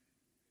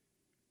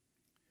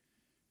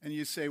 And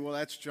you say, well,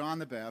 that's John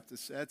the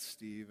Baptist, that's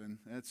Stephen,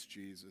 that's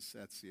Jesus,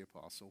 that's the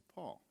Apostle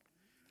Paul.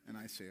 And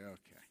I say,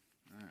 okay,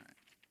 all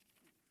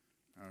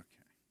right,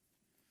 okay.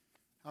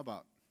 How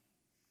about,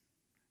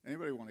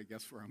 anybody want to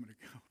guess where I'm going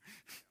to go?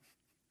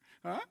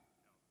 Huh?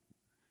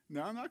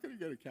 No, I'm not going to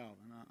go to Calvin.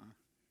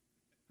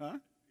 Huh?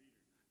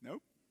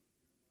 Nope.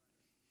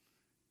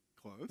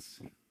 Close.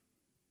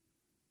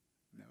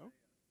 Nope.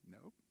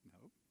 Nope.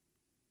 Nope.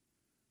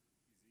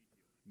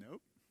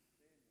 Nope.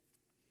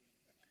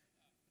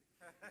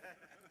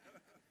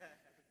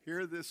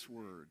 Hear this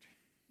word,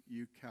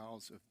 you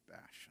cows of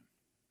Bashan.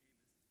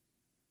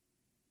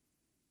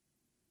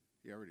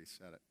 He already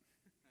said it.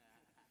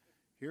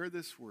 Hear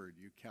this word,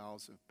 you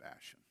cows of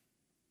Bashan,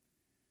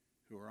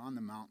 who are on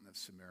the mountain of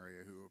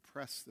Samaria, who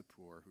oppress the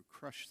poor, who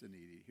crush the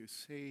needy, who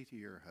say to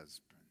your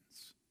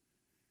husbands,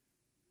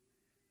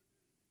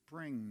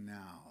 bring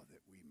now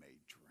that we may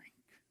drink.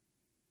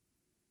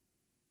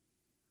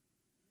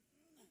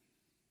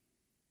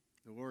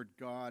 The Lord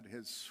God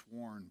has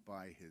sworn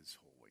by his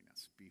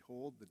holiness,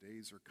 behold, the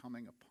days are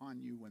coming upon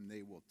you when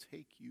they will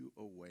take you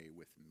away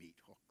with meat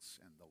hooks,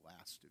 and the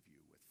last of you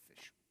with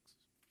fish hooks.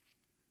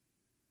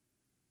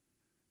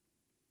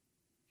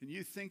 Can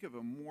you think of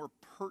a more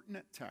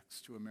pertinent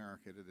text to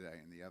America today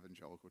in the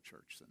evangelical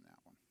church than that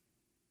one?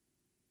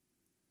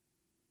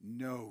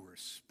 No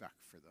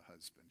respect for the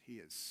husband. He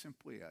is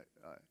simply a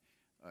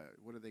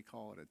what do they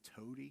call it, a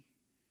toady?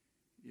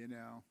 You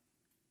know?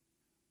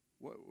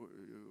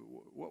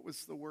 What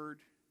was the word?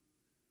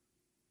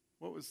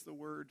 What was the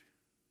word?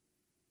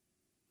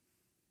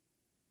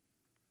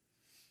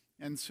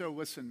 And so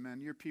listen, men,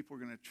 your people are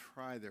going to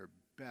try their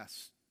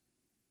best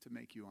to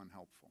make you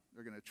unhelpful.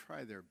 They're going to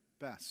try their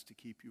best to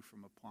keep you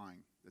from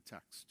applying the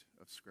text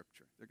of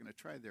Scripture. They're going to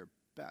try their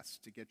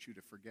best to get you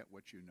to forget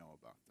what you know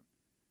about them.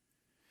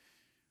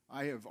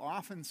 I have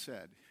often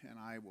said, and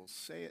I will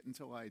say it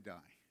until I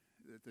die,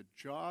 that the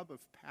job of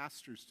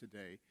pastors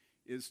today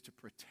is to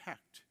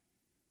protect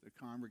the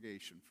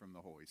congregation from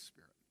the Holy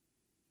Spirit.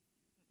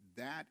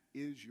 That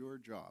is your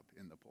job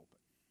in the pulpit.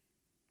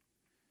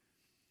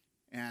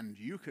 And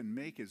you can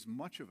make as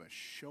much of a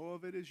show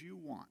of it as you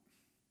want.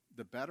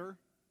 The better,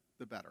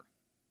 the better.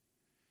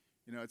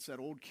 You know, it's that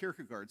old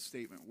Kierkegaard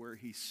statement where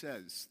he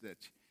says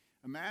that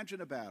imagine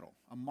a battle,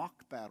 a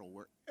mock battle,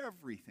 where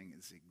everything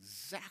is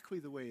exactly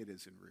the way it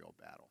is in real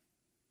battle.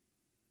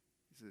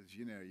 He says,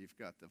 you know, you've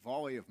got the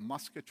volley of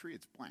musketry,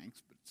 it's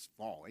blanks, but it's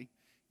volley.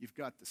 You've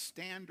got the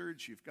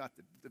standards, you've got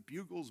the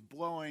bugles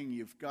blowing,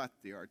 you've got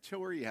the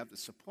artillery, you have the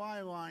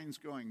supply lines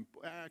going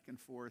back and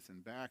forth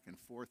and back and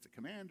forth, the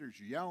commanders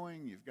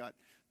yelling, you've got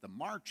the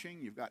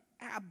marching, you've got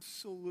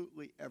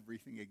absolutely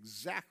everything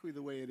exactly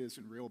the way it is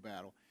in real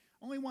battle.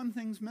 Only one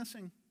thing's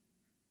missing,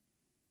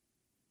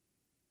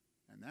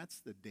 and that's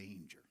the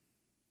danger.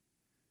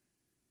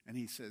 And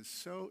he says,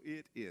 so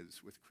it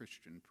is with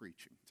Christian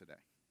preaching today.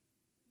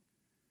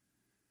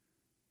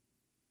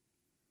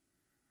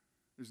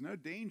 There's no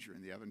danger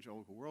in the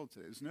evangelical world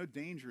today. There's no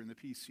danger in the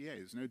PCA.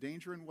 There's no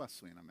danger in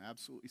Wesleyan. I'm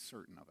absolutely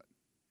certain of it.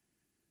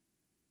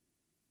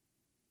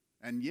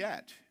 And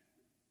yet,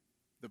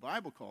 the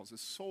Bible calls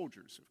us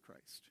soldiers of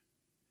Christ.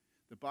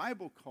 The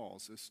Bible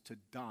calls us to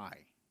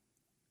die.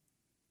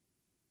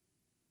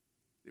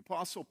 The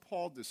Apostle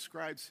Paul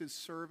describes his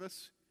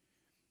service,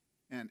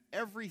 and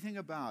everything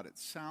about it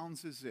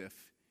sounds as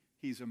if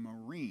he's a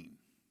Marine.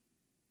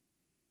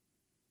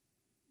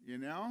 You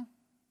know?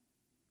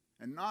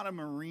 And not a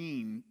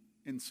Marine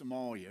in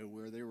Somalia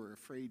where they were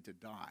afraid to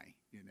die,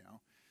 you know.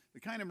 The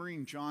kind of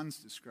Marine John's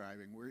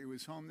describing, where he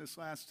was home this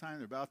last time,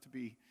 they're about to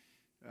be,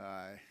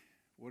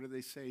 what do they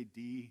say,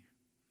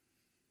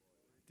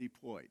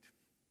 deployed.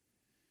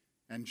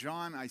 And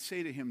John, I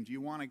say to him, do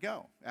you want to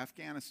go?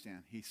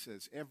 Afghanistan. He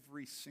says,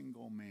 every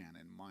single man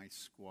in my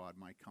squad,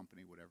 my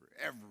company, whatever,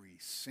 every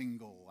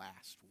single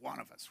last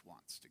one of us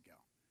wants to go.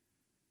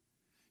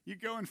 You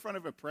go in front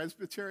of a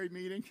presbytery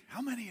meeting,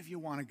 how many of you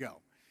want to go?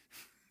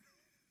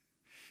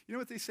 You know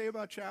what they say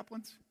about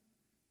chaplains?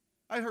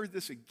 I heard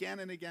this again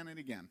and again and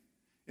again.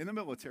 In the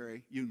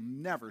military, you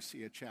never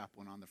see a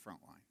chaplain on the front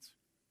lines.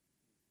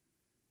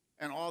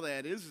 And all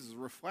that is a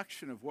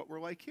reflection of what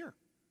we're like here.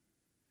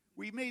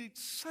 We made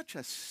such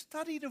a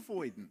studied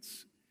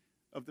avoidance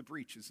of the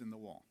breaches in the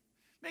wall.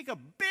 Make a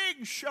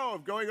big show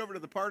of going over to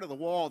the part of the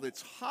wall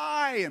that's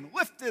high and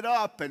lifted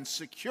up and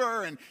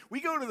secure, and we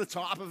go to the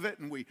top of it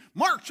and we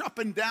march up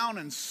and down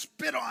and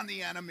spit on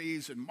the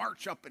enemies and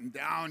march up and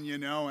down, you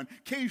know, and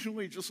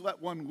occasionally just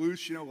let one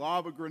loose, you know,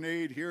 lob a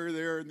grenade here,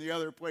 there, and the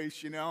other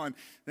place, you know, and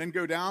then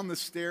go down the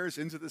stairs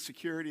into the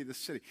security of the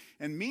city.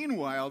 And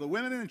meanwhile, the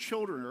women and the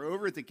children are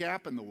over at the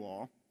gap in the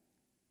wall,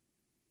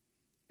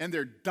 and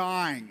they're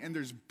dying, and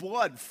there's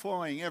blood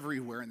flowing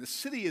everywhere, and the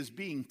city is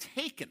being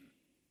taken.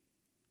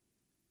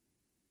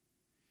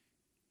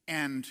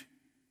 And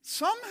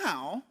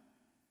somehow,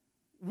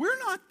 we're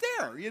not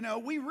there. You know,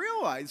 we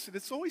realize that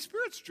it's the Holy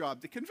Spirit's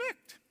job to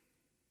convict.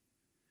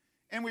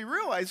 And we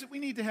realize that we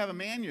need to have a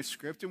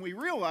manuscript, and we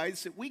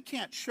realize that we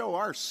can't show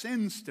our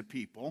sins to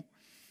people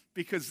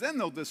because then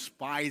they'll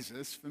despise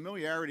us.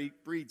 Familiarity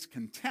breeds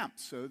contempt.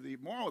 So the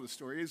moral of the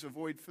story is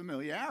avoid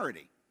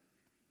familiarity.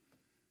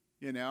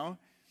 You know?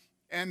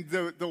 And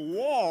the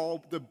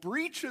wall, the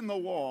breach in the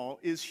wall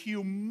is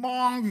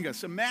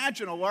humongous.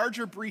 Imagine a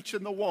larger breach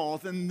in the wall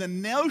than the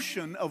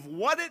notion of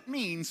what it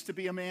means to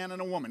be a man and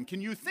a woman.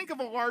 Can you think of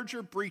a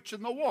larger breach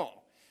in the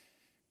wall?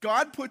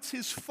 God puts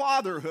his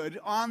fatherhood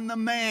on the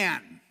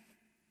man.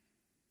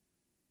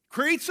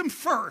 Creates him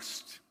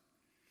first.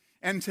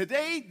 And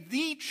today,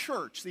 the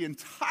church, the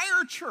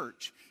entire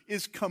church,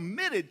 is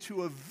committed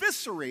to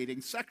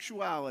eviscerating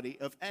sexuality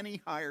of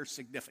any higher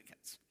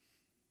significance.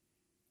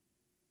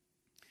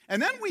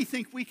 And then we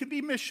think we can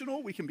be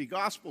missional, we can be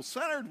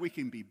gospel-centered, we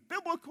can be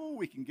biblical,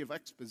 we can give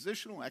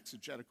expositional,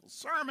 exegetical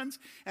sermons,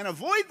 and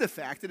avoid the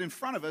fact that in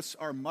front of us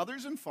are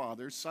mothers and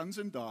fathers, sons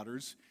and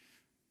daughters,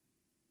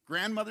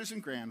 grandmothers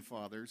and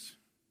grandfathers,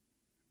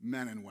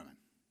 men and women.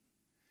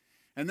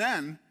 And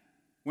then,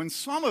 when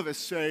some of us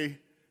say,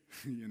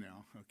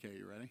 okay,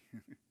 you ready?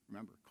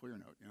 Remember,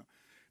 Clearnote,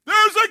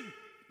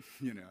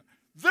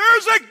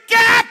 there's a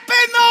gap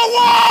in the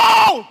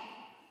wall!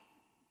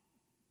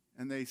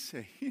 And they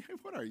say,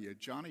 what are you,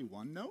 Johnny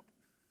One Note?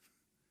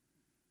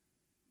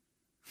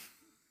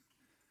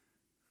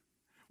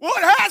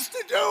 What has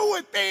to do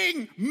with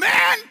being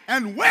men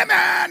and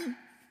women?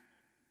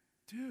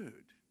 Dude,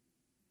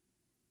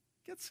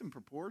 get some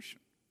proportion.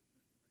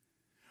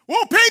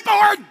 Well, people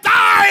are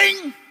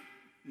dying!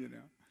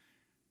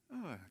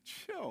 Oh,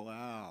 chill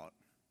out.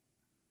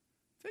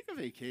 Take a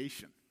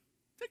vacation.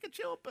 Take a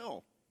chill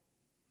pill.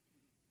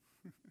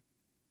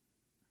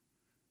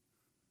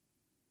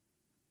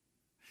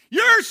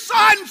 Your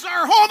sons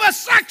are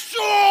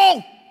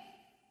homosexual!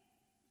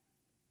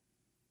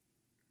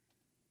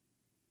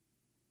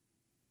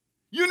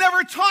 You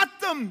never taught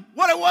them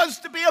what it was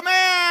to be a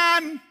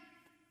man.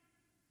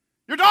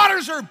 Your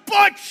daughters are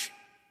butch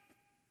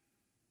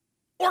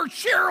or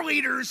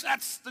cheerleaders.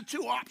 That's the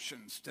two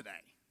options today.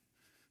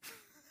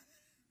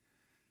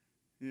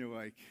 You're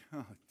like,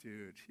 oh,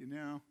 dude,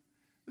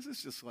 this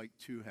is just like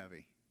too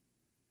heavy.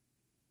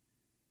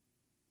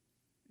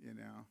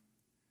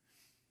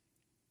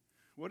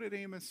 What did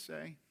Amos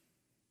say?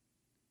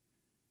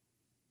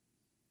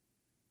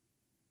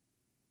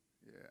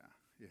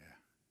 Yeah.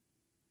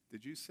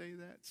 Did you say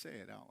that? Say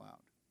it out loud.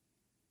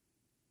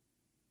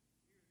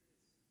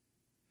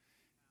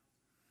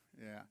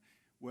 Yeah.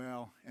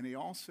 Well, and he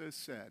also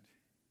said,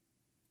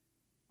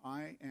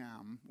 I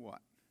am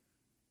what?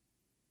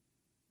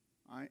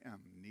 I am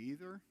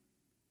neither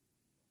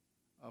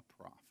a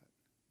prophet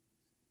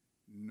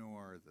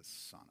nor the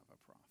son of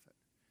a prophet.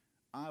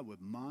 I was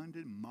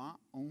minding my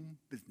own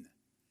business.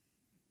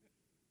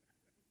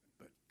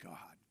 But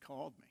God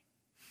called me.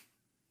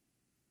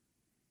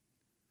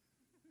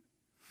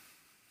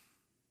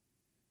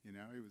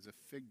 He was a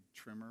fig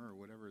trimmer or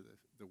whatever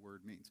the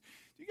word means.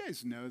 Do you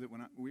guys know that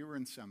when we were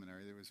in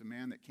seminary, there was a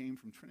man that came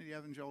from Trinity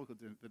Evangelical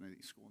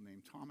Divinity School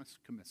named Thomas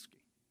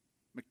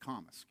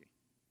McComiskey.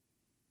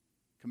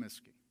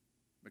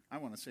 I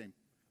want to say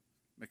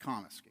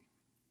McComiskey.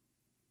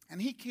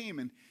 And he came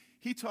and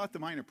he taught the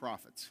minor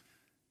prophets.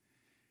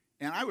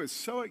 And I was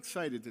so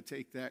excited to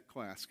take that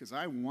class because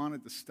I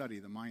wanted to study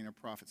the minor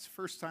prophets.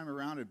 First time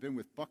around, I'd been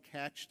with Buck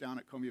Hatch down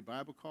at Columbia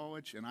Bible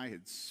College, and I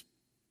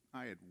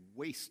had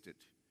wasted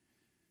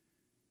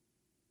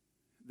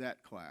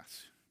that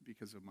class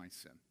because of my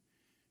sin.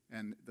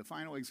 And the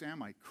final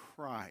exam, I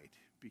cried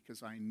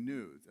because I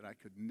knew that I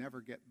could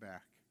never get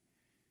back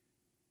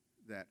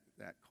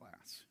that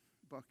class.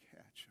 Buck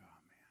Hatch, oh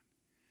man.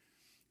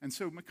 And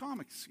so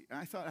McComics,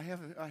 I thought I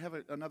have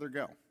another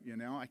go.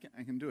 I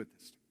can do it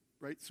this.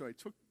 Right? So I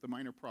took the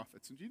minor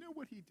prophets. And do you know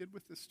what he did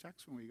with this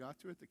text when we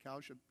got to it, the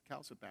Cows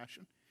of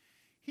Bashan?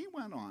 He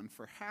went on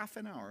for half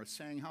an hour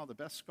saying how the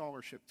best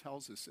scholarship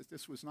tells us that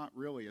this was not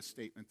really a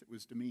statement that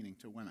was demeaning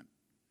to women.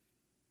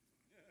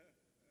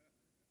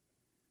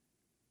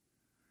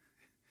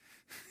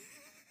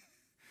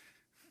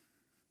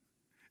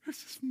 It was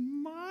just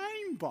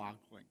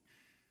mind-boggling.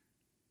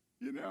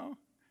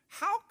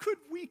 How could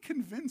we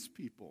convince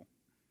people?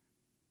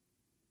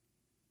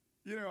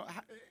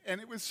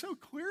 And it was so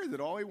clear that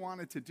all he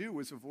wanted to do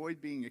was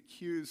avoid being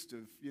accused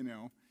of,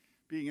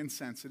 being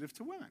insensitive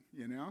to women,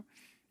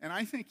 And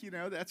I think,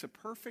 that's a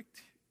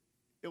perfect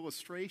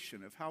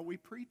illustration of how we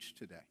preach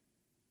today.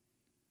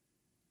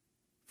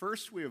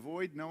 First, we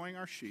avoid knowing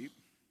our sheep,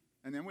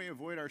 and then we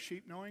avoid our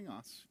sheep knowing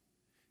us,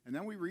 and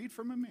then we read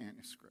from a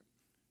manuscript.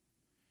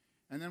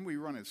 And then we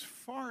run as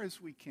far as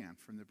we can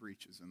from the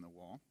breaches in the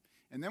wall,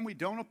 and then we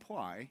don't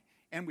apply,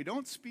 and we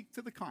don't speak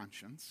to the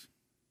conscience,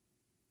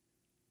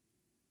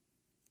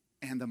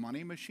 and the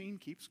money machine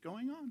keeps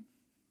going on.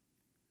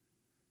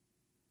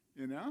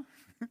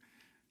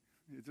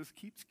 It just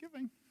keeps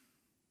giving.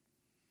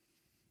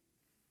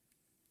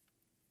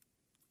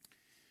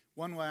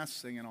 One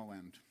last thing and I'll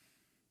end.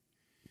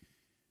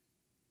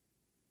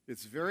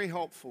 It's very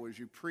helpful as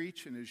you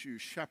preach and as you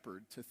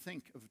shepherd to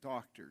think of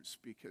doctors,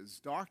 because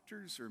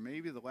doctors are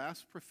maybe the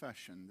last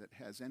profession that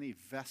has any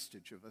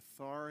vestige of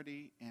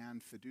authority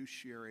and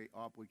fiduciary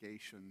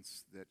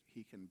obligations that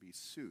he can be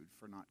sued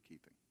for not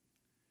keeping.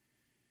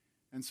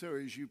 And so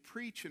as you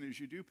preach and as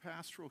you do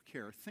pastoral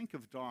care, think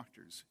of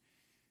doctors.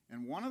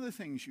 And one of the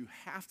things you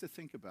have to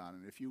think about,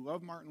 and if you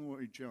love Martin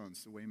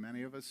Lloyd-Jones the way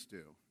many of us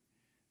do,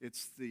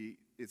 it's the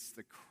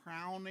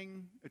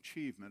crowning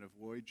achievement of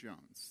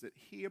Lloyd-Jones that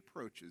he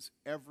approaches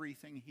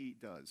everything he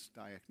does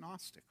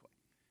diagnostically.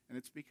 And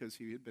it's because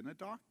he had been a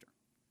doctor.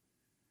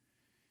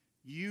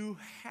 You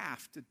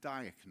have to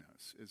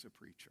diagnose as a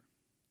preacher.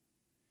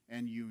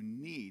 And you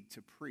need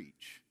to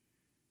preach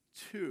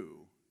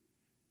to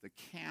the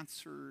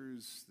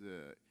cancers,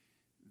 the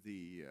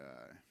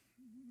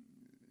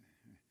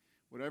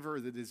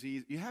whatever the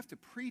disease. You have to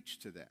preach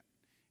to that.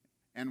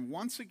 And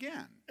once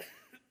again,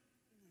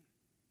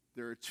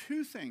 there are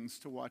two things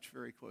to watch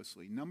very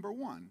closely. Number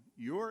one,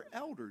 your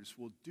elders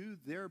will do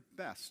their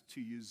best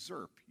to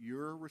usurp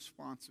your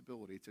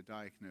responsibility to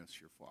diagnose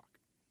your flock.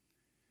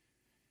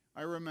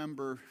 I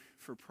remember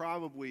for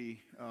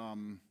probably,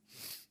 10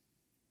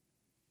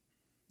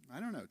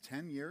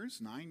 years,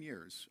 9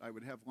 years, I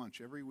would have lunch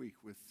every week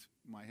with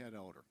my head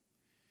elder.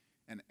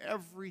 And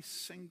every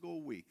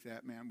single week,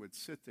 that man would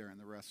sit there in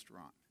the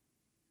restaurant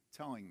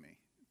telling me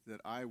that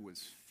I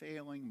was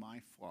failing my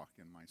flock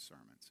in my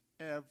sermons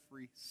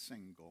every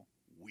single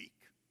week.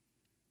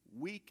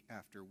 Week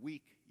after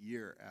week,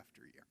 year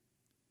after year.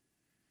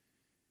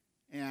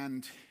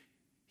 And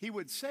he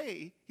would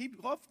say, he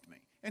loved me.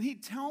 And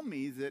he'd tell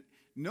me that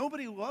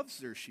nobody loves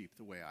their sheep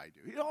the way I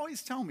do. He'd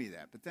always tell me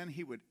that. But then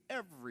he would,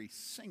 every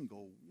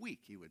single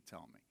week, he would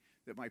tell me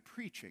that my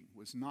preaching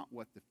was not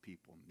what the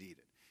people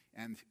needed.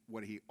 And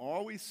what he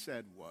always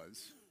said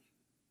was,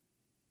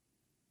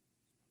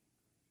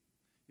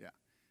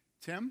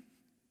 Tim,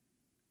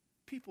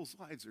 people's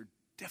lives are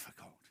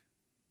difficult.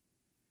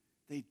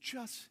 They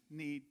just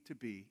need to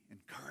be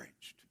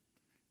encouraged.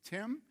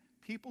 Tim,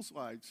 people's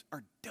lives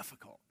are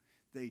difficult.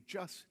 They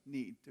just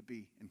need to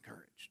be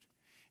encouraged.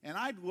 And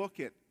I'd look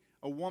at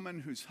a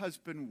woman whose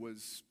husband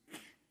was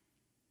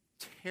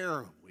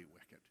terribly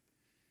wicked.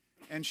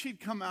 And she'd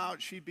come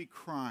out, she'd be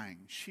crying.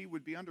 She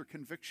would be under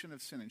conviction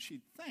of sin, and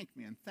she'd thank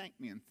me and thank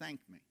me and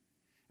thank me.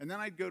 And then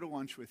I'd go to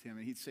lunch with him,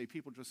 and he'd say,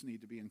 people just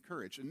need to be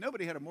encouraged. And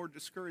nobody had a more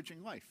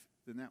discouraging life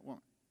than that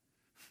woman.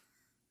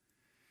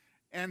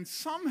 And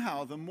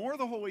somehow, the more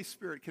the Holy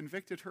Spirit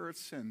convicted her of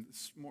sin,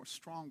 the more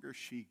stronger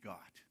she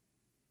got.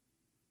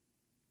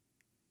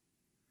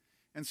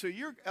 And so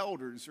your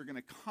elders are going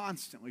to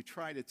constantly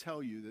try to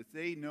tell you that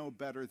they know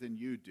better than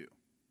you do.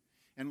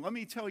 And let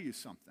me tell you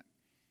something.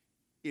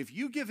 If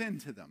you give in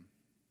to them,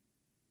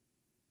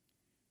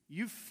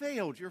 you've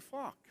failed your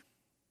flock.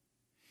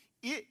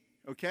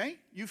 Okay?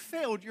 You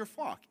failed your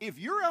flock. If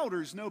your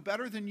elders know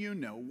better than you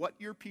know what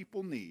your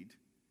people need,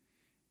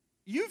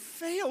 you've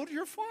failed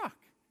your flock.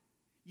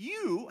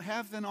 You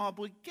have an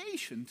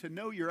obligation to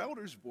know your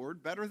elders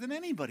board better than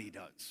anybody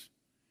does.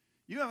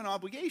 You have an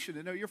obligation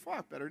to know your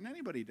flock better than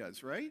anybody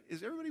does, right?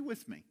 Is everybody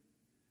with me?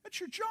 That's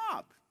your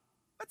job.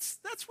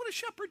 That's what a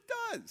shepherd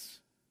does.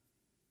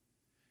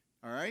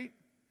 All right?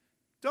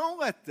 Don't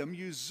let them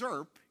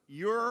usurp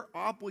your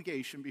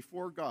obligation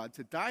before God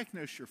to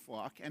diagnose your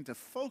flock and to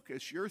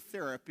focus your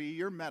therapy,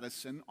 your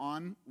medicine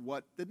on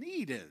what the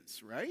need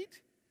is, right?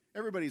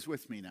 Everybody's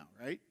with me now,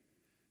 right?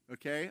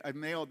 Okay, I've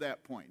nailed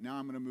that point. Now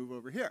I'm going to move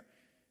over here.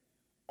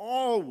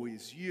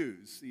 Always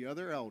use the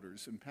other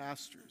elders and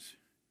pastors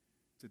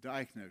to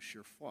diagnose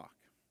your flock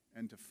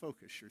and to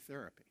focus your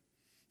therapy.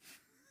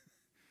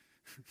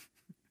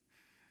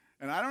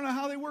 And I don't know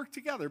how they work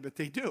together, but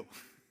they do.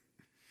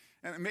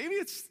 And maybe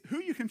it's who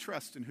you can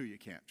trust and who you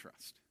can't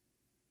trust.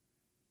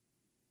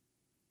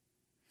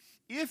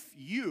 If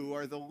you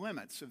are the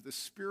limits of the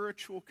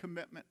spiritual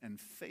commitment and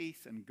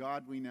faith and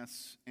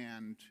godliness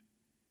and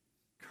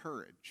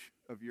courage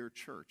of your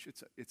church,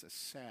 it's a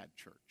sad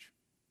church.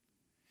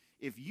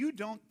 If you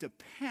don't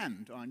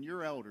depend on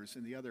your elders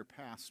and the other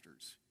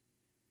pastors,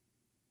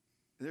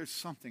 there's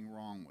something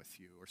wrong with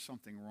you or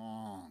something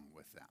wrong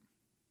with them.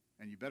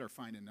 And you better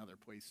find another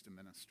place to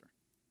minister.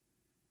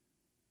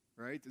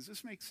 Right? Does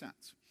this make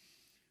sense?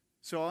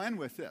 So I'll end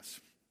with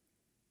this.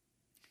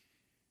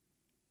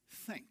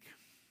 Think.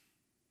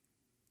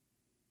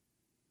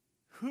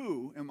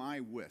 Who am I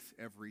with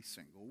every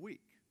single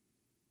week?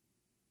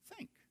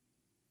 Think.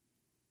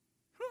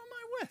 Who am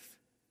I with?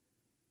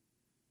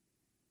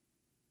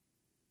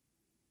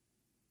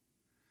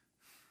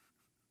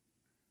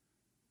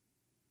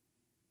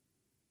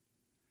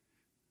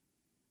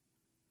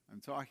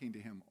 I'm talking to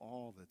him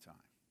all the time.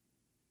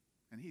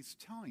 And he's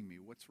telling me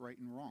what's right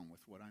and wrong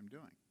with what I'm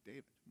doing.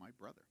 David, my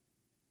brother.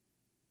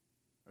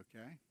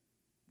 Okay?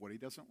 What he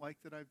doesn't like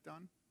that I've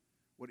done,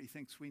 what he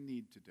thinks we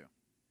need to do.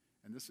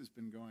 And this has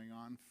been going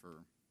on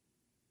for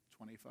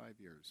 25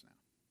 years now.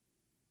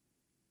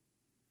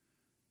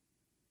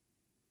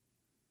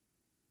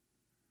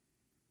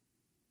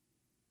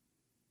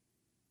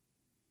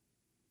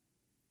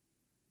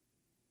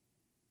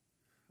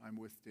 I'm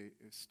with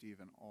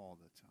Stephen all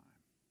the time.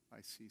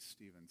 I see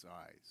Stephen's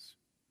eyes.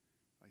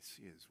 I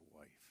see his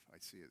wife. I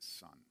see his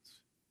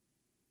sons.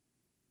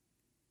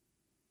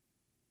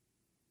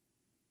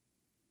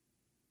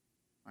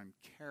 I'm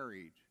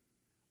carried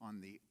on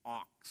the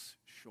ox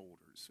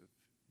shoulders of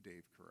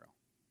Dave Carell.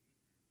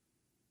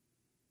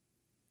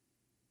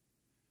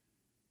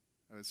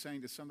 I was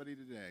saying to somebody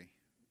today,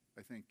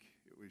 I think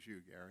it was you,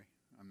 Gary,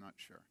 I'm not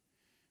sure,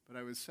 but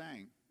I was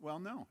saying, well,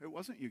 no, it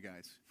wasn't you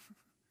guys.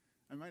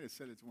 I might have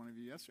said it to one of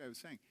you yesterday. I was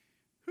saying,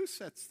 who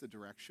sets the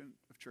direction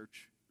of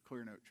church,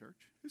 Clearnote Church?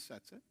 Who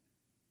sets it?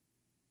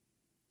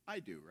 I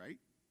do, right?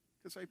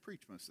 Because I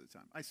preach most of the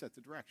time. I set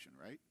the direction,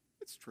 right?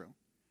 It's true.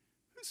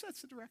 Who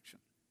sets the direction?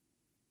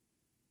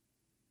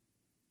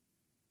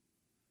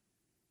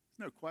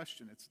 There's no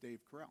question it's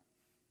Dave Carell.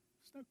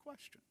 There's no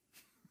question.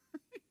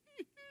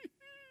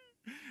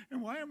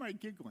 And why am I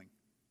giggling?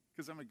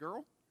 Because I'm a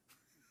girl?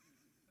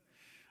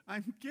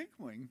 I'm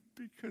giggling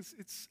because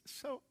it's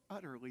so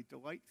utterly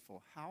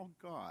delightful how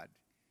God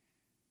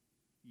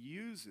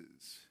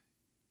uses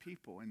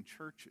people in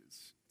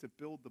churches to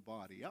build the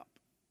body up.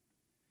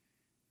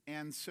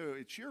 And so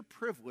it's your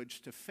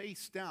privilege to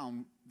face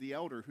down the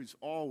elder who's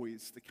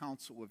always the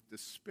counsel of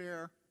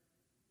despair.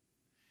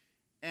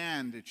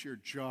 And it's your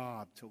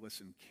job to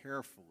listen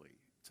carefully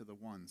to the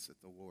ones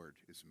that the Lord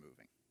is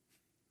moving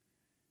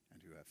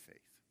and who have faith.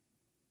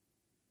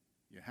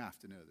 You have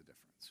to know the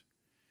difference.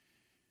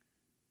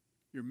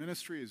 Your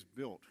ministry is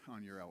built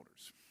on your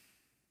elders.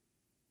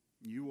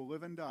 You will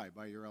live and die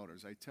by your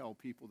elders. I tell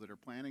people that are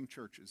planning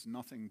churches,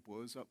 nothing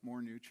blows up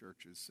more new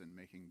churches than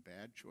making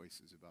bad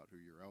choices about who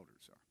your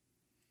elders are.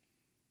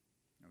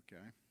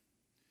 Okay?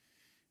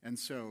 And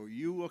so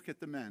you look at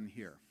the men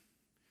here.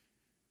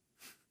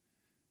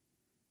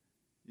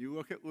 You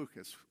look at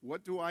Lucas.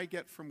 What do I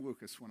get from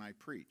Lucas when I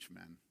preach,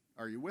 men?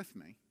 Are you with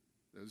me?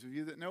 Those of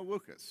you that know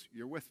Lucas,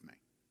 you're with me.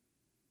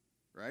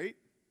 Right?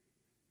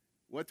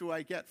 What do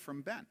I get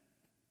from Ben?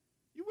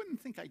 You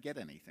wouldn't think I get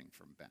anything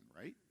from Ben,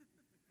 right?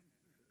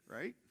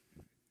 Right?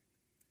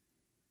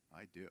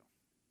 I do.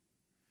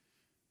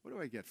 What do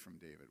I get from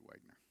David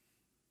Wegner?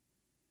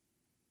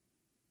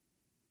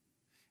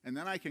 And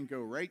then I can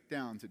go right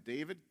down to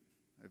David,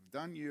 I've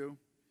done you.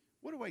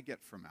 What do I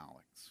get from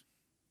Alex?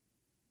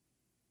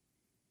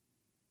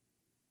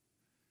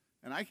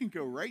 And I can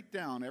go right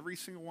down every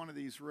single one of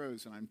these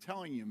rows, and I'm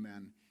telling you,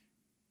 men,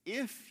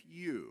 if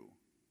you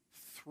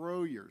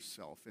throw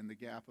yourself in the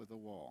gap of the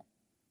wall,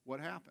 what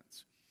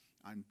happens?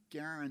 I'm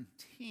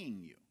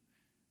guaranteeing you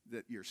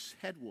that your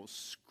head will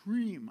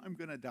scream, I'm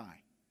going to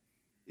die.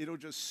 It'll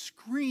just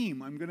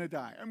scream, I'm going to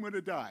die, I'm going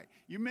to die.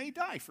 You may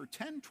die for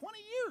 10, 20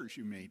 years,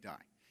 you may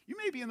die. You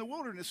may be in the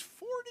wilderness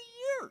 40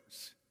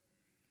 years.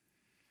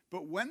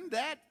 But when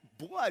that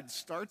blood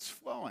starts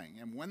flowing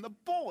and when the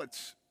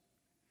bullets,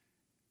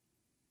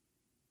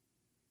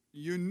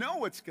 you know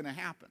what's going to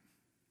happen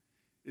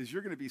is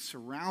you're going to be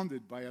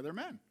surrounded by other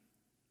men.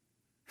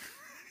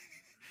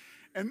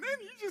 And then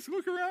you just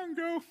look around and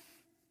go,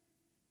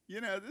 you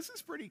know, this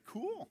is pretty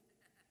cool.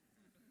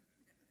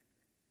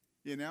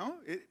 You know,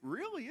 it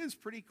really is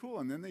pretty cool.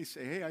 And then they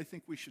say, hey, I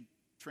think we should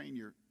train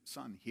your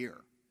son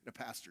here at a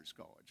pastor's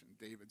college. And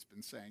David's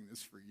been saying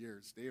this for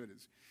years. David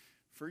has,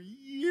 for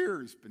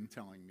years, been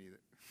telling me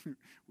that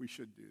we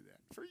should do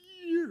that. For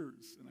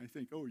years. And I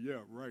think, oh, yeah,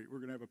 right, we're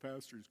going to have a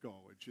pastor's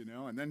college, you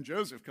know. And then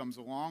Joseph comes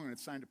along, and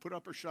it's time to put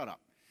up or shut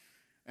up.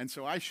 And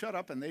so I shut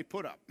up, and they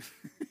put up.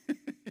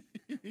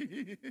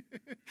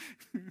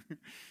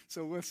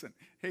 So listen,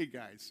 hey,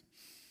 guys.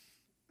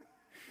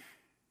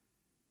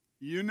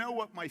 You know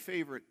what my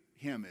favorite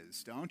hymn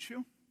is, don't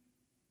you?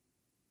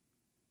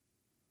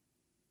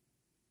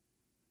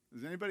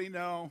 Does anybody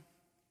know?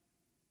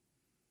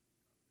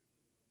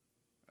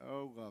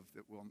 Oh, love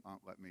that will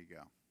not let me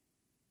go.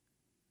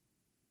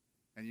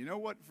 And you know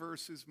what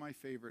verse is my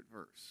favorite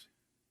verse?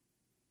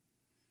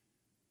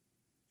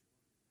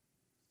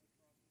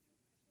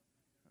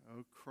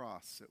 O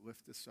cross that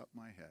lifteth up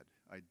my head,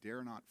 I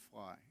dare not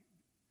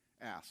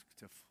ask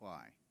to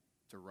fly,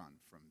 to run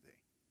from thee.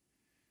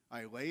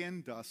 I lay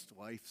in dust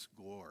life's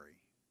glory,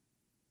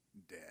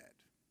 dead.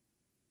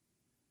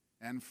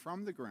 And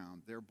from the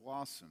ground there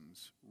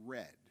blossoms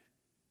red,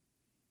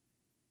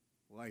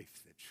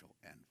 life that shall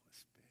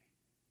endless be.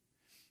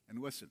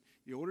 And listen,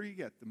 the older you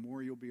get, the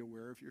more you'll be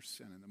aware of your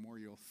sin and the more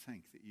you'll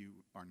think that you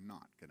are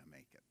not going to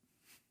make it.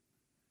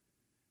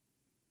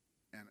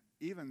 And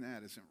even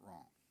that isn't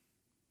wrong.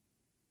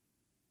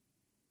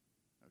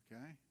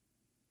 Okay?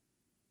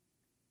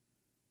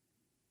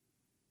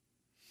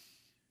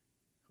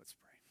 Let's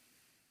pray.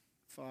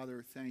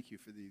 Father, thank you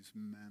for these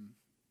men.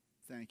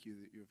 Thank you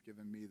that you have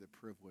given me the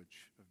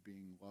privilege of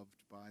being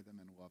loved by them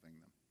and loving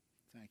them.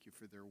 Thank you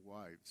for their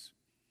wives.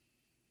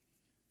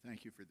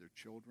 Thank you for their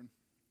children.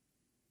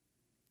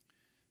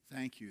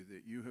 Thank you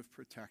that you have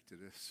protected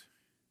us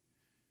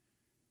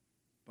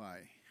by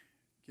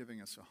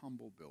giving us a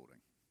humble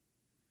building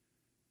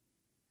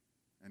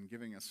and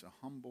giving us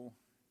a humble,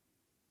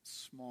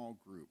 small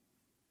group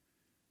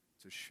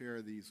to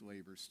share these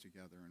labors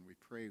together. And we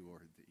pray,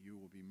 Lord, that you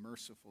will be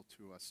merciful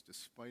to us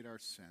despite our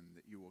sin,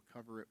 that you will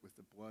cover it with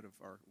the blood of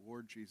our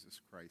Lord Jesus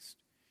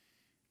Christ,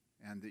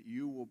 and that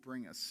you will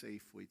bring us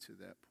safely to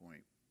that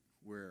point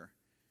where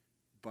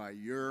by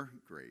your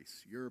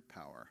grace, your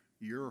power,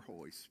 your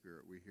Holy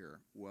Spirit, we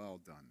hear, well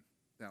done,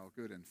 thou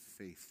good and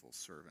faithful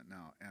servant.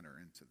 Now enter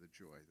into the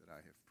joy that I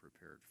have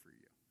prepared for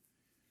you.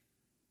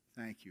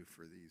 Thank you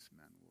for these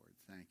men, Lord.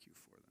 Thank you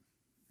for them.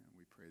 And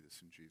we pray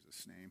this in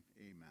Jesus' name.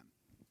 Amen.